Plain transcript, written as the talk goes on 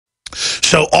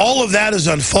So all of that is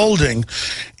unfolding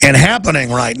and happening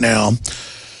right now.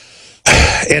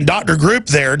 And Dr. Group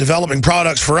there, developing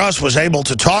products for us, was able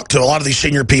to talk to a lot of these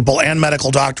senior people and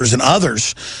medical doctors and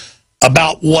others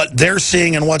about what they're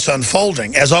seeing and what's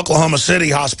unfolding as Oklahoma City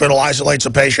Hospital isolates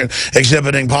a patient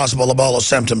exhibiting possible Ebola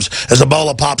symptoms, as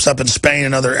Ebola pops up in Spain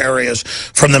and other areas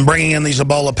from them bringing in these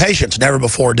Ebola patients, never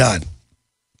before done.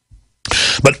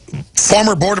 But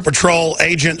former Border Patrol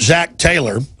agent Zach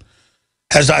Taylor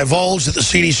has divulged that the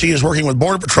CDC is working with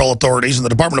Border Patrol authorities and the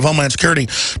Department of Homeland Security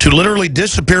to literally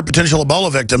disappear potential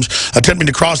Ebola victims attempting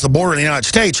to cross the border in the United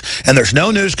States. And there's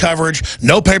no news coverage,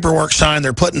 no paperwork signed.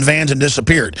 They're put in vans and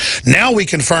disappeared. Now we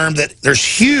confirm that there's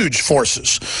huge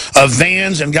forces of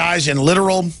vans and guys in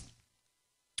literal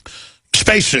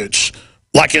spacesuits,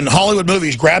 like in Hollywood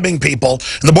movies, grabbing people.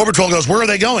 And the Border Patrol goes, where are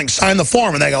they going? Sign the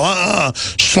form. And they go,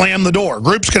 slam the door.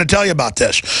 Group's going to tell you about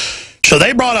this. So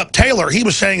they brought up Taylor. He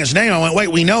was saying his name. I went, wait,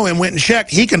 we know him. Went and checked.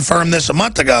 He confirmed this a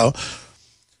month ago.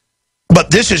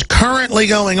 But this is currently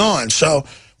going on. So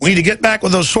we need to get back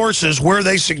with those sources where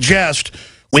they suggest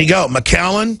we go.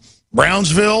 McAllen,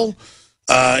 Brownsville,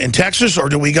 in Texas, or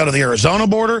do we go to the Arizona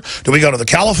border? Do we go to the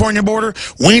California border?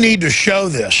 We need to show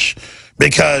this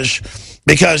because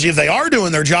if they are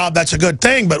doing their job, that's a good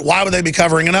thing. But why would they be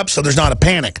covering it up so there's not a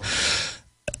panic?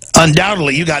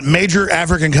 Undoubtedly, you got major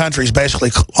African countries basically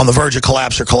on the verge of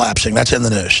collapse or collapsing. That's in the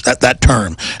news, that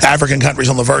term. African countries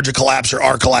on the verge of collapse or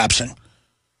are collapsing.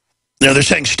 You know, they're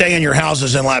saying stay in your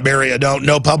houses in Liberia,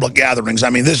 no public gatherings. I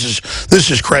mean, this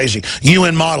is crazy.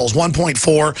 UN models,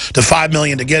 1.4 to 5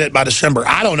 million to get it by December.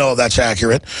 I don't know if that's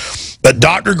accurate. But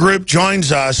Dr. Group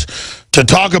joins us to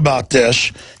talk about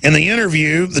this. In the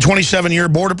interview, the 27-year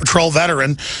Border Patrol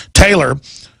veteran, Taylor,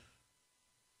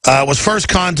 was first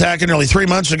contacted nearly 3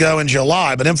 months ago in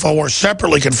July, but InfoWars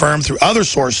separately confirmed through other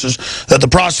sources that the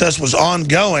process was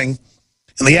ongoing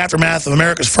in the aftermath of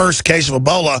America's first case of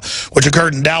Ebola, which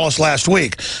occurred in Dallas last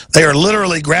week. They are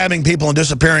literally grabbing people and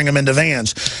disappearing them into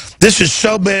vans. This is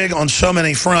so big on so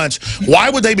many fronts. Why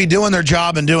would they be doing their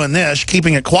job and doing this,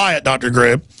 keeping it quiet, Dr.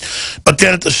 Group? But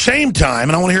then at the same time,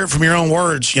 and I want to hear it from your own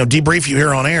words, you know, debrief you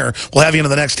here on air. We'll have you into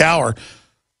the next hour.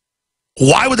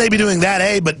 Why would they be doing that,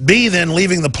 A, but B, then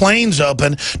leaving the planes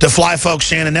open to fly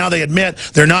folks in, and now they admit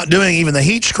they're not doing even the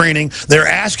heat screening. They're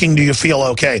asking, do you feel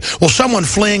okay? Well, someone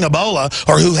fleeing Ebola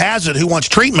or who has it, who wants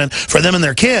treatment for them and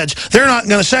their kids, they're not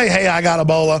going to say, hey, I got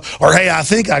Ebola, or hey, I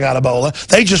think I got Ebola.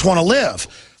 They just want to live.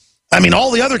 I mean,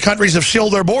 all the other countries have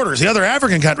sealed their borders. The other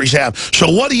African countries have.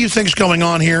 So what do you think is going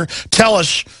on here? Tell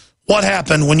us what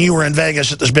happened when you were in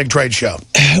Vegas at this big trade show.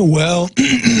 Well,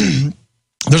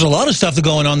 there's a lot of stuff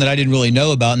going on that I didn't really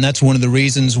know about, and that's one of the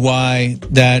reasons why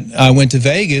that I went to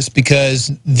Vegas,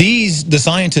 because the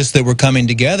scientists that were coming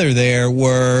together there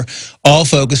were all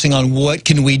focusing on what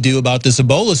can we do about this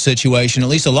Ebola situation. At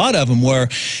least a lot of them were.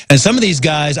 And some of these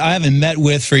guys I haven't met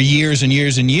with for years and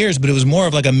years and years, but it was more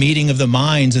of like a meeting of the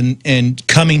minds and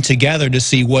coming together to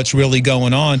see what's really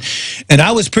going on. And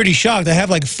I was pretty shocked. I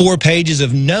have like 4 pages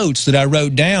of notes that I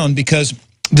wrote down because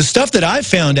the stuff that I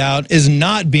found out is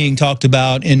not being talked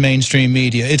about in mainstream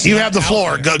media. You have the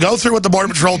floor. Go through what the Border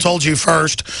Patrol told you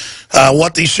first,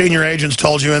 what these senior agents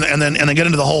told you, and then get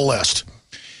into the whole list.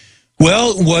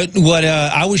 Well,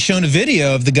 I was shown a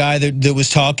video of the guy that was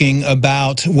talking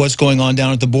about what's going on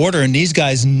down at the border, and these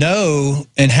guys know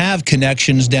and have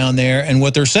connections down there, and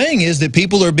what they're saying is that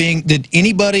people are that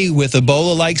anybody with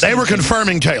Ebola-like... They were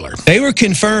confirming, Taylor. They were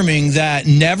confirming that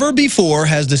never before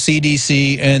has the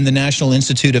CDC and the National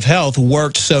Institute of Health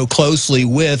worked so closely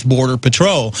with Border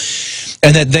Patrol,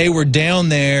 and that they were down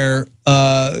there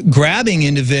grabbing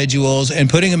individuals and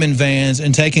putting them in vans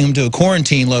and taking them to a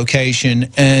quarantine location,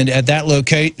 and at that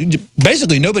location,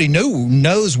 basically nobody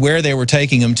knows where they were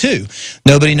taking them to.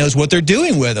 Nobody knows what they're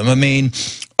doing with them. I mean,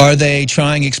 are they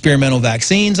trying experimental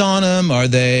vaccines on them? Are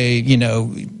they, you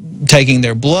know, taking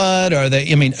their blood? Are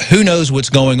they, I mean, who knows what's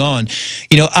going on?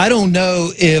 You know, I don't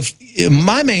know if,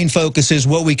 my main focus is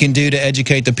what we can do to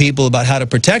educate the people about how to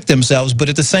protect themselves, but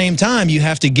at the same time, you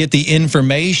have to get the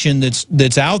information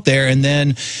that's out there and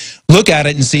then look at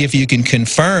it and see if you can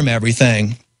confirm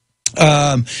everything.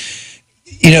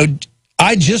 You know,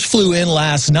 I just flew in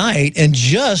last night and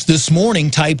just this morning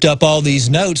typed up all these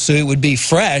notes so it would be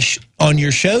fresh on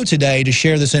your show today to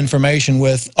share this information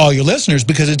with all your listeners,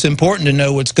 because it's important to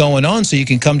know what's going on so you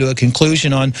can come to a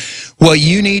conclusion on what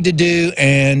you need to do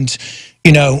and,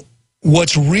 you know,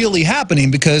 what's really happening,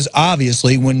 because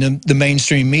obviously when the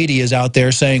mainstream media is out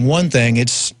there saying one thing,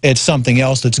 it's something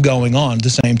else that's going on at the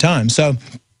same time. So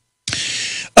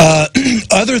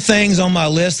other things on my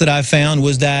list that I found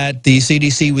was that the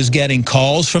CDC was getting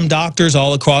calls from doctors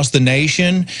all across the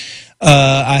nation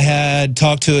I had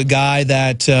talked to a guy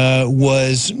that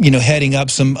was, heading up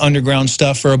some underground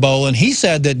stuff for Ebola, and he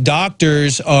said that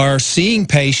doctors are seeing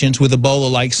patients with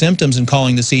Ebola-like symptoms and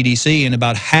calling the CDC, and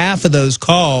about half of those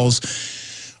calls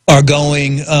are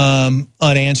going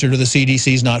unanswered, or the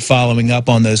CDC's not following up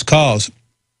on those calls.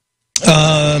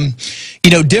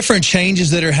 Different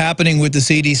changes that are happening with the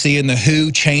CDC and the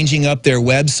WHO changing up their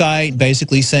website,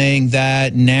 basically saying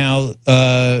that now,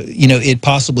 it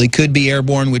possibly could be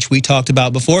airborne, which we talked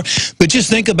about before. But just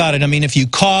think about it. I mean, if you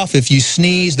cough, if you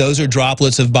sneeze, those are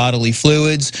droplets of bodily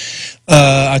fluids.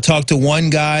 I talked to one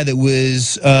guy that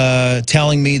was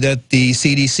telling me that the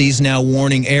CDC is now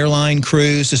warning airline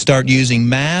crews to start using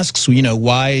masks.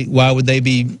 Why would they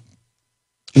be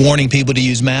warning people to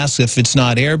use masks if it's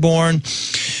not airborne?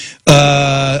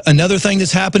 Another thing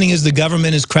that's happening is the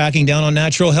government is cracking down on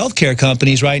natural health care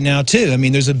companies right now, too. I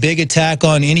mean, there's a big attack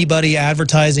on anybody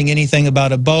advertising anything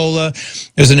about Ebola.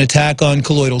 There's an attack on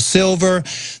colloidal silver.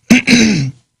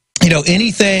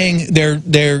 Anything,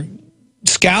 they're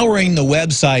scouring the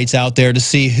websites out there to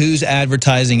see who's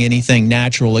advertising anything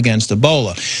natural against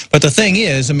Ebola. But the thing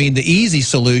is, I mean, the easy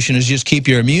solution is just keep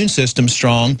your immune system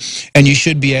strong, and you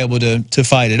should be able to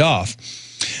fight it off.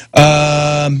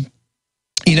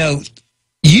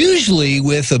 Usually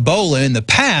with Ebola in the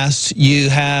past,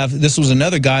 this was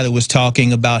another guy that was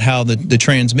talking about how the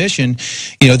transmission,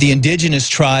 the indigenous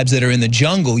tribes that are in the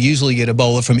jungle usually get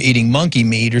Ebola from eating monkey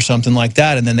meat or something like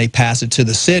that, and then they pass it to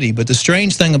the city. But the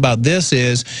strange thing about this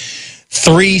is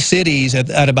 3 cities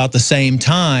at about the same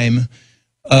time,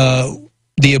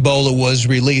 the Ebola was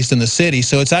released in the city.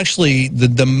 So it's actually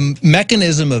the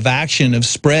mechanism of action of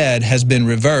spread has been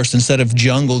reversed. Instead of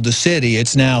jungle to city,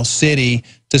 it's now city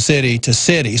to city to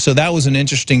city. So that was an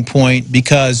interesting point,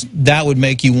 because that would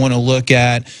make you want to look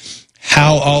at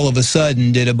how all of a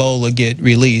sudden did Ebola get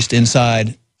released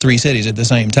inside 3 cities at the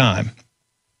same time.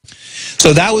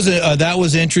 So that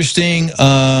was interesting.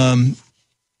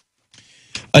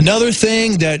 Another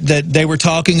thing that they were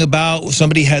talking about,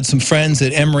 somebody had some friends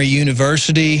at Emory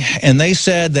University, and they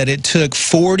said that it took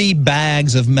 40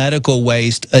 bags of medical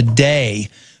waste a day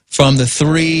from the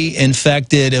 3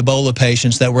 infected Ebola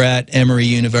patients that were at Emory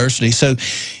University. So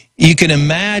you can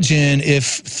imagine if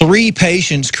 3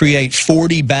 patients create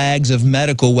 40 bags of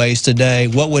medical waste a day,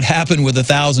 what would happen with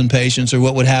 1,000 patients, or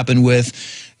what would happen with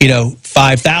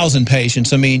 5,000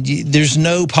 patients. I mean, there's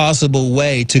no possible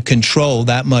way to control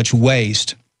that much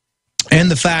waste. And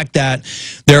the fact that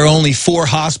there are only 4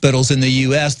 hospitals in the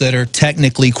U.S. that are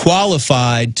technically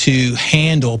qualified to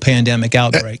handle pandemic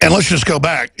outbreaks. And let's just go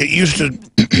back. It used to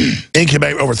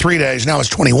incubate over 3 days. Now it's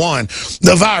 21.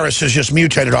 The virus has just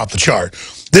mutated off the chart.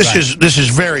 This is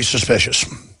very suspicious.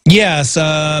 Yes, the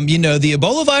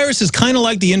Ebola virus is kind of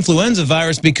like the influenza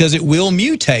virus because it will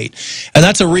mutate. And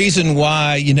that's a reason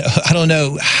why, I don't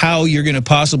know how you're going to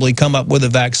possibly come up with a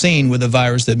vaccine with a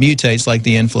virus that mutates like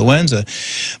the influenza.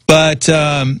 But,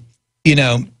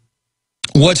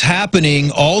 what's happening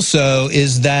also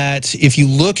is that if you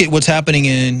look at what's happening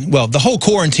the whole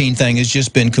quarantine thing has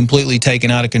just been completely taken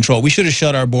out of control. We should have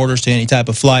shut our borders to any type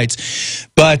of flights.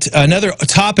 But another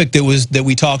topic that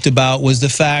we talked about was the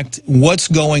fact what's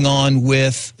going on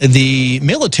with the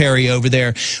military over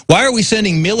there. Why are we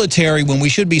sending military when we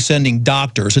should be sending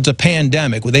doctors? It's a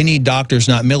pandemic. Well, they need doctors,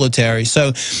 not military.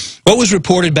 So what was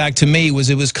reported back to me was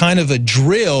it was kind of a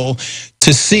drill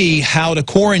to see how to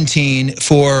quarantine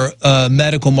for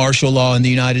medical martial law in the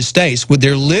United States.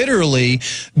 They're literally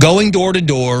going door to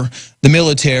door, the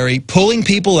military, pulling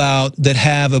people out that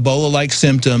have Ebola-like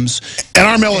symptoms. And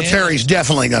our military's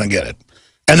definitely going to get it.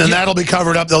 And then that'll be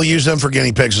covered up. They'll use them for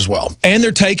guinea pigs as well. And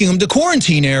they're taking them to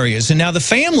quarantine areas. And now the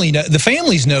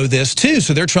families know this, too,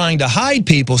 so they're trying to hide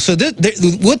people. So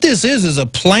what this is a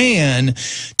plan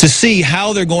to see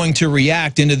how they're going to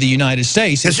react into the United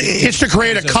States. It's to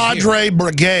create a cadre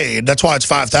brigade. That's why it's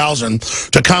 5,000,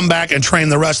 to come back and train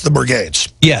the rest of the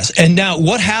brigades. Yes. And now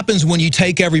what happens when you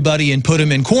take everybody and put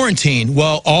them in quarantine?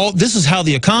 Well, this is how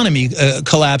the economy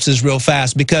collapses real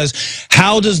fast, because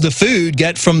how does the food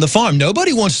get from the farm?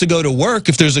 Nobody wants to go to work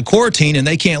if there's a quarantine and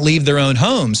they can't leave their own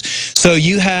homes. So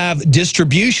you have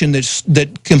distribution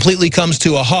that completely comes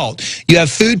to a halt. You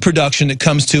have food production that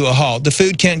comes to a halt. The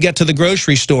food can't get to the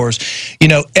grocery stores.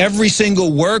 Every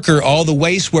single worker, all the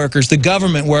waste workers, the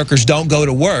government workers don't go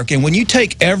to work. And when you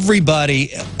take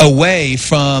everybody away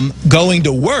from going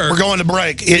to work, we're going to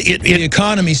break. The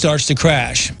economy starts to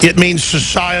crash. It means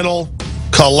societal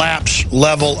collapse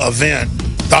level event.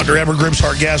 Dr. Edward Groups,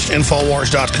 our guest,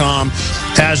 Infowars.com,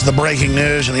 has the breaking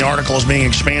news, and the article is being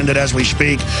expanded as we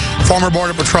speak. Former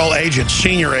Border Patrol agent,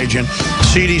 senior agent,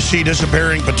 CDC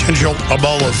disappearing potential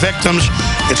Ebola victims.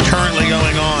 It's currently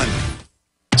going on.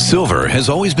 Silver has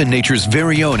always been nature's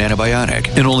very own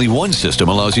antibiotic, and only one system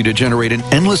allows you to generate an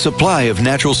endless supply of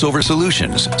natural silver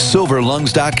solutions.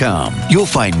 SilverLungs.com. You'll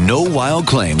find no wild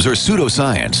claims or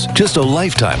pseudoscience, just a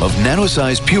lifetime of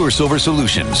nano-sized pure silver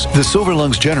solutions. The Silver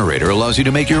Lungs generator allows you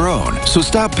to make your own, so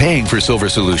stop paying for silver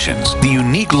solutions. The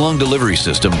unique lung delivery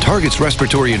system targets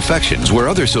respiratory infections where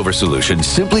other silver solutions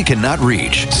simply cannot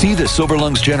reach. See the Silver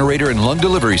Lungs generator and lung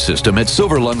delivery system at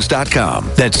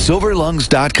SilverLungs.com. That's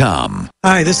SilverLungs.com.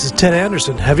 Hi, this is Ted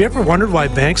Anderson. Have you ever wondered why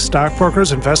banks,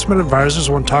 stockbrokers, investment advisors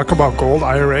won't talk about gold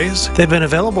IRAs? They've been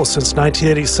available since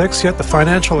 1986, yet the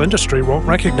financial industry won't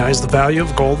recognize the value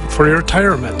of gold for your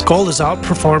retirement. Gold has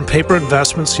outperformed paper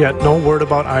investments, yet no word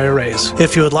about IRAs.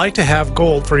 If you would like to have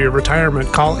gold for your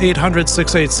retirement, call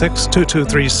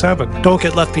 800-686-2237. Don't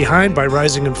get left behind by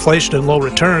rising inflation and low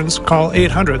returns. Call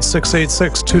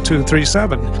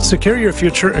 800-686-2237. Secure your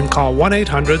future and call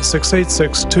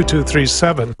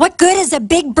 1-800-686-2237. What good is a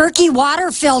Big Berkey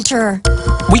water filter?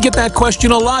 We get that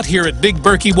question a lot here at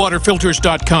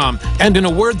BigBerkeyWaterFilters.com. And in a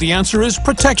word, the answer is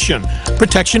protection.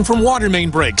 Protection from water main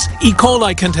breaks, E.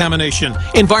 coli contamination,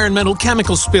 environmental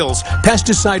chemical spills,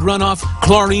 pesticide runoff,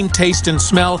 chlorine taste and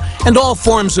smell, and all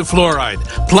forms of fluoride.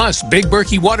 Plus, Big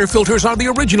Berkey water filters are the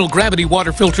original gravity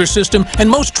water filter system and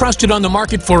most trusted on the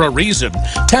market for a reason.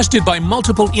 Tested by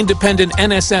multiple independent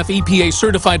NSF EPA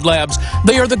certified labs,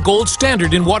 they are the gold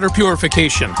standard in water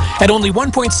purification. At only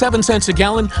 1.7 cents a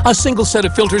gallon, a single set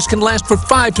of filters can last for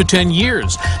 5 to 10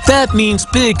 years. That means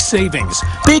big savings.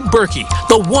 Big Berkey,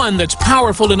 the one that's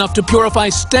powerful enough to purify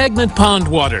stagnant pond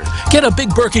water. Get a Big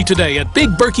Berkey today at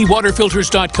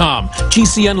BigBerkeyWaterFilters.com.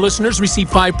 GCN listeners receive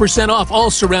 5% off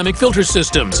all ceramic filter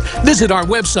systems. Visit our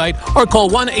website or call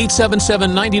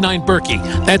 1-877-99-BERKEY.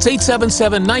 That's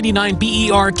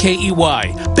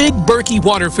 877-99-BERKEY. Big Berkey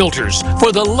Water Filters,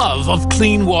 for the love of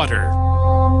clean water.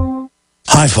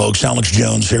 Hi folks, Alex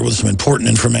Jones here with some important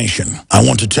information. I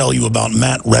want to tell you about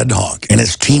Matt Redhawk and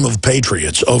his team of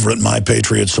patriots over at My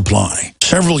Patriot Supply.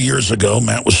 Several years ago,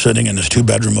 Matt was sitting in his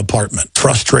 2-bedroom apartment,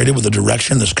 frustrated with the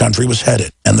direction this country was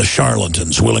headed, and the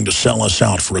charlatans willing to sell us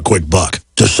out for a quick buck.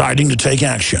 Deciding to take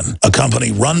action, a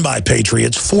company run by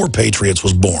patriots for patriots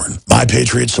was born. My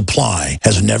Patriot Supply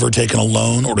has never taken a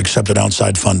loan or accepted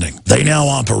outside funding. They now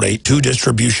operate 2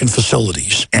 distribution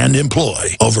facilities and employ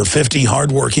over 50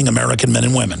 hardworking American men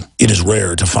and women. It is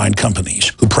rare to find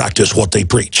companies who practice what they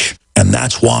preach. And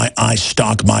that's why I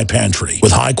stock my pantry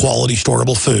with high-quality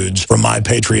storable foods from My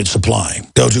Patriot Supply.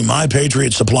 Go to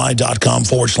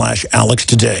mypatriotsupply.com/Alex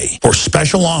today for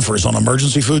special offers on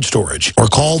emergency food storage, or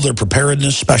call their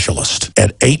preparedness specialist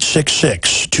at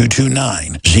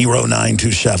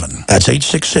 866-229-0927. That's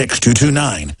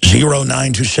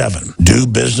 866-229-0927. Do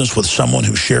business with someone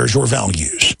who shares your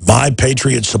values.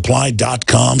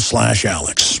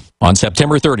 mypatriotsupply.com/Alex. On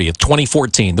September 30th,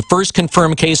 2014, the first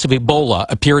confirmed case of Ebola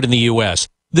appeared in the U.S.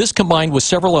 This, combined with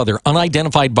several other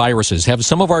unidentified viruses, have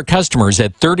some of our customers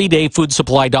at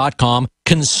 30dayfoodsupply.com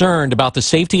concerned about the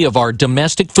safety of our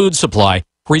domestic food supply,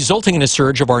 resulting in a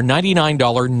surge of our $99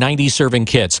 90-serving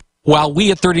kits. While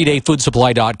we at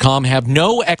 30dayfoodsupply.com have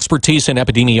no expertise in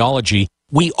epidemiology,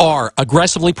 we are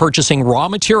aggressively purchasing raw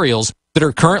materials that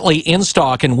are currently in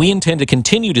stock, and we intend to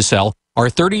continue to sell our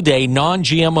 30-day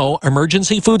non-GMO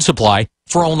emergency food supply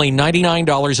for only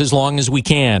 $99 as long as we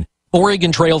can.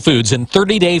 Oregon Trail Foods and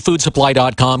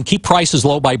 30dayfoodsupply.com keep prices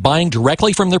low by buying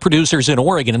directly from their producers in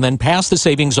Oregon and then pass the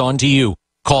savings on to you.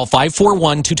 Call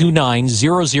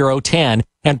 541-229-0010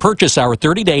 and purchase our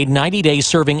 30-day, 90-day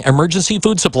serving emergency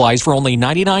food supplies for only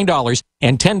 $99,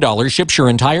 and $10 ships your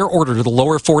entire order to the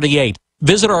lower 48.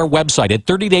 Visit our website at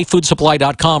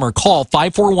 30dayfoodsupply.com or call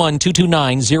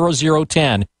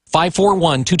 541-229-0010.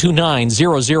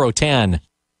 541-229-0010.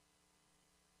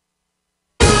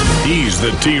 He's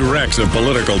the T-Rex of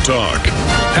political talk.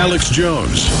 Alex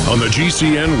Jones on the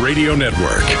GCN Radio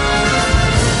Network.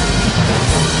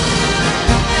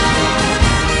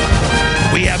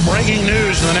 We have breaking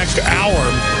news in the next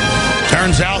hour.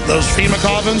 Turns out those FEMA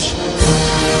coffins,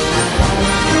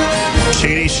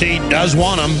 CDC does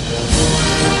want them.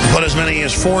 Put as many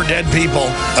as 4 dead people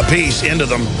apiece into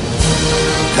them.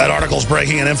 That article's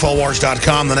breaking at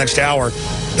Infowars.com the next hour.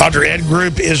 Dr. Ed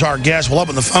Group is our guest. We'll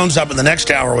open the phones up in the next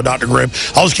hour with Dr. Group.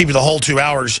 I'll just keep you the whole 2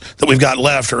 hours that we've got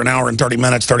left, or an hour and 30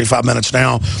 minutes, 35 minutes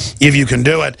now, if you can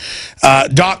do it.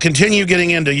 Doc, continue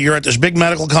getting into, you're at this big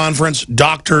medical conference,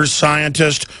 doctors,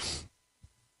 scientists,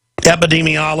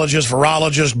 epidemiologists,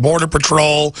 virologists, border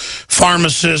patrol,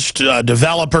 pharmacists,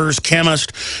 developers,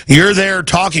 chemists. You're there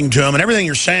talking to them, and everything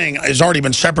you're saying has already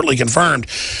been separately confirmed.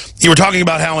 You were talking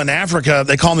about how in Africa,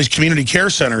 they call them these community care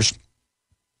centers,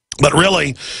 But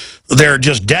really, they're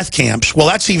just death camps. Well,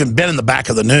 that's even been in the back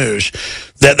of the news,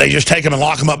 that they just take them and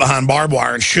lock them up behind barbed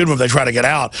wire and shoot them if they try to get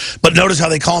out. But notice how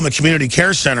they call them a community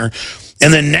care center.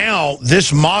 And then now,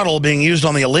 this model being used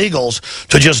on the illegals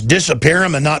to just disappear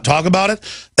them and not talk about it,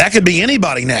 that could be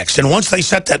anybody next. And once they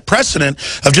set that precedent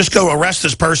of just go arrest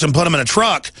this person, put them in a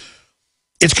truck,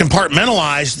 it's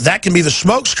compartmentalized. That can be the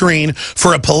smokescreen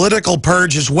for a political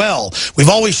purge as well. We've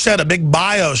always said a big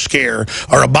bio scare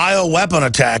or a bioweapon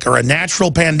attack or a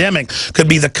natural pandemic could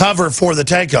be the cover for the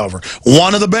takeover.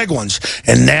 One of the big ones.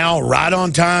 And now, right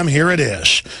on time, here it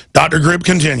is. Dr. Group,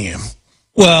 continue.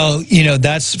 Well, you know,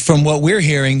 that's from what we're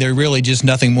hearing, they're really just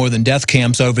nothing more than death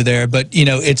camps over there. But, you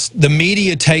know, it's the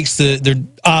media takes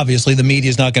obviously the media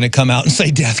is not going to come out and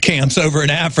say death camps over in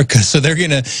Africa. So they're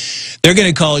going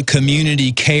to call it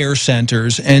community care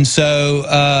centers. And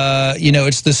so, you know,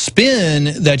 it's the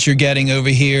spin that you're getting over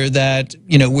here that,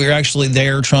 you know, we're actually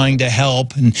there trying to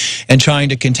help and trying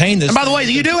to contain this. And by the way,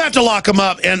 you do have to lock them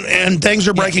up and things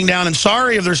are breaking down. And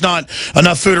sorry if there's not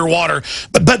enough food or water,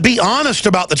 but be honest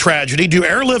about the tragedy. Do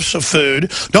airlifts of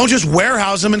food. Don't just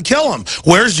warehouse them and kill them.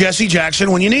 Where's Jesse Jackson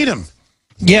when you need him?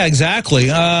 Yeah, exactly.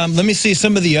 Let me see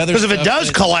some of the other. Because if it does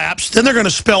collapse, then they're going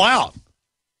to spill out.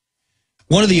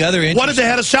 One of the other. What did the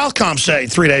head of Southcom say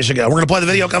 3 days ago? We're going to play the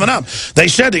video coming up. They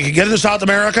said they could get into South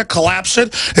America, collapse it.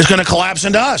 It's going to collapse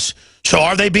into us. So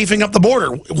are they beefing up the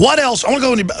border? What else? I want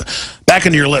to go back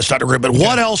into your list, Dr. Group, but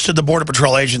what else did the Border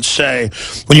Patrol agents say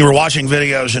when you were watching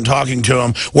videos and talking to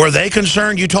them? Were they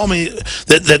concerned? You told me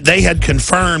that they had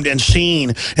confirmed and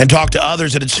seen and talked to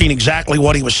others that had seen exactly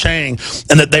what he was saying,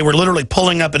 and that they were literally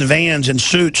pulling up in vans in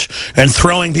suits and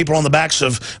throwing people on the backs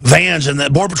of vans, and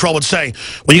the Border Patrol would say,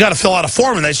 well, you got to fill out a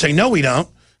form, and they'd say, no, we don't.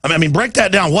 I mean, break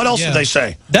that down. What else did they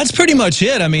say? That's pretty much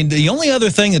it. I mean, the only other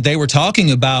thing that they were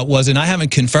talking about was, and I haven't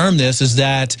confirmed this, is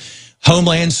that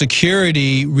Homeland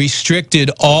Security restricted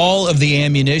all of the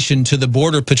ammunition to the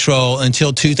Border Patrol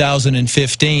until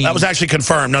 2015. That was actually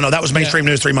confirmed. No, that was mainstream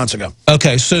news 3 months ago.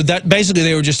 Okay, so that basically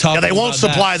they were just talking. Yeah, they won't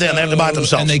supply them. They have to buy it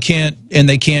themselves. And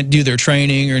they can't do their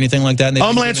training or anything like that.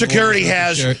 Homeland Security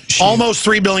has almost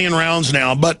 3 billion rounds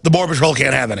now, but the Border Patrol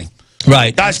can't have any.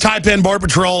 Right. Guys, type in Border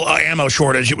Patrol ammo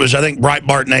shortage. It was, I think,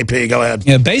 Breitbart and AP. Go ahead.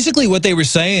 Yeah, basically what they were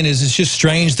saying is it's just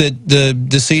strange that the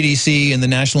CDC and the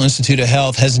National Institute of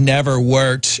Health has never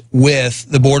worked with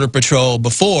the Border Patrol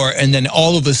before, and then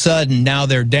all of a sudden now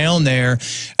they're down there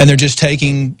and they're just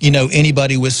taking, you know,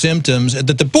 anybody with symptoms.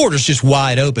 That the border's just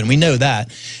wide open. We know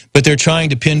that. But they're trying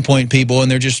to pinpoint people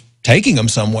and they're just taking them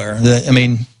somewhere. I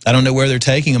mean, I don't know where they're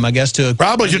taking them. I guess to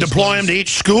probably to deploy them to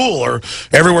each school or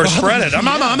everywhere spread it. I'm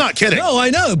not kidding. No,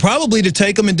 I know. Probably to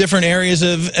take them in different areas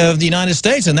of the United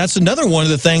States. And that's another one of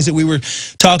the things that we were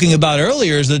talking about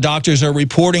earlier is the doctors are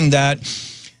reporting that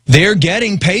they're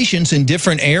getting patients in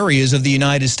different areas of the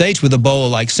United States with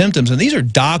Ebola-like symptoms. And these are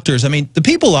doctors. I mean, the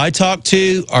people I talk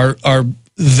to are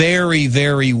very,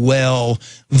 very well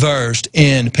versed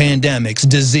in pandemics,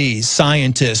 disease,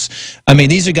 scientists. I mean,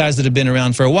 these are guys that have been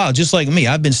around for a while, just like me.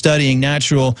 I've been studying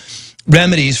natural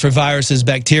remedies for viruses,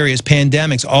 bacteria,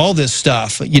 pandemics, all this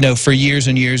stuff, you know, for years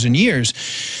and years and years.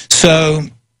 So,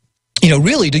 you know,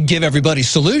 really to give everybody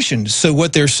solutions. So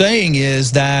what they're saying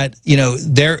is that, you know,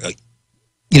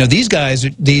 these guys,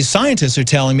 these scientists are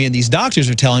telling me, and these doctors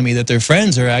are telling me that their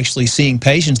friends are actually seeing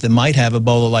patients that might have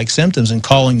Ebola-like symptoms and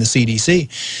calling the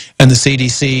CDC. And the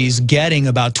CDC's getting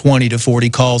about 20 to 40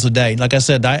 calls a day. Like I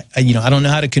said, I don't know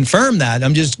how to confirm that.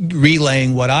 I'm just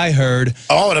relaying what I heard.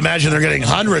 Oh, I would imagine they're getting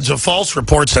hundreds of false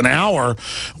reports an hour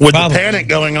with the panic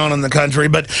going on in the country.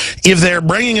 But if they're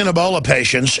bringing in Ebola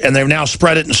patients, and they've now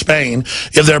spread it in Spain,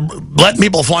 if they're letting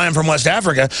people fly in from West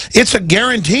Africa, it's a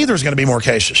guarantee there's going to be more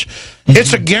cases.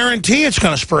 It's a guarantee it's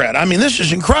going to spread. I mean, this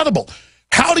is incredible.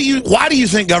 Why do you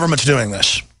think government's doing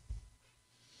this?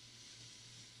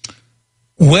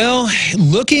 Well,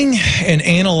 looking and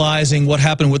analyzing what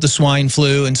happened with the swine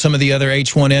flu and some of the other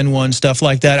H1N1 stuff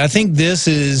like that, I think this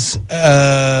is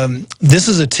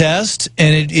a test,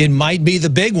 and it might be the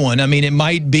big one. I mean, it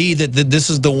might be that this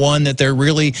is the one that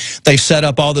they've set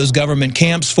up all those government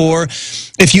camps for.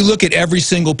 If you look at every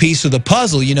single piece of the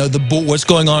puzzle, you know, what's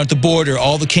going on at the border,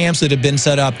 all the camps that have been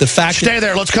set up, the fact. Stay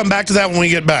there. Let's come back to that when we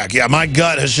get back. Yeah, my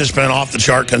gut has just been off the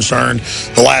chart concerned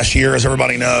the last year, as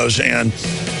everybody knows, and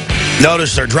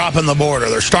notice they're dropping the border.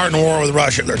 They're starting a war with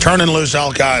Russia. They're turning loose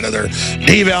Al-Qaeda. They're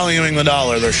devaluing the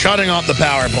dollar. They're shutting off the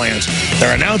power plants.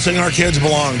 They're announcing our kids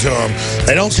belong to them.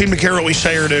 They don't seem to care what we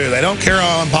say or do. They don't care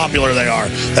how unpopular they are.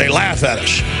 They laugh at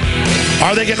us.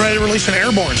 Are they getting ready to release an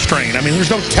airborne strain? I mean,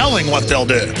 there's no telling what they'll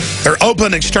do. They're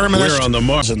open exterminations. We're on the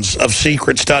dozens of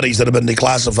secret studies that have been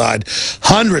declassified,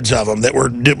 hundreds of them that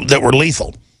were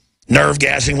lethal. nerve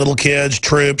gassing little kids,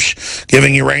 troops,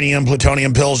 giving uranium,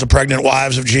 plutonium pills to pregnant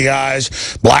wives of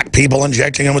GIs, black people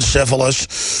injecting them with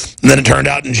syphilis. And then it turned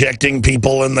out injecting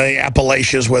people in the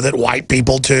Appalachians with it, white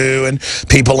people too, and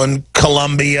people in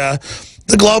Colombia.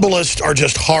 The globalists are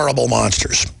just horrible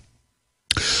monsters.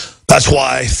 That's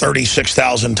why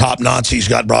 36,000 top Nazis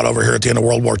got brought over here at the end of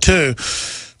World War II,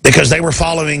 because they were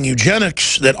following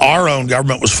eugenics that our own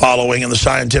government was following in the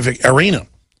scientific arena.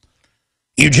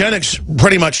 Eugenics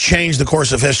pretty much changed the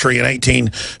course of history in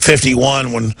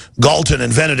 1851 when Galton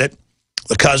invented it,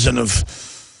 the cousin of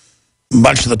a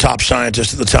bunch of the top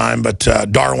scientists at the time, but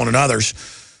Darwin and others.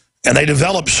 And they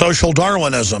developed social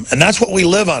Darwinism, and that's what we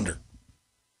live under.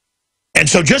 And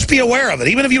so just be aware of it.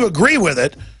 Even if you agree with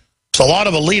it, so a lot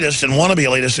of elitists and wannabe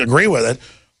elitists agree with it,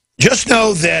 just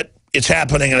know that it's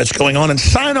happening and it's going on, and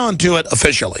sign on to it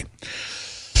officially.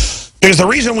 Because the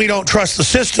reason we don't trust the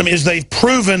system is they've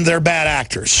proven they're bad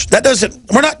actors.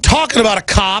 We're not talking about a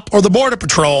cop or the Border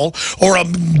Patrol or a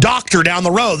doctor down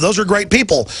the road. Those are great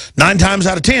people, 9 times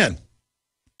out of 10.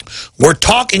 We're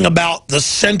talking about the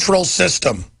central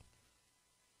system,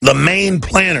 the main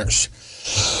planners.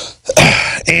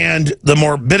 And the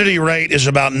morbidity rate is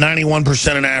about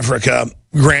 91% in Africa.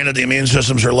 Granted, the immune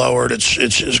systems are lowered. It's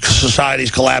society's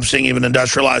collapsing, even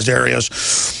industrialized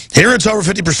areas. Here it's over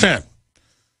 50%.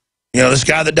 You know, this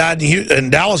guy that died in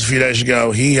Dallas a few days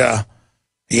ago, he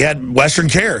had Western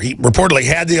care. He reportedly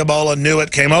had the Ebola, knew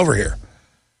it, came over here.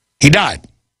 He died.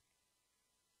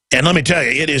 And let me tell you,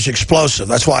 it is explosive.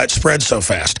 That's why it spreads so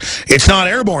fast. It's not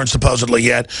airborne, supposedly,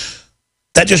 yet.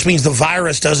 That just means the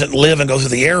virus doesn't live and go through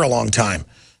the air a long time.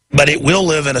 But it will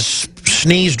live in a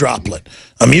sneeze droplet,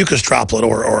 a mucus droplet,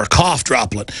 or a cough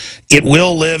droplet. It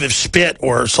will live if spit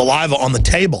or saliva on the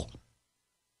table.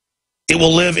 It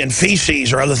will live in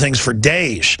feces or other things for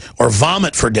days, or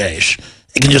vomit for days.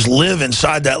 It can just live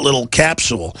inside that little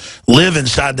capsule, live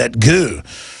inside that goo,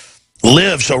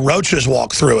 live so roaches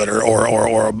walk through it,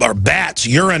 or bats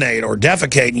urinate or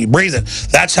defecate and you breathe it.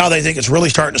 That's how they think it's really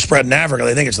starting to spread in Africa.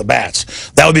 They think it's the bats.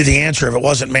 That would be the answer if it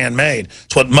wasn't man-made.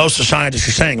 It's what most of the scientists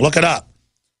are saying. Look it up.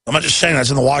 I'm not just saying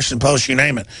that's in the Washington Post, you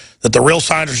name it. That the real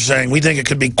scientists are saying we think it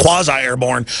could be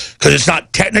quasi-airborne because it's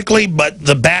not technically, but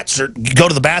the bats go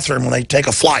to the bathroom when they take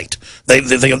a flight. They in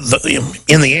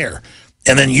the air,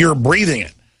 and then you're breathing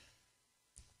it.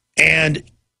 And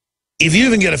if you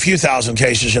even get a few thousand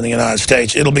cases in the United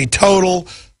States, it'll be total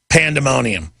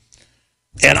pandemonium.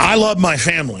 And I love my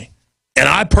family. And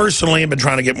I personally have been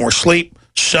trying to get more sleep,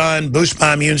 sun, boost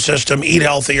my immune system, eat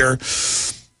healthier.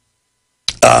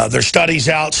 There's studies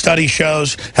out. Study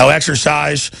shows how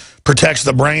exercise protects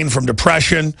the brain from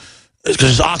depression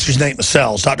because it's oxygenating the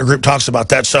cells. Dr. Group talks about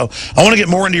that. So I want to get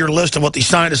more into your list of what these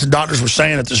scientists and doctors were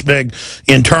saying at this big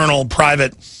internal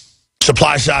private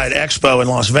supply side expo in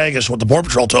Las Vegas, what the Border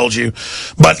Patrol told you.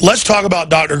 But let's talk about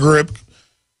Dr. Group,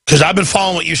 because I've been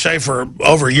following what you say for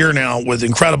over a year now with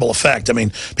incredible effect. I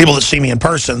mean, people that see me in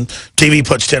person, TV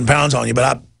puts 10 pounds on you,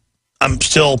 but I'm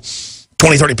still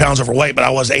 20, 30 pounds overweight, but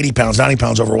I was 80 pounds, 90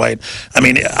 pounds overweight. I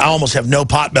mean, I almost have no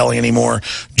pot belly anymore,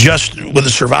 just with the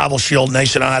Survival Shield,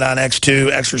 Nation Iodine X2,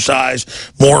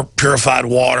 exercise, more purified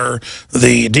water,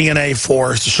 the DNA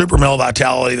Force, the Super Male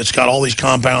Vitality that's got all these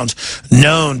compounds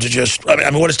known to just, I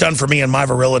mean, what it's done for me and my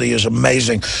virility is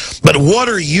amazing. But what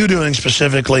are you doing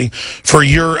specifically for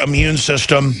your immune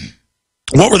system?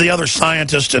 What were the other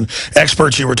scientists and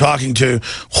experts you were talking to?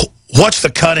 What's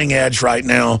the cutting edge right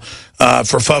now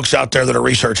for folks out there that are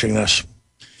researching this?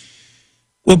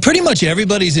 Well, pretty much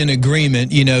everybody's in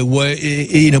agreement.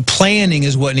 Planning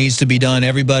is what needs to be done.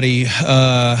 Everybody,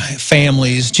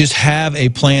 families, just have a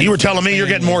plan. You were telling me you're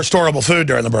getting more storable food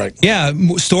during the break. Yeah,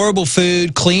 storable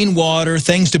food, clean water,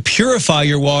 things to purify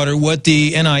your water. What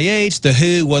the NIH, the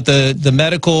WHO, what the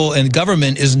medical and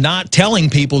government is not telling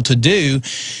people to do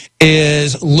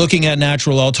is looking at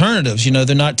natural alternatives. You know,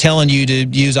 they're not telling you to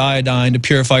use iodine to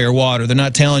purify your water. They're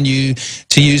not telling you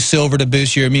to use silver to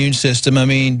boost your immune system. I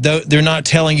mean, they're not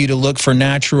telling you to look for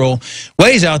natural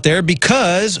ways out there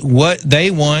because what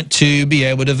they want to be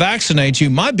able to vaccinate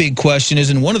you. My big question is,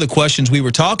 and one of the questions we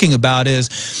were talking about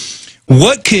is,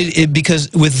 what could it,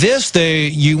 because with this,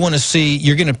 you're going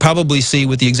to probably see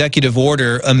with the executive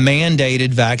order a mandated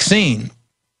vaccine.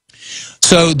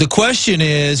 So the question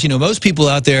is, most people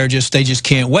out there they just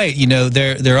can't wait.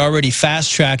 They're already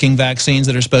fast-tracking vaccines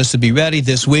that are supposed to be ready.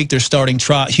 This week they're starting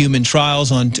human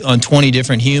trials on 20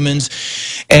 different humans.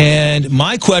 And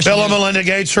my question Bill and Melinda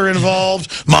Gates are involved.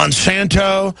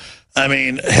 Monsanto. I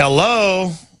mean,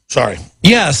 hello. Sorry.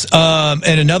 Yes,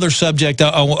 and another subject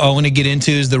I want to get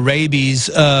into is the rabies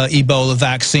Ebola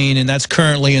vaccine, and that's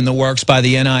currently in the works by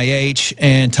the NIH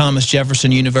and Thomas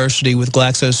Jefferson University with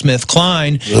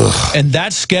GlaxoSmithKline, and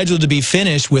that's scheduled to be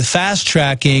finished with fast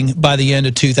tracking by the end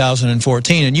of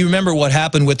 2014. And you remember what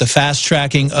happened with the fast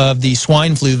tracking of the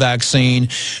swine flu vaccine,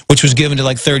 which was given to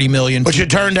like 30 million people. Which it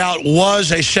turned out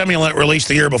was a simulant released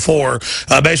the year before,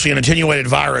 basically an attenuated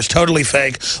virus, totally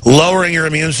fake, lowering your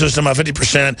immune system by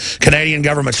 50%, Canadian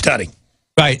government study.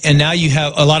 Right, and now you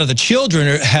have a lot of the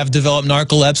children have developed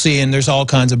narcolepsy, and there's all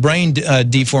kinds of brain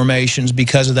deformations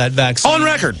because of that vaccine. On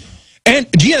record. And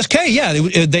GSK, yeah,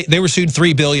 they were sued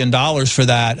 $3 billion for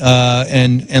that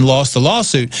and lost the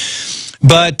lawsuit.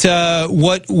 But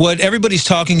what everybody's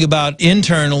talking about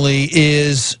internally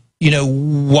is, you know,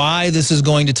 why this is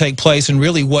going to take place and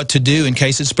really what to do in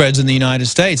case it spreads in the United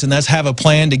States. And that's have a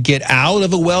plan to get out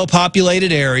of a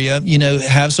well-populated area, you know,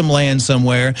 have some land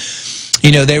somewhere.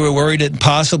 You know, they were worried that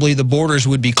possibly the borders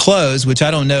would be closed, which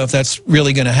I don't know if that's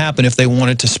really going to happen if they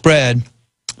want it to spread.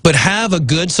 But have a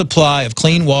good supply of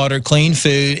clean water, clean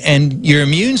food, and your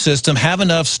immune system have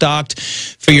enough stocked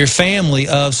for your family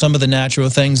of some of the natural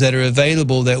things that are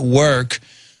available that work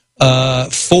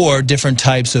for different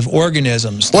types of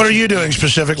organisms. What are you doing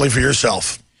specifically for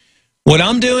yourself? What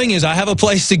I'm doing is I have a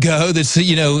place to go that's,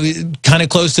 you know, kind of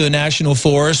close to a national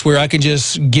forest where I can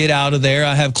just get out of there.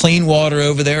 I have clean water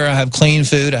over there. I have clean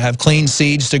food. I have clean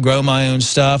seeds to grow my own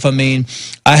stuff. I mean,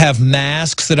 I have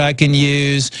masks that I can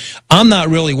use. I'm not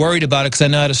really worried about it because I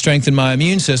know how to strengthen my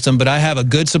immune system, but I have a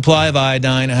good supply of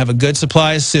iodine. I have a good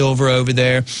supply of silver over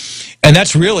there. And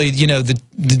that's really, you know,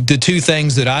 the two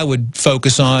things that I would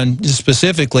focus on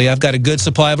specifically. I've got a good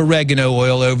supply of oregano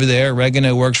oil over there.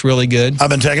 Oregano works really good. I've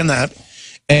been taking that.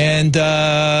 And,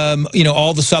 you know,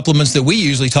 all the supplements that we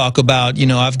usually talk about, you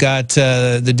know, I've got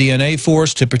the DNA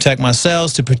Force to protect my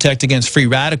cells, to protect against free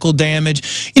radical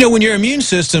damage. You know, when your immune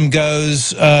system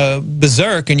goes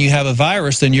berserk and you have a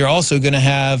virus, then you're also going to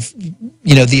have,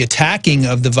 you know, the attacking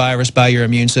of the virus by your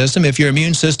immune system. If your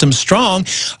immune system's strong,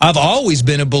 I've always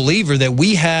been a believer that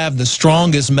we have the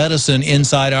strongest medicine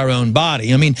inside our own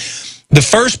body. I mean, the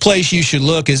first place you should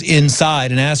look is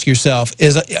inside and ask yourself,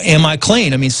 am I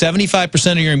clean? I mean,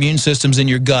 75% of your immune system's in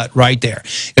your gut right there.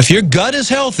 If your gut is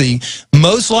healthy,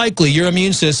 most likely your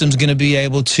immune system's going to be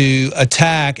able to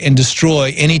attack and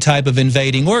destroy any type of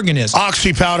invading organism.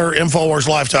 Oxy Powder,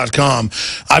 InfoWarsLife.com.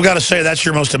 I've got to say, that's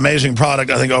your most amazing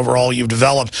product, I think, overall you've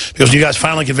developed, because you guys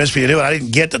finally convinced me to do it. I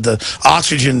didn't get that the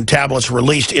oxygen tablets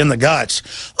released in the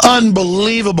guts.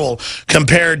 Unbelievable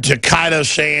compared to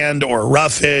chitosand or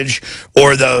roughage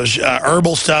or those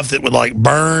herbal stuff that would, like,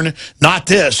 burn. Not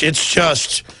this. It's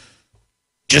just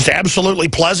absolutely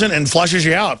pleasant and flushes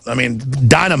you out. I mean,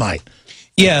 dynamite.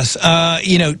 Yes,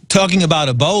 you know, talking about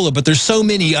Ebola, but there's so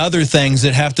many other things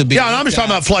that have to be... Yeah, and I'm just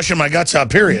talking about flushing my guts out,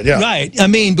 period. Yeah. Right. I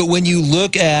mean, but when you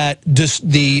look at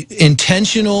the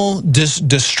intentional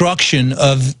destruction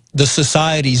of the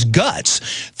society's guts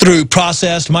through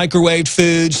processed microwaved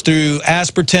foods, through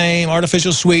aspartame,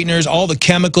 artificial sweeteners, all the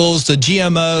chemicals, the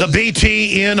GMOs. The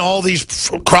BT in all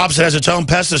these crops that has its own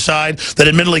pesticide that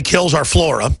admittedly kills our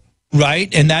flora.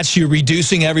 Right, and that's you're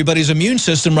reducing everybody's immune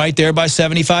system right there by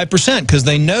 75% because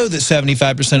they know that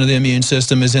 75% of the immune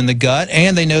system is in the gut,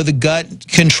 and they know the gut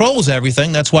controls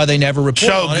everything. That's why they never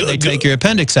report on it. They take your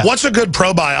appendix out. What's a good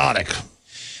probiotic?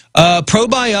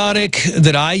 Probiotic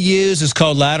that I use is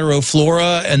called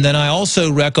Lateroflora, and then I also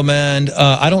recommend,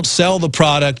 I don't sell the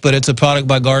product, but it's a product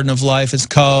by Garden of Life. It's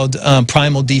called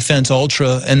Primal Defense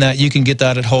Ultra, and that you can get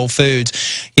that at Whole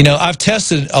Foods. You know, I've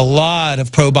tested a lot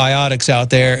of probiotics out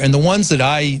there, and the ones that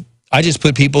I just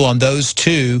put people on those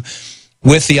two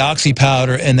with the Oxy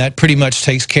Powder, and that pretty much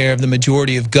takes care of the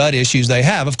majority of gut issues they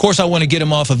have. Of course, I want to get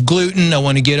them off of gluten. I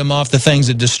want to get them off the things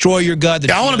that destroy your gut.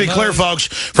 Yeah, I want to be clear, folks.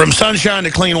 From sunshine to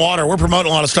clean water, we're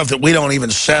promoting a lot of stuff that we don't even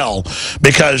sell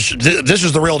because this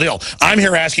is the real deal. I'm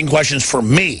here asking questions for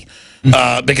me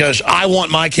because I want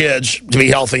my kids to be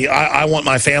healthy. I want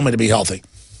my family to be healthy.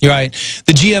 You're right.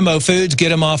 The GMO foods, get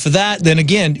them off of that. Then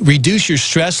again, reduce your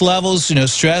stress levels. You know,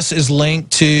 stress is linked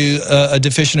to a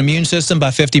deficient immune system by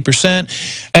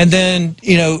 50%. And then,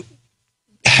 you know,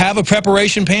 have a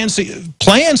preparation plan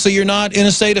so you're not in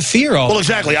a state of fear all the time. Well,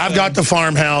 exactly. I've got the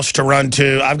farmhouse to run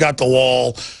to. I've got the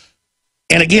wall.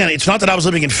 And again, it's not that I was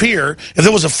living in fear. If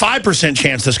there was a 5%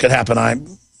 chance this could happen, I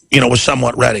was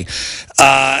somewhat ready.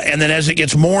 And then as it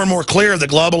gets more and more clear the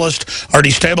globalists are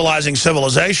destabilizing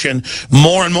civilization,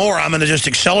 more and more I'm going to just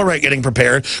accelerate getting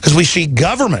prepared because we see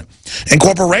government and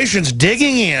corporations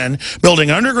digging in,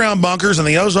 building underground bunkers in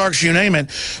the Ozarks, you name it,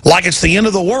 like it's the end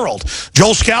of the world.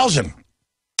 Joel Skousen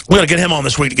We got to get him on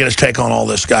this week to get his take on all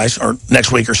this, guys, or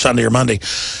next week or Sunday or Monday.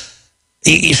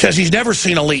 He says he's never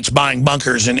seen elites buying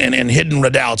bunkers and hidden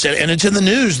redoubts. And it's in the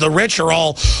news. The rich are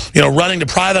all, running to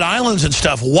private islands and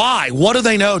stuff. Why? What do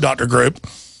they know, Dr. Group?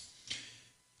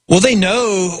 Well, they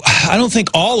know, I don't think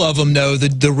all of them know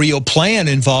the real plan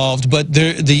involved, but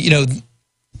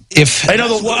if they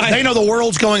know the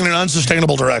world's going in an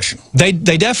unsustainable direction. They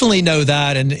definitely know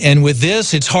that, and with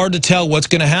this, it's hard to tell what's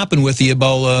going to happen with the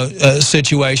Ebola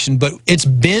situation. But it's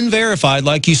been verified,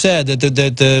 like you said, that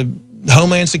the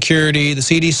Homeland Security, the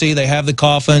CDC, they have the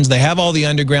coffins, they have all the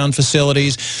underground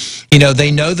facilities.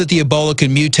 They know that the Ebola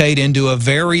can mutate into a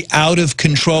very out of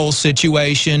control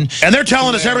situation. And they're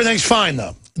telling us everything's fine,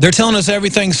 though. They're telling us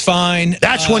everything's fine.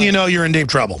 That's when you know you're in deep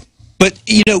trouble. But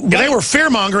if they were fear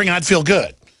mongering, I'd feel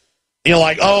good.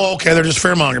 Like, oh, okay, they're just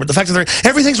fear-mongering. But the fact that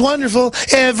everything's wonderful,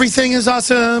 everything is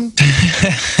awesome.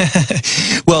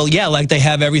 Well, yeah, like they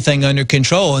have everything under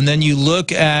control. And then you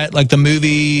look at, like, the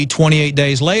movie 28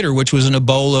 Days Later, which was an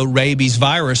Ebola rabies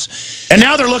virus. And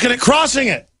now they're looking at crossing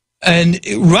it. And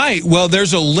right, well,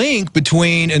 there's a link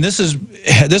between, and this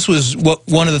was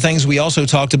one of the things we also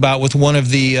talked about with one of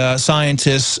the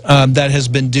scientists that has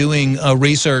been doing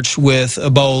research with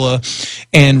Ebola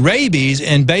and rabies,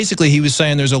 and basically he was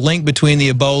saying there's a link between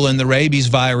the Ebola and the rabies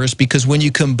virus, because when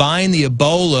you combine the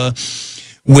Ebola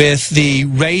with the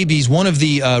rabies, one of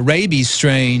the rabies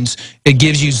strains, it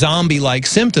gives you zombie-like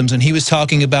symptoms, and he was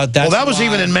talking about that. Well, that was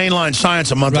even in mainline science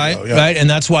a month ago. Yeah. Right, and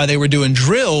that's why they were doing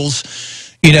drills,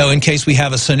 in case we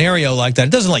have a scenario like that.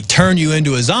 It doesn't, like, turn you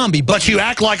into a zombie. But you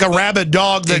act like a rabid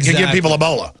dog that can give people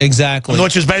Ebola. Exactly.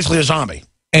 Which is basically a zombie.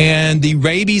 And the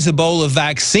rabies Ebola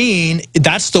vaccine,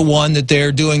 that's the one that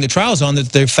they're doing the trials on, that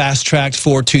they're fast-tracked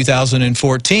for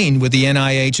 2014 with the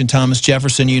NIH and Thomas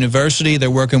Jefferson University.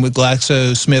 They're working with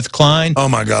GlaxoSmithKline. Oh,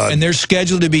 my God. And they're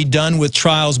scheduled to be done with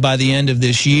trials by the end of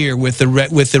this year with the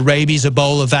rabies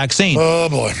Ebola vaccine. Oh,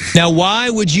 boy. Now, why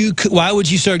would you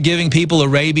start giving people a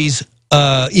rabies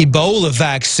Ebola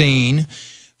vaccine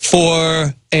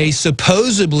for a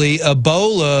supposedly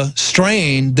Ebola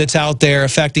strain that's out there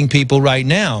affecting people right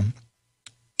now?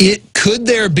 Could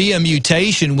there be a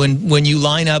mutation when you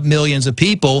line up millions of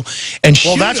people and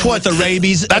shoot them with the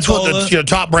rabies? That's Ebola? What the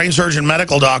top brain surgeon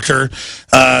medical doctor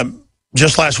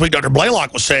just last week, Dr.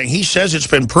 Blaylock, was saying. He says it's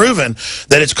been proven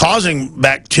that it's causing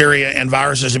bacteria and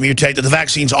viruses to mutate, that the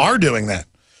vaccines are doing that.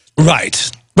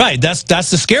 Right. Right, that's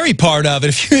the scary part of it.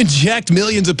 If you inject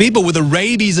millions of people with a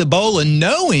rabies Ebola,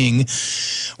 knowing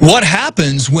what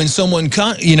happens when someone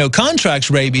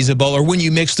contracts rabies Ebola, or when you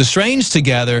mix the strains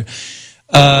together,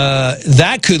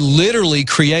 that could literally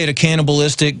create a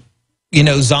cannibalistic,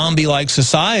 zombie-like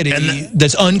society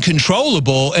that's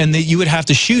uncontrollable, and that you would have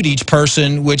to shoot each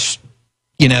person, which,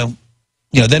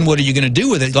 then what are you going to do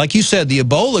with it? Like you said, the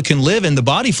Ebola can live in the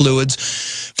body fluids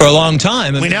for a long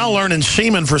time. We now learn in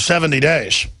semen for 70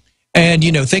 days. And,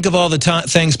 think of all the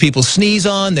things people sneeze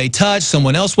on, they touch,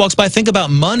 someone else walks by. Think about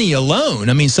money alone.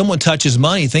 I mean, someone touches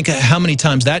money. Think of how many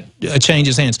times that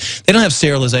changes hands. They don't have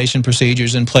sterilization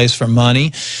procedures in place for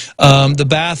money. The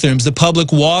bathrooms, the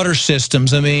public water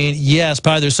systems. I mean, yes,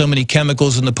 probably there's so many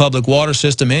chemicals in the public water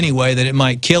system anyway that it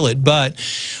might kill it. But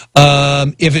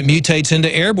if it mutates into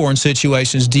airborne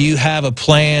situations, do you have a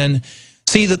plan?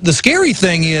 See, the scary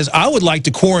thing is I would like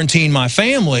to quarantine my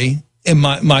family and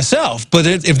myself, but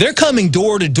if they're coming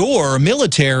door to door,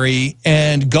 military,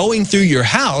 and going through your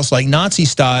house like Nazi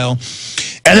style,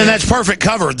 and then that's perfect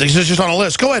cover. This is just on a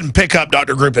list. Go ahead and pick up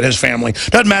Dr. Group and his family.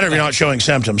 Doesn't matter if you're not showing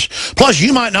symptoms. Plus,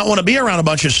 you might not want to be around a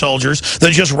bunch of soldiers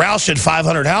that just rousted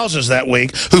 500 houses that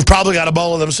week who've probably got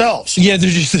Ebola themselves. Yeah, they're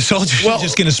just, the soldiers are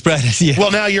just going to spread it. Yeah. Well,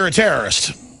 now you're a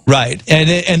terrorist. Right,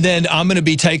 and then I'm going to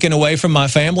be taken away from my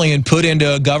family and put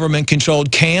into a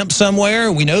government-controlled camp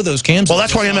somewhere. We know those camps. Well,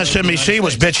 that's why MSNBC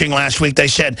was bitching last week. They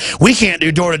said, we can't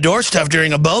do door-to-door stuff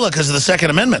during Ebola because of the Second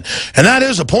Amendment. And that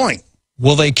is a point.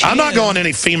 Well, they can. I'm not going to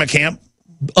any FEMA camp.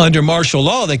 Under martial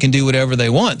law, they can do whatever they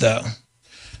want, though.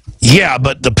 Yeah,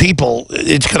 but the people,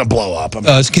 it's going to blow up. I mean,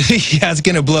 it's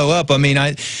going to blow up. I mean,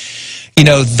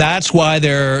 that's why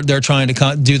they're trying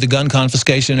to do the gun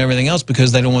confiscation and everything else,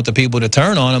 because they don't want the people to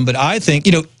turn on them. But I think,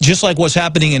 just like what's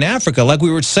happening in Africa, like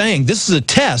we were saying, this is a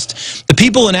test. The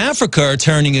people in Africa are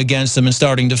turning against them and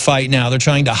starting to fight now. They're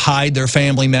trying to hide their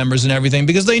family members and everything,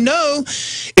 because they know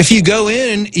if you go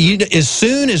in, as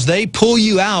soon as they pull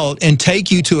you out and take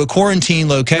you to a quarantine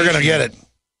location, you're going to get it.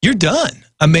 You're done.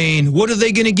 I mean, what are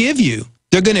they going to give you?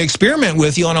 They're going to experiment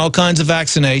with you on all kinds of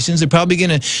vaccinations. They're probably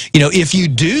going to, if you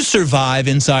do survive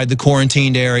inside the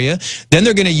quarantined area, then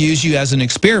they're going to use you as an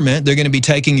experiment. They're going to be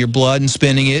taking your blood and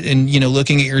spinning it and,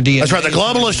 looking at your DNA. That's right. The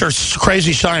globalists are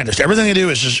crazy scientists. Everything they do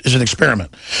is an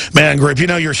experiment. Man, Group, you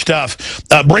know your stuff.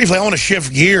 Briefly, I want to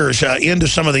shift gears into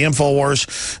some of the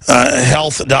InfoWars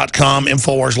Health.com,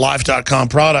 InfoWarsLife.com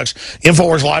products.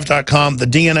 InfoWarsLife.com, the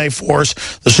DNA Force,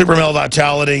 the Super Male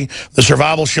Vitality, the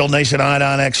Survival Shield Nascent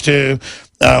Iodine X2.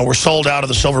 We're sold out of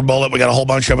the Silver Bullet. We got a whole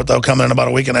bunch of it, though, coming in about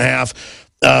a week and a half.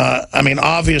 I mean,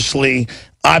 obviously,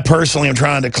 I personally am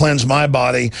trying to cleanse my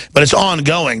body, but it's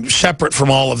ongoing, separate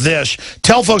from all of this.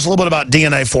 Tell folks a little bit about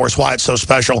DNA Force, why it's so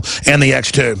special, and the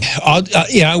X2.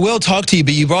 Yeah, I will talk to you,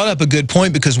 but you brought up a good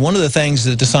point, because one of the things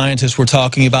that the scientists were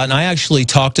talking about, and I actually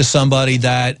talked to somebody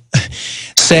that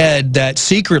said that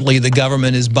secretly the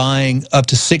government is buying up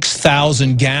to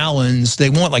 6,000 gallons. They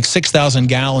want like 6,000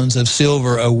 gallons of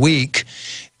silver a week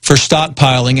for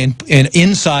stockpiling and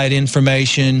inside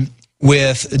information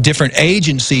with different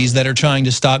agencies that are trying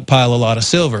to stockpile a lot of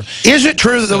silver. Is it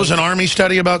true that there was an Army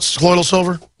study about colloidal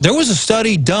silver? There was a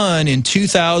study done in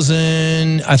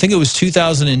 2000, I think it was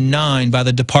 2009, by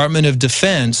the Department of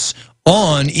Defense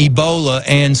on Ebola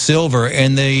and silver,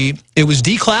 and it was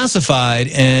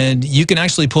declassified, and you can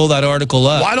actually pull that article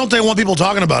up. Why don't they want people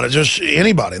talking about it? Just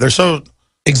anybody. They're so...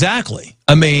 Exactly.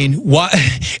 I mean, why?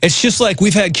 It's just like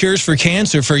we've had cures for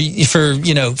cancer for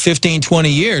 15, 20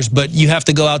 years, but you have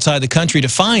to go outside the country to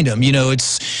find them.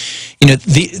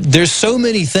 There's so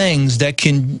many things that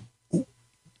can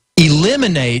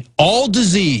eliminate all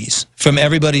disease from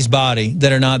everybody's body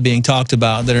that are not being talked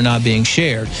about, that are not being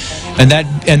shared. And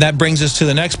that brings us to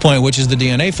the next point, which is the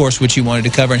DNA Force, which you wanted to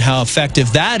cover, and how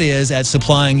effective that is at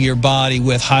supplying your body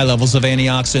with high levels of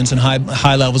antioxidants and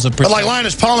high levels of protection. Like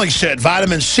Linus Pauling said,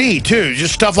 vitamin C, too.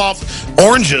 Just stuff off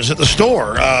oranges at the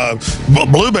store,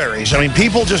 blueberries. I mean,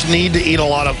 people just need to eat a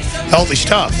lot of healthy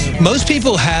stuff. Most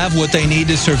people have what they need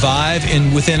to survive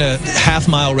within a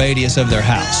half-mile radius of their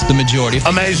house, the majority.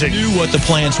 Amazing. Knew what the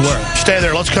plants were. Stay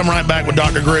there. Let's come right back with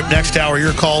Dr. Group. Next hour,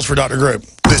 your calls for Dr. Group.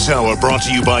 This hour brought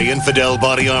to you by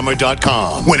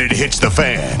InfidelBodyArmor.com. When it hits the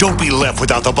fan, don't be left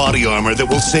without the body armor that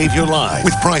will save your life.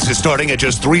 With prices starting at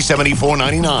just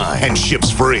 $374.99 and ships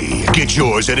free. Get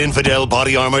yours at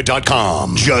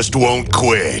InfidelBodyArmor.com. Just won't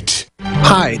quit.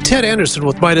 Hi, Ted Anderson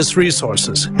with Midas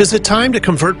Resources. Is it time to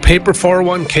convert paper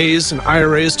 401ks and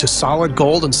IRAs to solid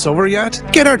gold and silver yet?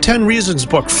 Get our 10 Reasons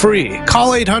book free.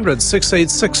 Call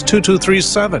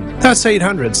 800-686-2237. That's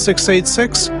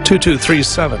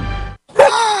 800-686-2237.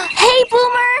 Hey,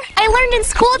 Boomer! I learned in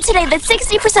school today that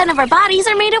 60% of our bodies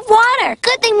are made of water.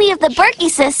 Good thing we have the Berkey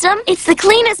system. It's the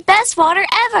cleanest, best water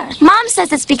ever. Mom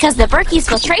says it's because the Berkey's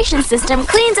filtration system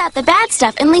cleans out the bad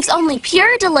stuff and leaves only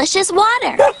pure, delicious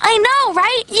water. I know,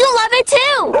 right? You love it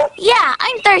too. Yeah,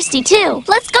 I'm thirsty too.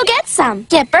 Let's go get some.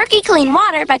 Get Berkey Clean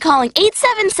Water by calling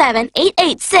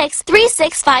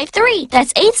 877-886-3653.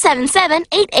 That's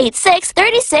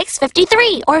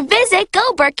 877-886-3653. Or visit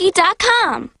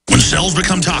GoBerkey.com. When cells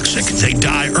become toxic, they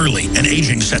die early and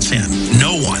aging sets in.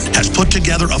 No one has put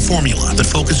together a formula that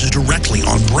focuses directly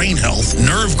on brain health,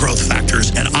 nerve growth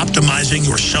factors, and optimizing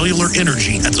your cellular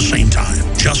energy at the same time.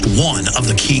 Just one of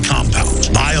the key compounds,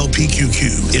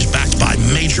 BioPQQ, is backed by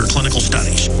major clinical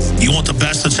studies. You want the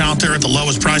best that's out there at the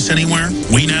lowest price anywhere?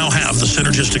 We now have the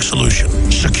synergistic solution.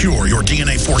 Secure your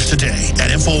DNA Force today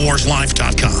at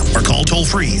InfoWarsLife.com or call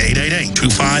toll-free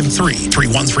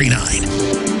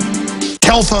 888-253-3139.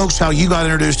 Tell folks how you got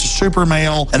introduced to Super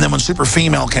Male, and then when Super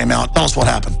Female came out, tell us what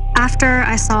happened. After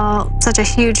I saw such a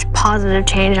huge positive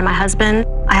change in my husband,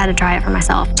 I had to try it for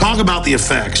myself. Talk about the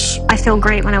effects. I feel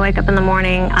great when I wake up in the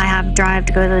morning. I have drive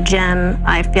to go to the gym.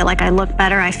 I feel like I look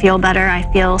better. I feel better. I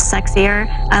feel sexier.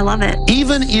 I love it.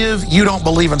 Even if you don't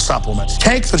believe in supplements,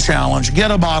 take the challenge.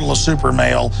 Get a bottle of Super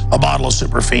Male, a bottle of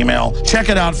Super Female. Check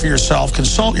it out for yourself.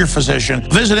 Consult your physician.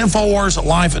 Visit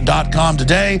InfoWarsLife.com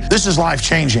today. This is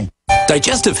life-changing.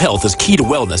 Digestive health is key to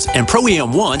wellness, and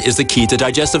Pro-EM1 is the key to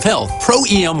digestive health.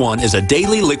 Pro-EM1 is a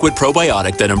daily liquid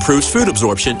probiotic that improves food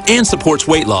absorption and supports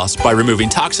weight loss by removing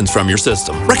toxins from your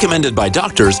system. Recommended by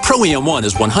doctors, Pro-EM1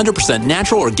 is 100%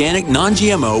 natural, organic,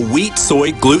 non-GMO, wheat,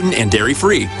 soy, gluten, and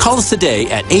dairy-free. Call us today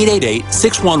at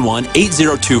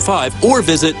 888-611-8025 or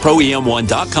visit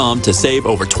ProEM1.com to save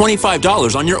over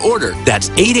 $25 on your order. That's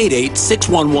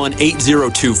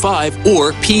 888-611-8025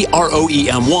 or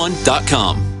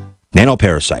PROEM1.com.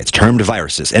 Nanoparasites, termed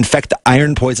viruses, infect the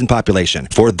iron-poisoned population,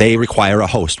 for they require a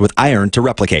host with iron to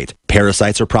replicate.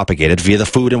 Parasites are propagated via the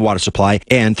food and water supply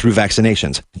and through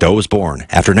vaccinations. Those born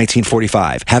after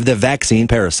 1945 have the vaccine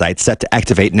parasites set to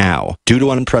activate now. Due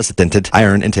to unprecedented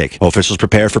iron intake, officials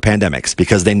prepare for pandemics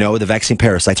because they know the vaccine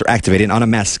parasites are activating on a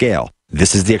mass scale.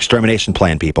 This is the extermination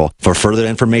plan, people. For further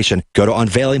information, go to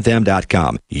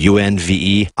unveilingthem.com.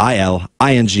 UNVEILING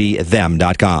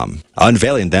them.com.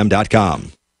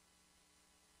 Unveilingthem.com.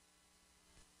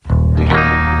 We're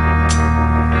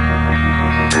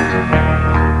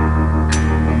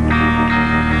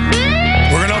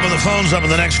going to open the phones up in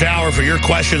the next hour for your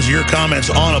questions, your comments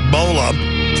on Ebola.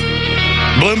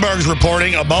 Bloomberg's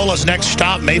reporting Ebola's next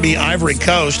stop may be Ivory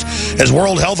Coast as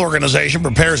World Health Organization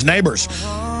prepares neighbors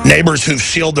who've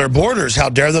sealed their borders. How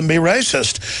dare them be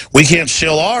racist? We can't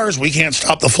seal ours. We can't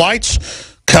stop the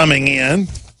flights coming in.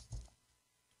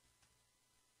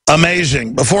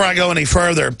 Amazing. Before I go any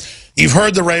further, you've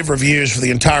heard the rave reviews for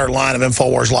the entire line of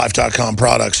InfoWarsLife.com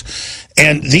products.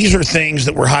 And these are things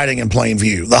that we're hiding in plain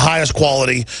view. The highest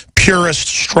quality, purest,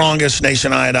 strongest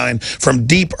nascent iodine from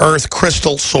deep earth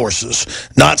crystal sources,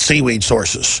 not seaweed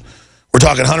sources. We're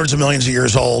talking hundreds of millions of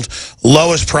years old,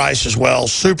 lowest price as well,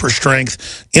 super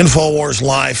strength,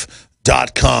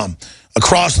 InfoWarsLife.com.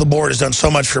 Across the board has done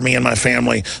so much for me and my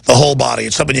family, the whole body.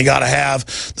 It's something you got to have.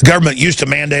 The government used to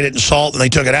mandate it in salt, and they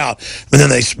took it out. And then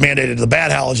they mandated the bad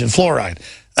halogen fluoride.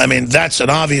 I mean, that's an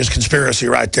obvious conspiracy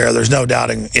right there. There's no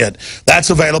doubting it. That's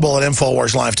available at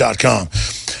InfoWarsLife.com.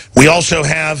 We also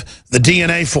have the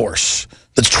DNA Force.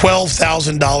 That's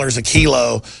 $12,000 a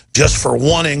kilo just for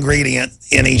one ingredient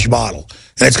in each bottle.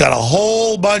 And it's got a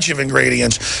whole bunch of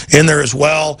ingredients in there as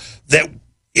well that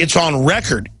it's on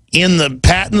record in the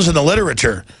patents and the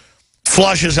literature,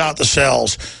 flushes out the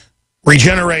cells,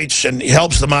 regenerates and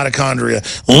helps the mitochondria,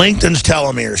 lengthens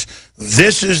telomeres.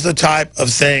 This is the type of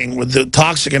thing with the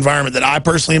toxic environment that I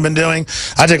personally have been doing.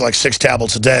 I take like 6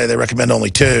 tablets a day. They recommend only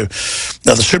 2.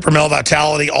 Now, the Super Male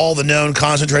Vitality, all the known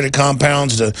concentrated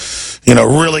compounds to,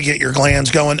 really get your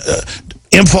glands going.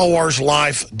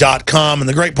 InfoWarsLife.com. And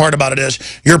the great part about it is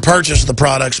your purchase of the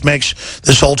products makes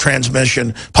this whole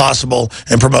transmission possible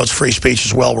and promotes free speech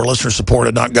as well. We're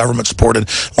listener-supported, not government-supported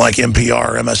like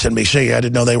NPR or MSNBC. I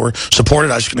didn't know they were supported.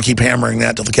 I was just going to keep hammering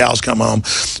that till the cows come home.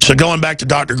 So going back to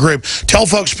Dr. Group, tell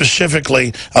folks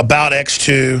specifically about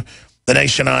X2, the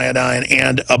nascent iodine,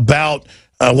 and about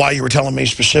why you were telling me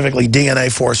specifically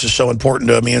DNA Force is so important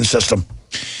to the immune system.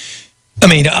 I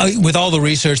mean, with all the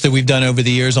research that we've done over the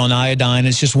years on iodine,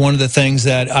 it's just one of the things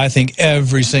that I think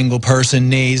every single person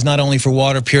needs, not only for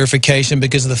water purification,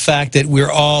 because of the fact that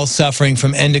we're all suffering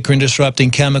from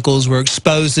endocrine-disrupting chemicals. We're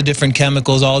exposed to different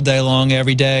chemicals all day long,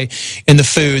 every day, in the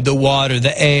food, the water,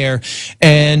 the air,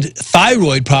 and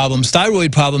thyroid problems.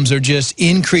 Thyroid problems are just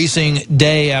increasing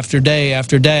day after day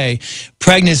after day.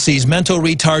 Pregnancies, mental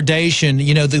retardation,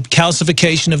 the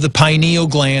calcification of the pineal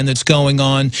gland that's going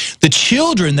on, the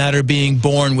children that are being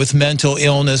born with mental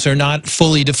illness or not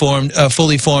fully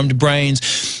formed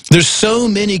brains. There's so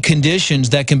many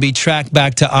conditions that can be tracked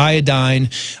back to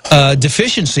iodine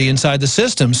deficiency inside the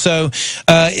system. So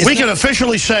we can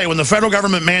officially say when the federal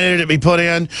government mandated it be put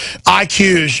in,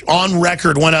 IQs on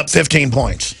record went up 15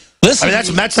 points. Listen, I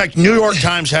mean, that's like New York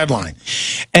Times headline.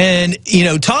 And,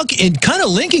 kind of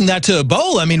linking that to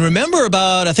Ebola, I mean, remember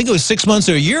about, I think it was 6 months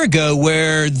or a year ago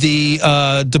where the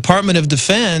Department of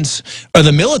Defense or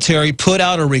the military put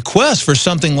out a request for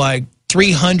something like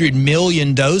 300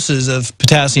 million doses of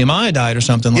potassium iodide or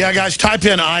something like that. Yeah, guys, type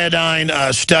in iodine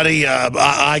study,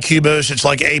 IQ boost. It's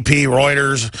like AP,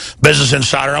 Reuters, Business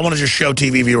Insider. I want to just show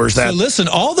TV viewers that. So listen,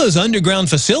 all those underground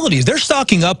facilities, they're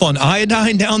stocking up on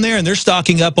iodine down there and they're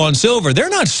stocking up on silver. They're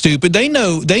not stupid. They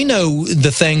know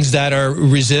the things that are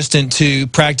resistant to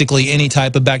practically any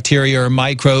type of bacteria or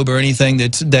microbe or anything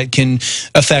that can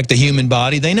affect the human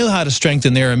body. They know how to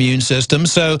strengthen their immune system.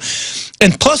 So,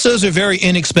 and plus those are very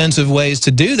inexpensive ways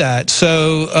to do that.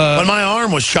 So when my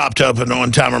arm was chopped open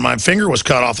one time or my finger was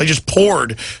cut off, they just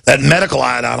poured that medical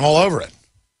iodine all over it.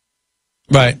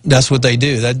 Right, that's what they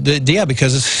do. Yeah,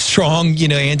 because it's strong,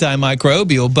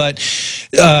 antimicrobial. But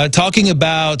talking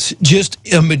about just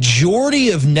a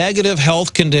majority of negative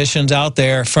health conditions out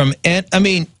there, from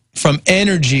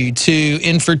energy to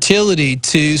infertility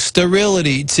to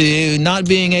sterility to not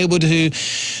being able to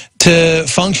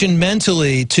function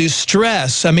mentally, to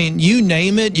stress. I mean, you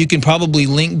name it, you can probably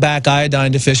link back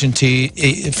iodine deficiency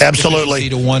absolutely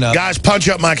to one of. Guys, punch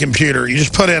up my computer. You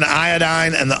just put in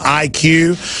iodine and the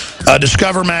IQ.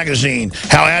 Discover Magazine,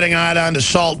 how adding iodine to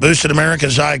salt boosted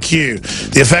America's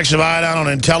IQ. The effects of iodine on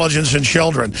intelligence in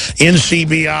children.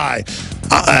 NCBI.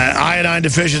 iodine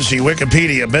deficiency,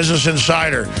 Wikipedia, Business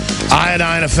Insider,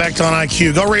 iodine effect on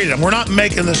IQ. Go read them. We're not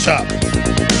making this up.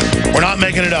 We're not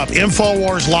making it up.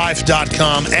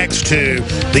 InfoWarsLife.com,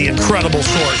 X2, the incredible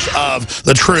source of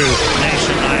the true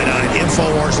Nascent iodine.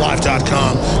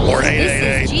 InfoWarsLife.com or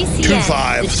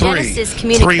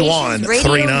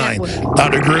 888-253-3139.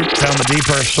 Dr. Group found the deep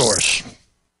earth source.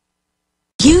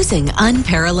 Using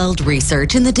unparalleled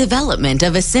research in the development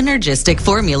of a synergistic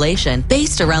formulation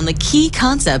based around the key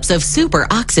concepts of super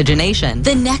oxygenation,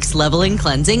 the next level in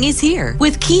cleansing is here.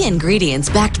 With key ingredients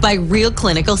backed by real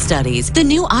clinical studies, the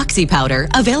new Oxy Powder,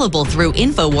 available through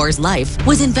InfoWars Life,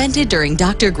 was invented during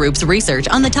Dr. Group's research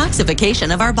on the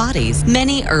toxification of our bodies.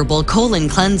 Many herbal colon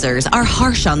cleansers are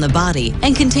harsh on the body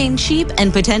and contain cheap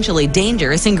and potentially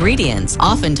dangerous ingredients,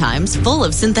 oftentimes full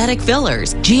of synthetic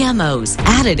fillers, GMOs,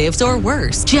 additives, or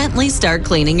worse. Gently start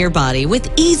cleaning your body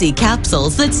with easy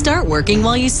capsules that start working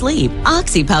while you sleep.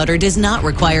 Oxy Powder does not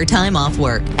require time off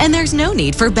work, and there's no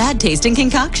need for bad-tasting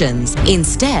concoctions.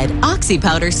 Instead, Oxy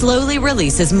Powder slowly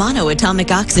releases monoatomic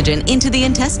oxygen into the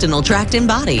intestinal tract and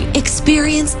body.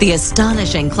 Experience the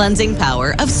astonishing cleansing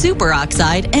power of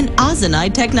superoxide and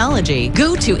ozonide technology.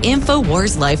 Go to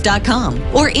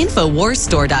InfoWarsLife.com or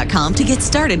InfoWarsStore.com to get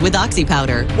started with Oxy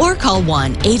Powder, or call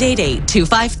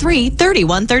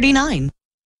 1-888-253-3139.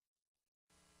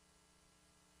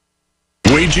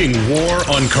 Waging war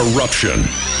on corruption.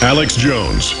 Alex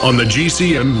Jones on the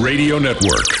GCN Radio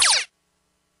Network.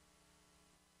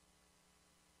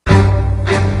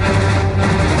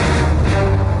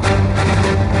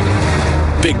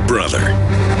 Big Brother,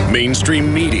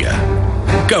 mainstream media,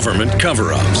 government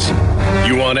cover-ups.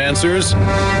 You want answers?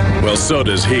 Well, so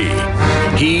does he.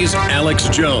 He's Alex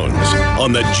Jones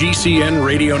on the GCN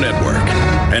Radio Network.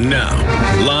 And now,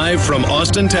 live from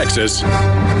Austin, Texas,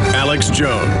 Alex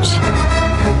Jones.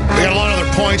 We got a lot of other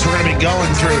points we're going to be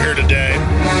going through here today.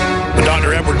 The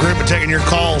Dr. Edward Group are taking your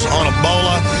calls on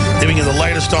Ebola, giving you the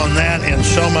latest on that and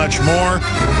so much more.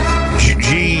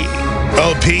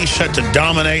 GOP set to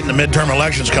dominate in the midterm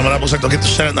elections coming up. Looks like they'll get the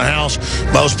Senate and the House.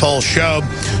 Most polls show.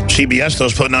 CBS,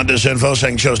 those putting out disinfo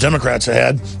saying shows Democrats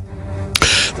ahead.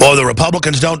 Well, the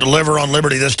Republicans don't deliver on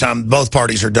liberty this time. Both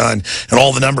parties are done, and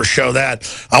all the numbers show that.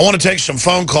 I want to take some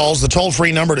phone calls. The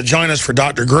toll-free number to join us for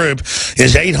Dr. Group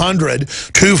is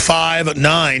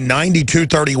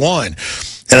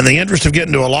 800-259-9231. And in the interest of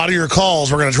getting to a lot of your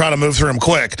calls, we're going to try to move through them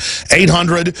quick.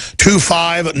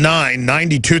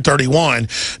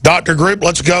 800-259-9231. Dr. Group,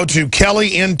 let's go to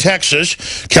Kelly in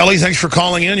Texas. Kelly, thanks for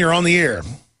calling in. You're on the air.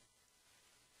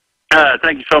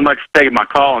 Thank you so much for taking my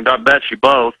call, and God bless you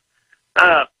both.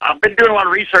 I've been doing a lot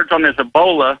of research on this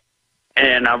Ebola,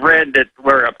 and I've read that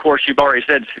where, of course, you've already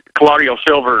said colloidal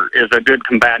silver is a good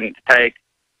combatant to take.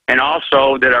 And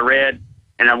also that I read,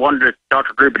 and I wondered if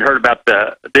Dr. Group had heard about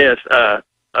this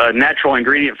natural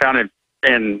ingredient found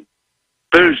in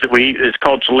foods that we eat is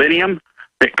called selenium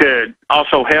that could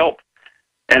also help.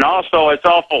 And also it's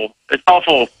awful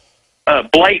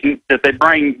blatant that they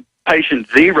bring patient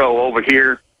zero over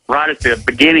here right at the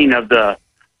beginning of the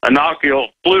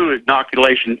flu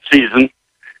inoculation season,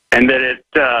 and that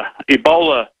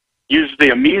Ebola uses the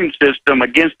immune system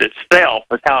against itself.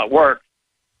 That's how it works.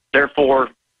 Therefore,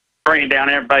 bringing down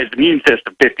everybody's immune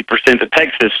system 50% that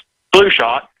takes this flu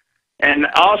shot. And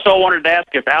I also wanted to ask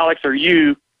if Alex or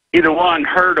you, either one,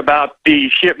 heard about the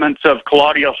shipments of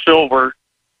colloidal silver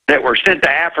that were sent to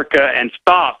Africa and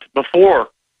stopped before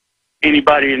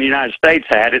anybody in the United States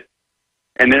had it,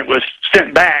 and then it was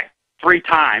sent back 3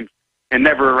 times and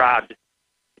never arrived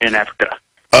in Africa.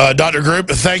 Dr. Group,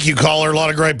 thank you, caller. A lot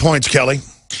of great points, Kelly.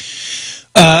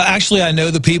 Actually, I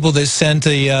know the people that sent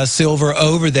the silver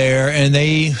over there, and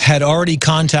they had already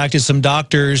contacted some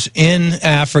doctors in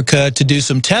Africa to do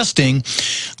some testing.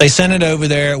 They sent it over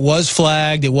there. It was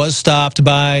flagged. It was stopped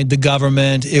by the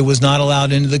government. It was not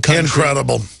allowed into the country.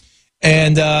 Incredible.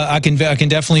 And I can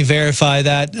definitely verify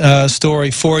that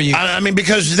story for you. I mean,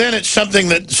 because then it's something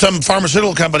that some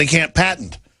pharmaceutical company can't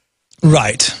patent.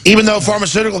 Right. Even though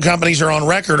pharmaceutical companies are on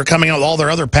record are coming out with all their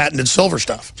other patented silver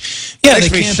stuff. Yeah, they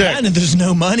can't patent it. There's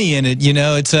no money in it. You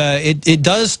know, it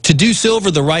does, to do silver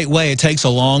the right way, it takes a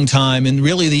long time. And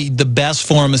really the best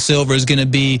form of silver is going to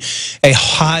be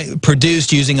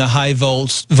produced using a high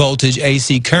voltage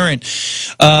AC current.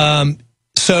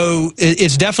 So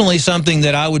it's definitely something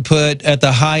that I would put at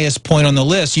the highest point on the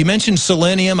list. You mentioned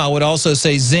selenium. I would also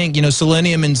say zinc. You know,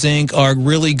 selenium and zinc are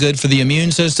really good for the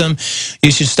immune system.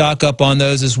 You should stock up on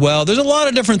those as well. There's a lot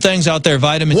of different things out there.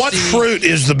 Vitamin C. What fruit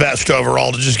is the best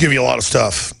overall to just give you a lot of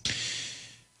stuff?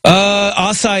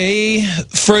 Acai,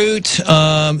 fruit,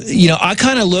 you know, I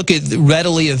kind of look at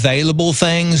readily available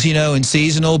things, you know, and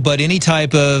seasonal, but any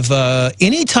type of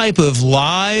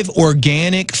live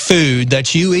organic food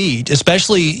that you eat,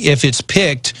 especially if it's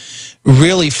picked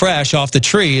really fresh off the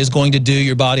tree, is going to do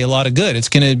your body a lot of good. It's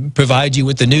going to provide you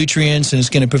with the nutrients, and it's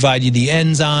going to provide you the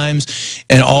enzymes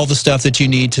and all the stuff that you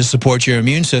need to support your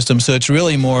immune system. So it's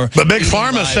really more... But Big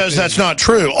Pharma says that's not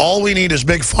true. All we need is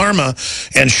Big Pharma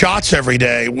and shots every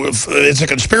day. It's a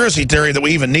conspiracy theory that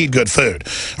we even need good food,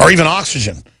 or even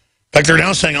oxygen. In fact, they're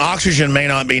now saying oxygen may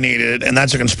not be needed, and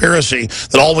that's a conspiracy,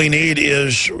 that all we need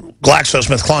is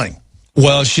GlaxoSmithKline.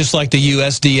 Well, it's just like the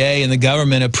USDA and the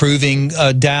government approving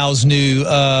Dow's new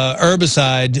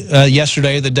herbicide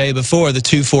yesterday or the day before, the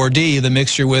 2,4-D, the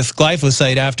mixture with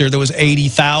glyphosate, after there was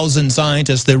 80,000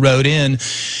 scientists that wrote in,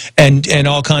 and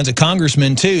all kinds of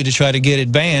congressmen, too, to try to get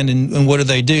it banned. And what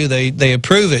do? They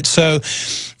approve it. So,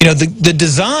 you know, the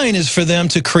design is for them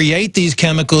to create these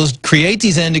chemicals, create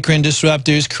these endocrine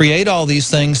disruptors, create all these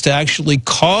things to actually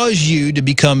cause you to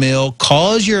become ill,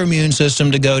 cause your immune system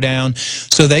to go down,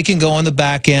 so they can go on the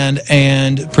back end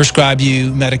and prescribe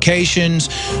you medications,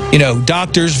 you know,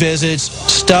 doctor's visits,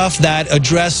 stuff that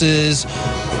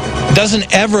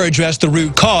doesn't ever address the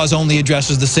root cause, only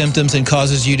addresses the symptoms and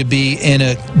causes you to be in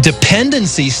a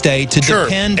dependency state to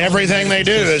depend. Everything they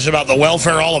do is about the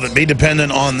welfare, all of it. Be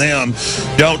dependent on them.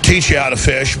 Don't teach you how to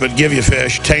fish, but give you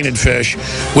fish, tainted fish.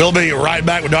 We'll be right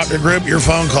back with Dr. Group, your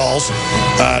phone calls.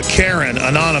 Karen,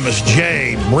 Anonymous,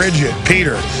 Jade, Bridget,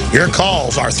 Peter, your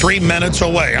calls are 3 minutes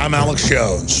away. I'm Alex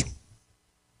Jones.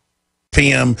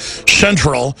 p.m.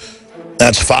 Central,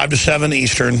 that's 5 to 7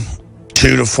 Eastern,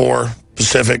 2 to 4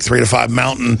 Pacific, 3 to 5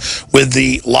 Mountain, with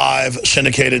the live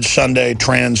syndicated Sunday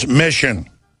transmission.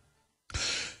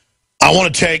 I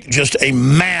want to take just a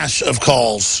mass of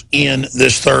calls in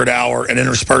this third hour and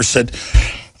intersperse it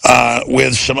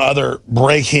with some other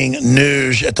breaking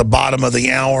news at the bottom of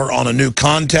the hour on a new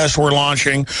contest we're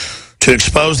launching to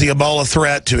expose the Ebola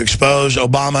threat, to expose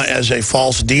Obama as a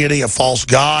false deity, a false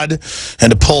god,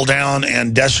 and to pull down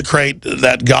and desecrate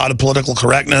that god of political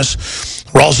correctness.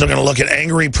 We're also going to look at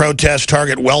angry protests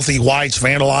target wealthy whites,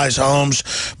 vandalize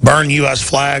homes, burn U.S.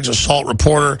 flags, assault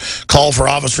reporter, call for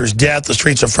officer's death. The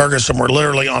streets of Ferguson were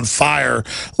literally on fire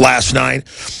last night,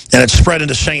 and it spread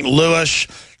into St. Louis.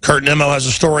 Kurt Nimmo has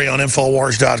a story on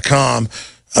Infowars.com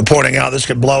pointing out this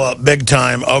could blow up big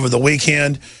time over the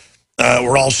weekend.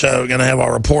 We're also going to have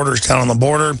our reporters down on the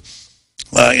border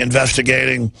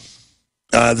investigating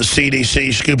the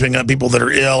CDC scooping up people that are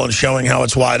ill and showing how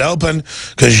it's wide open,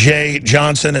 because Jay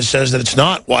Johnson says that it's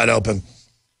not wide open.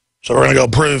 So we're going to go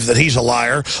prove that he's a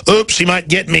liar. Oops, he might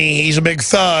get me. He's a big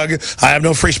thug. I have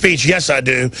no free speech. Yes, I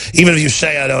do. Even if you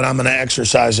say I don't, I'm going to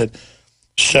exercise it.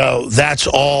 So that's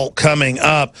all coming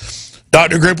up.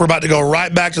 Dr. Group, we're about to go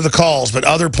right back to the calls, but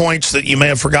other points that you may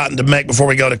have forgotten to make before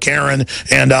we go to Karen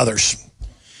and others.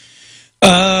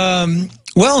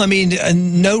 Well, I mean,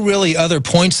 no really other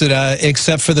points that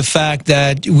except for the fact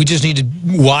that we just need to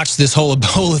watch this whole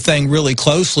Ebola thing really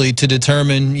closely to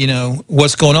determine, you know,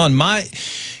 what's going on. I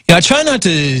try not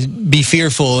to be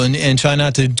fearful and try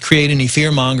not to create any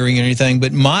fear-mongering or anything,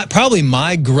 but probably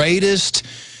my greatest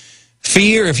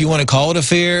fear, if you want to call it a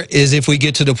fear, is if we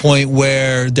get to the point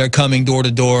where they're coming door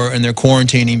to door and they're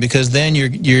quarantining, because then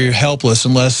you're helpless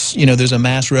unless, you know, there's a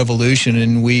mass revolution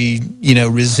and we, you know,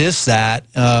 resist that.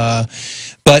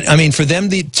 But I mean, for them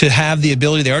to have the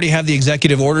ability, they already have the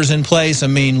executive orders in place. I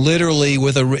mean, literally,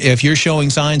 if you're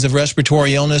showing signs of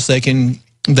respiratory illness, they can,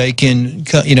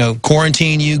 you know,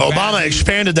 quarantine you. Obama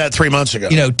expanded that 3 months ago.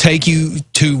 You know, take you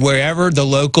to wherever the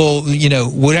local, you know,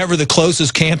 whatever the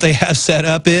closest camp they have set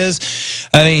up is.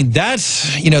 I mean,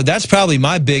 that's probably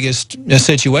my biggest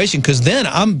situation, because then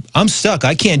I'm stuck.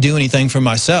 I can't do anything for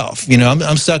myself. You know,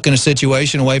 I'm stuck in a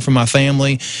situation away from my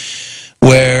family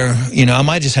where, you know, I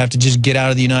might just have to just get out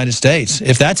of the United States,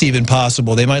 if that's even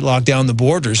possible. They might lock down the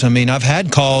borders. I mean, I've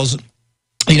had calls.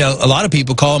 You know, a lot of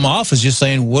people call my office just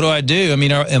saying, what do I do? I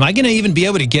mean, am I going to even be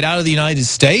able to get out of the United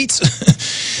States?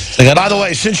 By the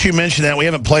way, since you mentioned that, we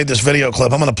haven't played this video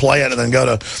clip. I'm going to play it and then go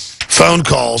to phone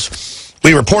calls.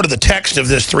 We reported the text of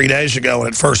this 3 days ago when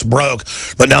it first broke,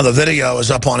 but now the video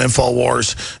is up on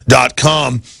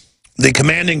Infowars.com. The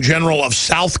commanding general of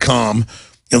Southcom, you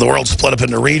know, the world split up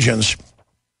into regions.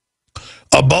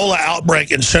 Ebola outbreak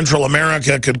in Central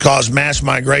America could cause mass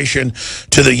migration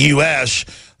to the U.S.,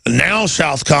 Now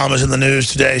Southcom is in the news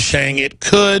today saying it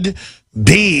could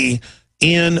be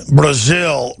in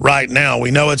Brazil right now.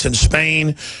 We know it's in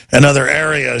Spain and other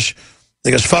areas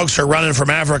because folks are running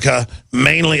from Africa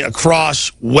mainly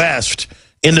across west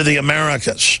into the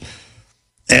Americas.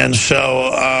 And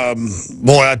so,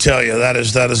 boy, I tell you, that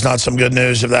is not some good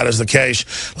news if that is the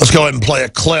case. Let's go ahead and play a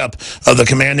clip of the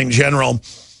commanding general,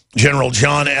 General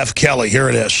John F. Kelly. Here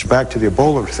it is. Back to the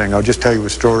Ebola thing, I'll just tell you a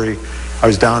story. I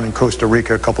was down in Costa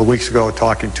Rica a couple of weeks ago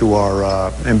talking to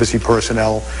our embassy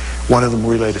personnel. One of them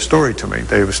relayed a story to me.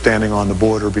 They were standing on the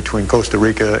border between Costa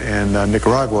Rica and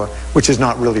Nicaragua, which is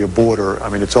not really a border. I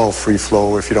mean, it's all free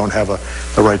flow. If you don't have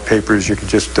the right papers, you can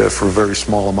just, for a very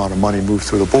small amount of money, move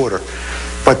through the border.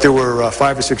 But there were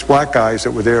 5 or 6 black guys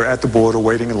that were there at the border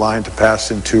waiting in line to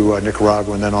pass into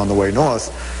Nicaragua and then on the way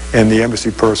north. And the embassy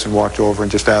person walked over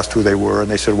and just asked who they were. And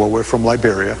they said, well, we're from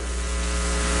Liberia.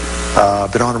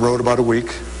 Been on the road about a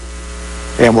week.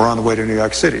 And we're on the way to New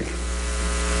York City.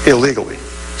 Illegally.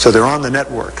 So they're on the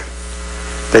network.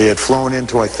 They had flown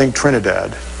into, I think,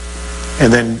 Trinidad.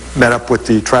 And then met up with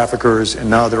the traffickers. And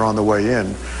now they're on the way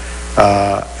in.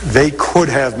 They could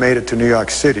have made it to New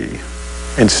York City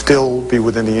and still be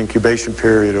within the incubation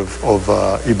period of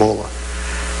Ebola.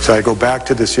 So I go back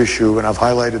to this issue, and I've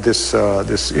highlighted this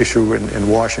issue in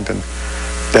Washington,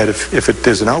 that if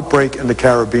there's an outbreak in the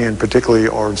Caribbean, particularly,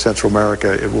 or in Central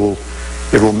America, it will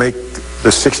make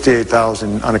the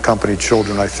 68,000 unaccompanied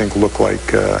children, I think, look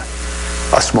like a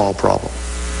small problem.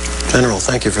 General,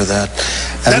 thank you for that.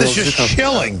 That is just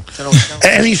chilling.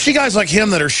 And you see guys like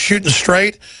him that are shooting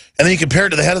straight, and then you compare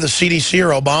it to the head of the CDC or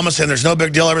Obama saying there's no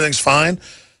big deal, everything's fine.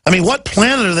 I mean, what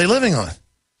planet are they living on?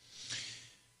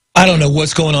 I don't know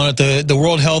what's going on at the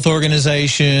World Health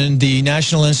Organization, the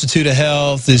National Institute of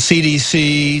Health, the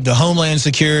CDC, the Homeland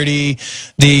Security,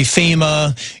 the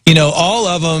FEMA, you know, all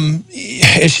of them.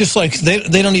 It's just like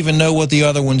they don't even know what the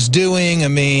other one's doing. I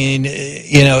mean,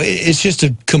 you know, it's just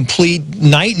a complete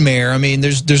nightmare. I mean,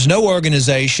 there's no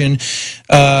organization.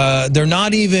 They're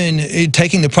not even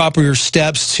taking the proper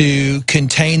steps to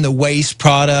contain the waste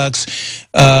products.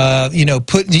 You know,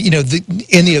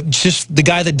 just the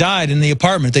guy that died in the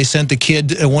apartment. They sent the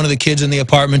kid, one of the kids in the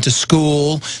apartment, to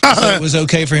school. So it was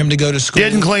okay for him to go to school.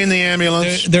 Didn't clean the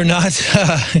ambulance. They're not,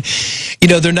 you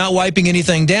know, they're not wiping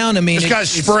anything down. I mean, this guy's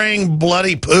spraying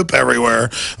bloody poop everywhere,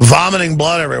 vomiting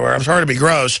blood everywhere. I'm sorry to be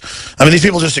gross. I mean, these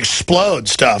people just explode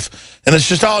stuff, and it's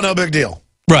just, oh, no big deal.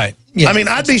 Right. Yeah. I mean,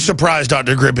 I'd be surprised,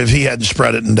 Dr. Grip, if he hadn't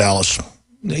spread it in Dallas.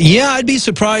 Yeah, I'd be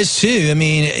surprised too. I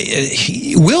mean,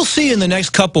 we'll see in the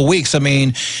next couple weeks. I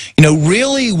mean, you know,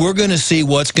 really we're going to see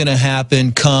what's going to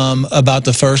happen come about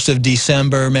the 1st of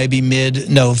December, maybe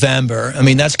mid-November. I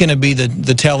mean, that's going to be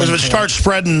the telling point. If it starts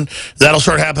spreading, that'll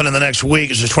start happening in the next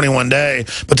week. It's just 21 day,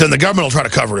 but then the government will try to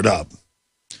cover it up.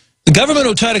 The government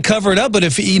will try to cover it up, but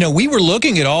if, you know, we were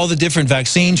looking at all the different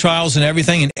vaccine trials and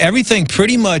everything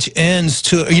pretty much ends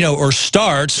to, you know, or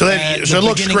starts at the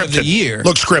beginning of the year.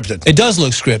 Looks scripted. It does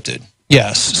look scripted.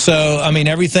 Yes. So, I mean,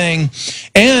 everything.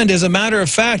 And as a matter of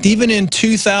fact, even in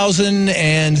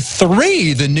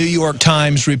 2003, the New York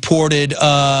Times reported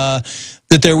that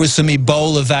there was some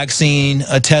Ebola vaccine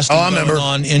testing going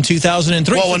on in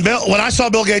 2003. Well, when I saw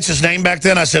Bill Gates' name back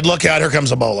then, I said, look out, here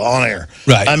comes Ebola on air.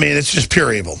 Right. I mean, it's just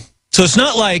pure evil. So it's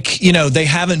not like, you know, they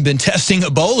haven't been testing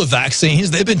Ebola vaccines.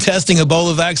 They've been testing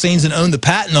Ebola vaccines and owned the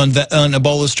patent on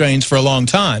Ebola strains for a long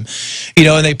time. You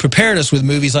know, and they prepared us with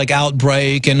movies like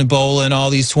Outbreak and Ebola and all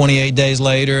these 28 Days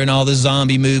Later and all the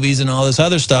zombie movies and all this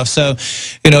other stuff. So,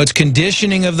 you know, it's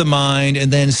conditioning of the mind and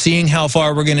then seeing how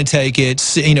far we're going to take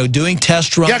it, you know, doing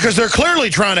test runs. Yeah, because they're clearly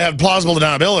trying to have plausible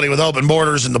deniability with open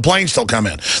borders and the planes still come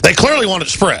in. They clearly want it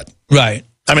spread. Right.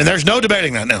 I mean, there's no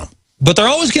debating that now. But they're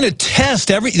always going to test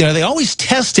they always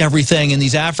test everything in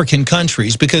these African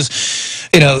countries because,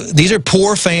 you know, these are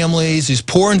poor families, these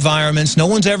poor environments. No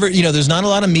one's ever, you know, there's not a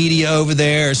lot of media over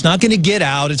there. It's not going to get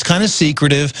out. It's kind of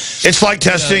secretive. It's like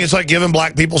testing. You know, it's like giving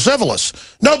black people syphilis.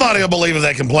 Nobody will believe if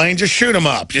they complain. Just shoot them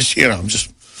up. Just, you know,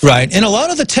 just... Right. And a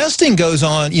lot of the testing goes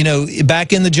on, you know,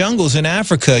 back in the jungles in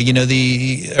Africa, you know,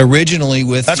 originally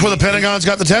with... That's where the Pentagon's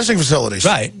got the testing facilities.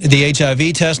 Right. The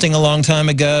HIV testing a long time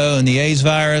ago and the AIDS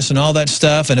virus and all that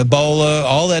stuff and Ebola,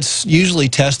 all that's usually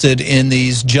tested in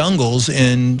these jungles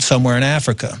somewhere in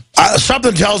Africa.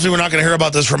 Something tells me we're not going to hear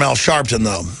about this from Al Sharpton,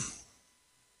 though.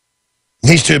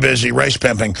 He's too busy race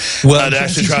pimping to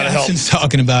actually try to help. Jackson's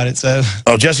talking about it, so...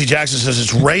 Oh, Jesse Jackson says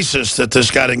it's racist that this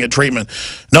guy didn't get treatment.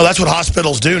 No, that's what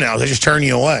hospitals do now. They just turn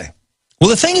you away. Well,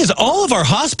 the thing is, all of our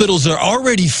hospitals are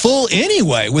already full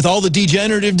anyway with all the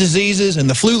degenerative diseases and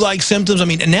the flu-like symptoms. I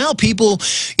mean, and now people,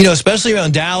 you know, especially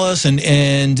around Dallas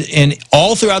and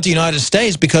all throughout the United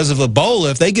States because of Ebola,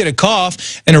 if they get a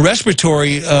cough and a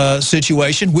respiratory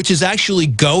situation, which is actually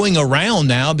going around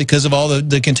now because of all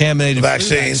the contaminated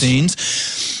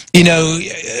vaccines, You know,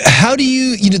 how do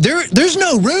you know, there's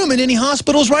no room in any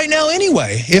hospitals right now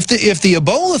anyway. If the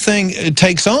Ebola thing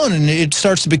takes on and it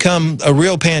starts to become a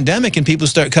real pandemic and people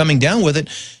start coming down with it,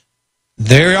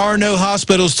 there are no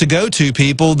hospitals to go to,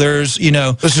 people. There's, you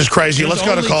know... This is crazy. Let's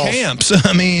go to calls. Camps.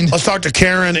 I mean... Let's talk to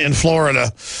Karen in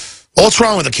Florida. Well, what's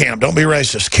wrong with the camp? Don't be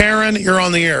racist. Karen, you're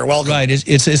on the air. Welcome. Right.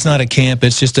 It's not a camp.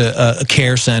 It's just a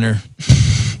care center.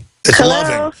 It's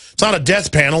loving. It's not a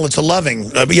death panel. It's a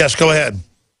loving. Yes, go ahead.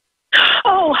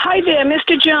 Oh, hi there,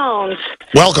 Mr. Jones.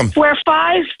 Welcome. We're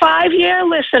five-year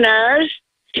listeners,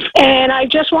 and I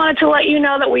just wanted to let you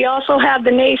know that we also have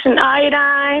the nascent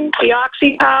iodine, the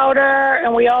oxy powder,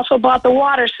 and we also bought the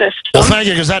water system. Well, thank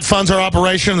you, because that funds our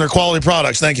operation and their quality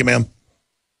products. Thank you, ma'am.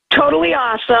 Totally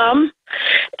awesome.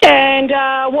 And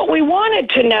what we wanted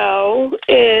to know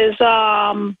is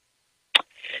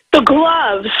the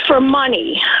gloves for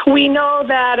money. We know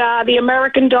that the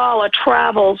American dollar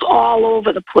travels all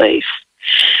over the place.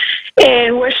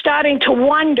 And we're starting to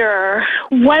wonder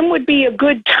when would be a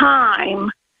good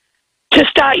time to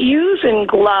start using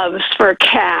gloves for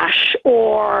cash,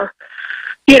 or,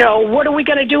 you know, what are we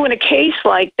going to do in a case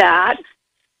like that?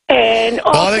 And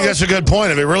also, well, I think that's a good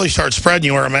point. If it really starts spreading,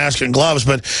 you wear a mask and gloves.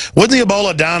 But wouldn't the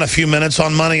Ebola down a few minutes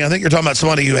on money? I think you're talking about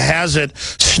somebody who has it,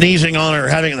 sneezing on it or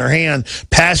having it in their hand,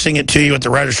 passing it to you at the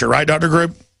register, right, Dr.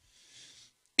 Group?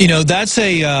 You know, that's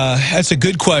a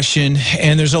good question,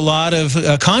 and there's a lot of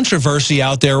controversy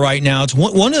out there right now. It's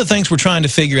one of the things we're trying to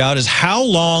figure out is how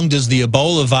long does the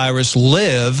Ebola virus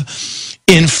live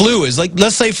in fluids? Like,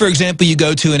 let's say, for example, you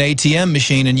go to an ATM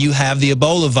machine and you have the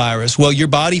Ebola virus. Well, your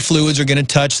body fluids are going to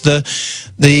touch the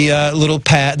little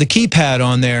pad, the keypad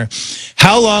on there.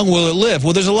 How long will it live?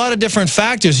 Well, there's a lot of different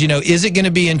factors. You know, is it going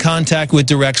to be in contact with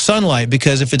direct sunlight?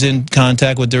 Because if it's in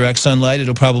contact with direct sunlight,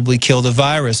 it'll probably kill the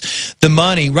virus. The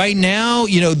money. Right now,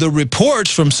 you know, the reports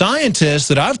from scientists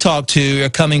that I've talked to are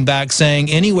coming back saying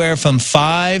anywhere from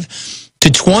 5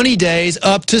 to 20 days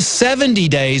up to 70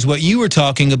 days, what you were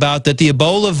talking about, that the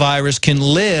Ebola virus can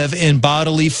live in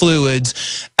bodily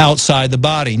fluids outside the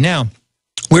body. Now,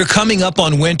 we're coming up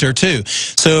on winter, too.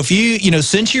 So if you know,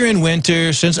 since you're in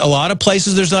winter, since a lot of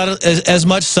places there's not as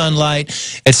much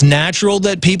sunlight, it's natural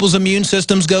that people's immune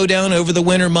systems go down over the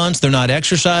winter months. They're not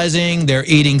exercising. They're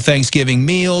eating Thanksgiving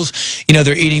meals. You know,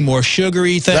 they're eating more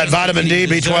sugary things. That vitamin D,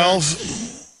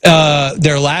 B12?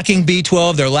 They're lacking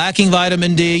B12. They're lacking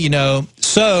vitamin D, you know.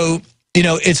 So, you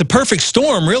know, it's a perfect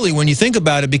storm, really, when you think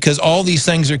about it, because all these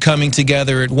things are coming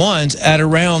together at once at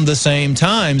around the same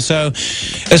time. So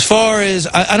as far as,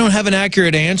 I don't have an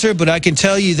accurate answer, but I can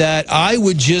tell you that I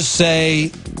would just say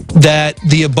that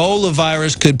the Ebola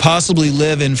virus could possibly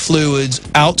live in fluids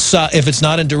outside, if it's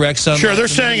not in direct sunlight. Sure, they're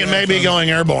saying it may be going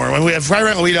airborne.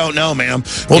 We don't know, ma'am.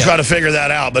 We'll try to figure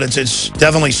that out, but it's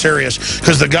definitely serious,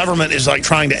 because the government is like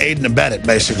trying to aid and abet it,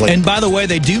 basically. And by the way,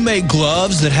 they do make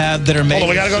gloves that are made... Hold on,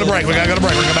 we got to go to break. We're going to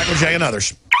come back with Jay and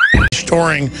others.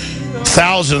 Storing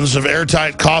thousands of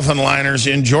airtight coffin liners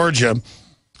in Georgia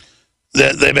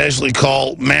that they basically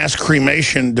call mass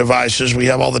cremation devices. We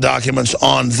have all the documents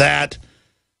on that.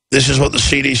 This is what the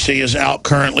CDC is out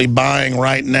currently buying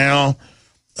right now.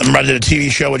 I remember I did a TV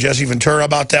show with Jesse Ventura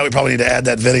about that. We probably need to add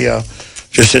that video.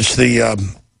 Just it's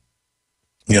the,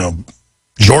 you know,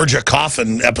 Georgia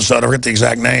coffin episode. I forget the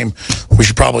exact name. We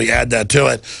should probably add that to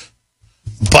it.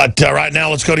 But right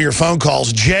now, let's go to your phone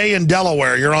calls. Jay in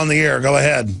Delaware, you're on the air. Go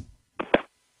ahead.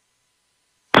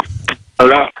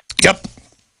 Hello? Yep.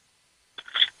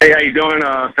 Hey, how you doing?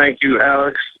 Thank you,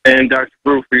 Alex and Dr.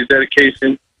 Brew, for your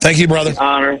dedication. Thank you, brother.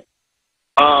 Honor.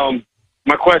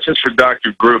 My question's for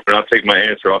Dr. Group, and I'll take my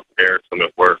answer off the air so I'm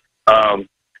at work.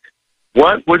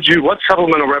 What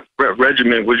supplemental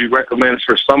regimen would you recommend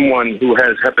for someone who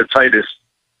has hepatitis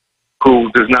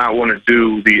who does not want to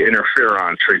do the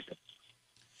interferon treatment?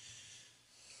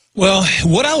 Well,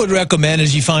 what I would recommend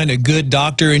is you find a good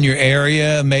doctor in your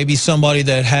area, maybe somebody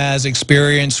that has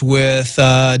experience with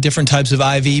different types of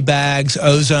IV bags,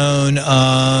 ozone,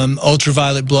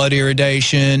 ultraviolet blood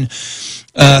irradiation,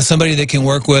 somebody that can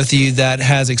work with you that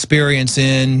has experience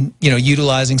in, you know,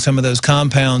 utilizing some of those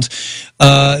compounds.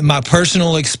 My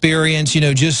personal experience, you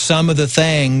know, just some of the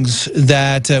things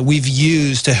that we've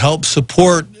used to help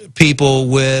support people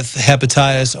with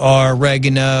hepatitis are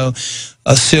oregano,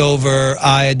 silver,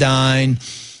 iodine.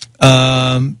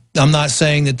 I'm not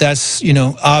saying that that's, you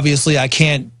know, obviously I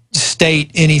can't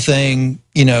state anything,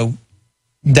 you know,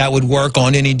 that would work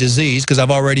on any disease, because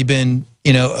I've already been,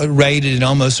 you know, raided and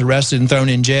almost arrested and thrown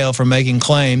in jail for making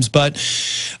claims. But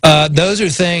those are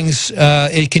things,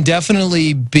 it can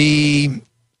definitely be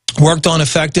worked on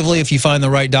effectively if you find the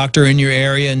right doctor in your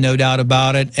area, no doubt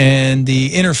about it. And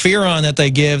the interferon that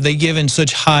they give in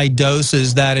such high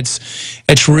doses that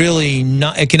it's really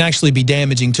not, it can actually be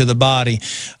damaging to the body.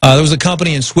 There was a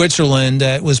company in Switzerland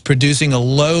that was producing a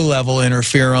low-level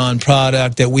interferon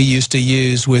product that we used to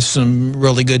use with some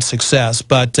really good success.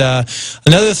 But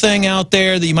another thing out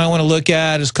there that you might want to look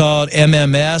at is called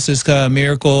MMS. It's a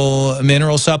Miracle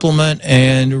Mineral Supplement,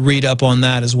 and read up on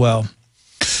that as well.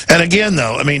 And again,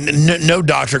 though, I mean, no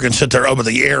doctor can sit there over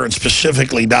the air and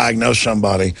specifically diagnose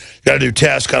somebody. Got to do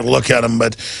tests, got to look at them.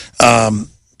 But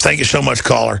thank you so much,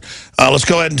 caller. Let's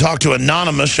go ahead and talk to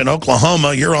Anonymous in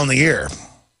Oklahoma. You're on the air.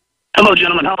 Hello,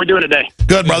 gentlemen. How are we doing today?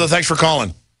 Good, brother. Thanks for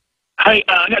calling. Hey,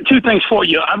 I got two things for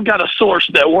you. I've got a source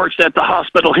that works at the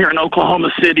hospital here in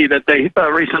Oklahoma City that they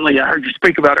recently, I heard you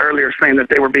speak about earlier, saying that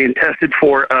they were being tested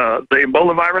for the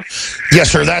Ebola virus.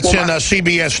 Yes, sir. That's in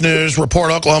CBS News.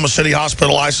 Report: Oklahoma City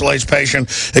Hospital isolates patient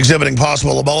exhibiting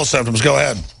possible Ebola symptoms. Go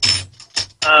ahead.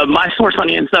 My source on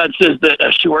the inside says that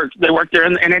they worked there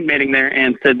in admitting there,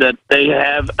 and said that they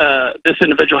have this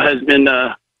individual has been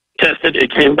tested.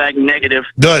 It came back negative.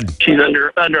 Good. She's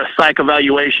under a psych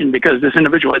evaluation because this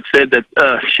individual had said that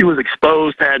she was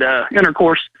exposed, had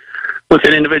intercourse with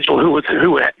an individual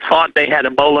who had thought they had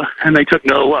Ebola, and they took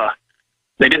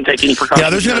they didn't take any precautions.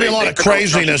 Yeah, there's going to be a lot of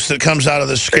craziness that comes out of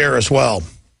this scare as well.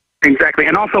 Exactly.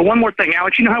 And also one more thing,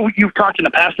 Alex, you know how you've talked in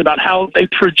the past about how they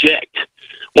project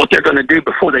what they're going to do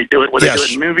before they do it, whether they do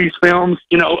it in movies, films,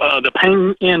 the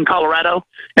pain in Colorado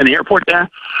and the airport there.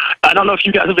 I don't know if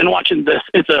you guys have been watching this.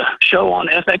 It's a show on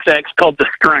FXX called The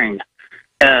Strain.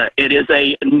 It is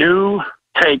a new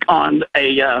take on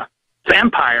a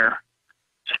vampire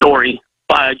story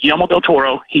by Guillermo del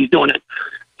Toro. He's doing it.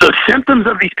 The symptoms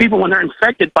of these people when they're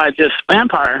infected by this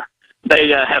vampire, they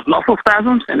have muscle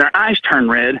spasms and their eyes turn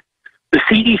red. The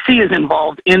CDC is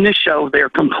involved in this show. They are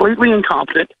completely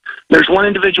incompetent. There's one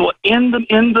individual in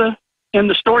the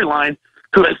storyline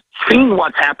who has seen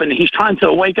what's happened. He's trying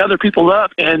to wake other people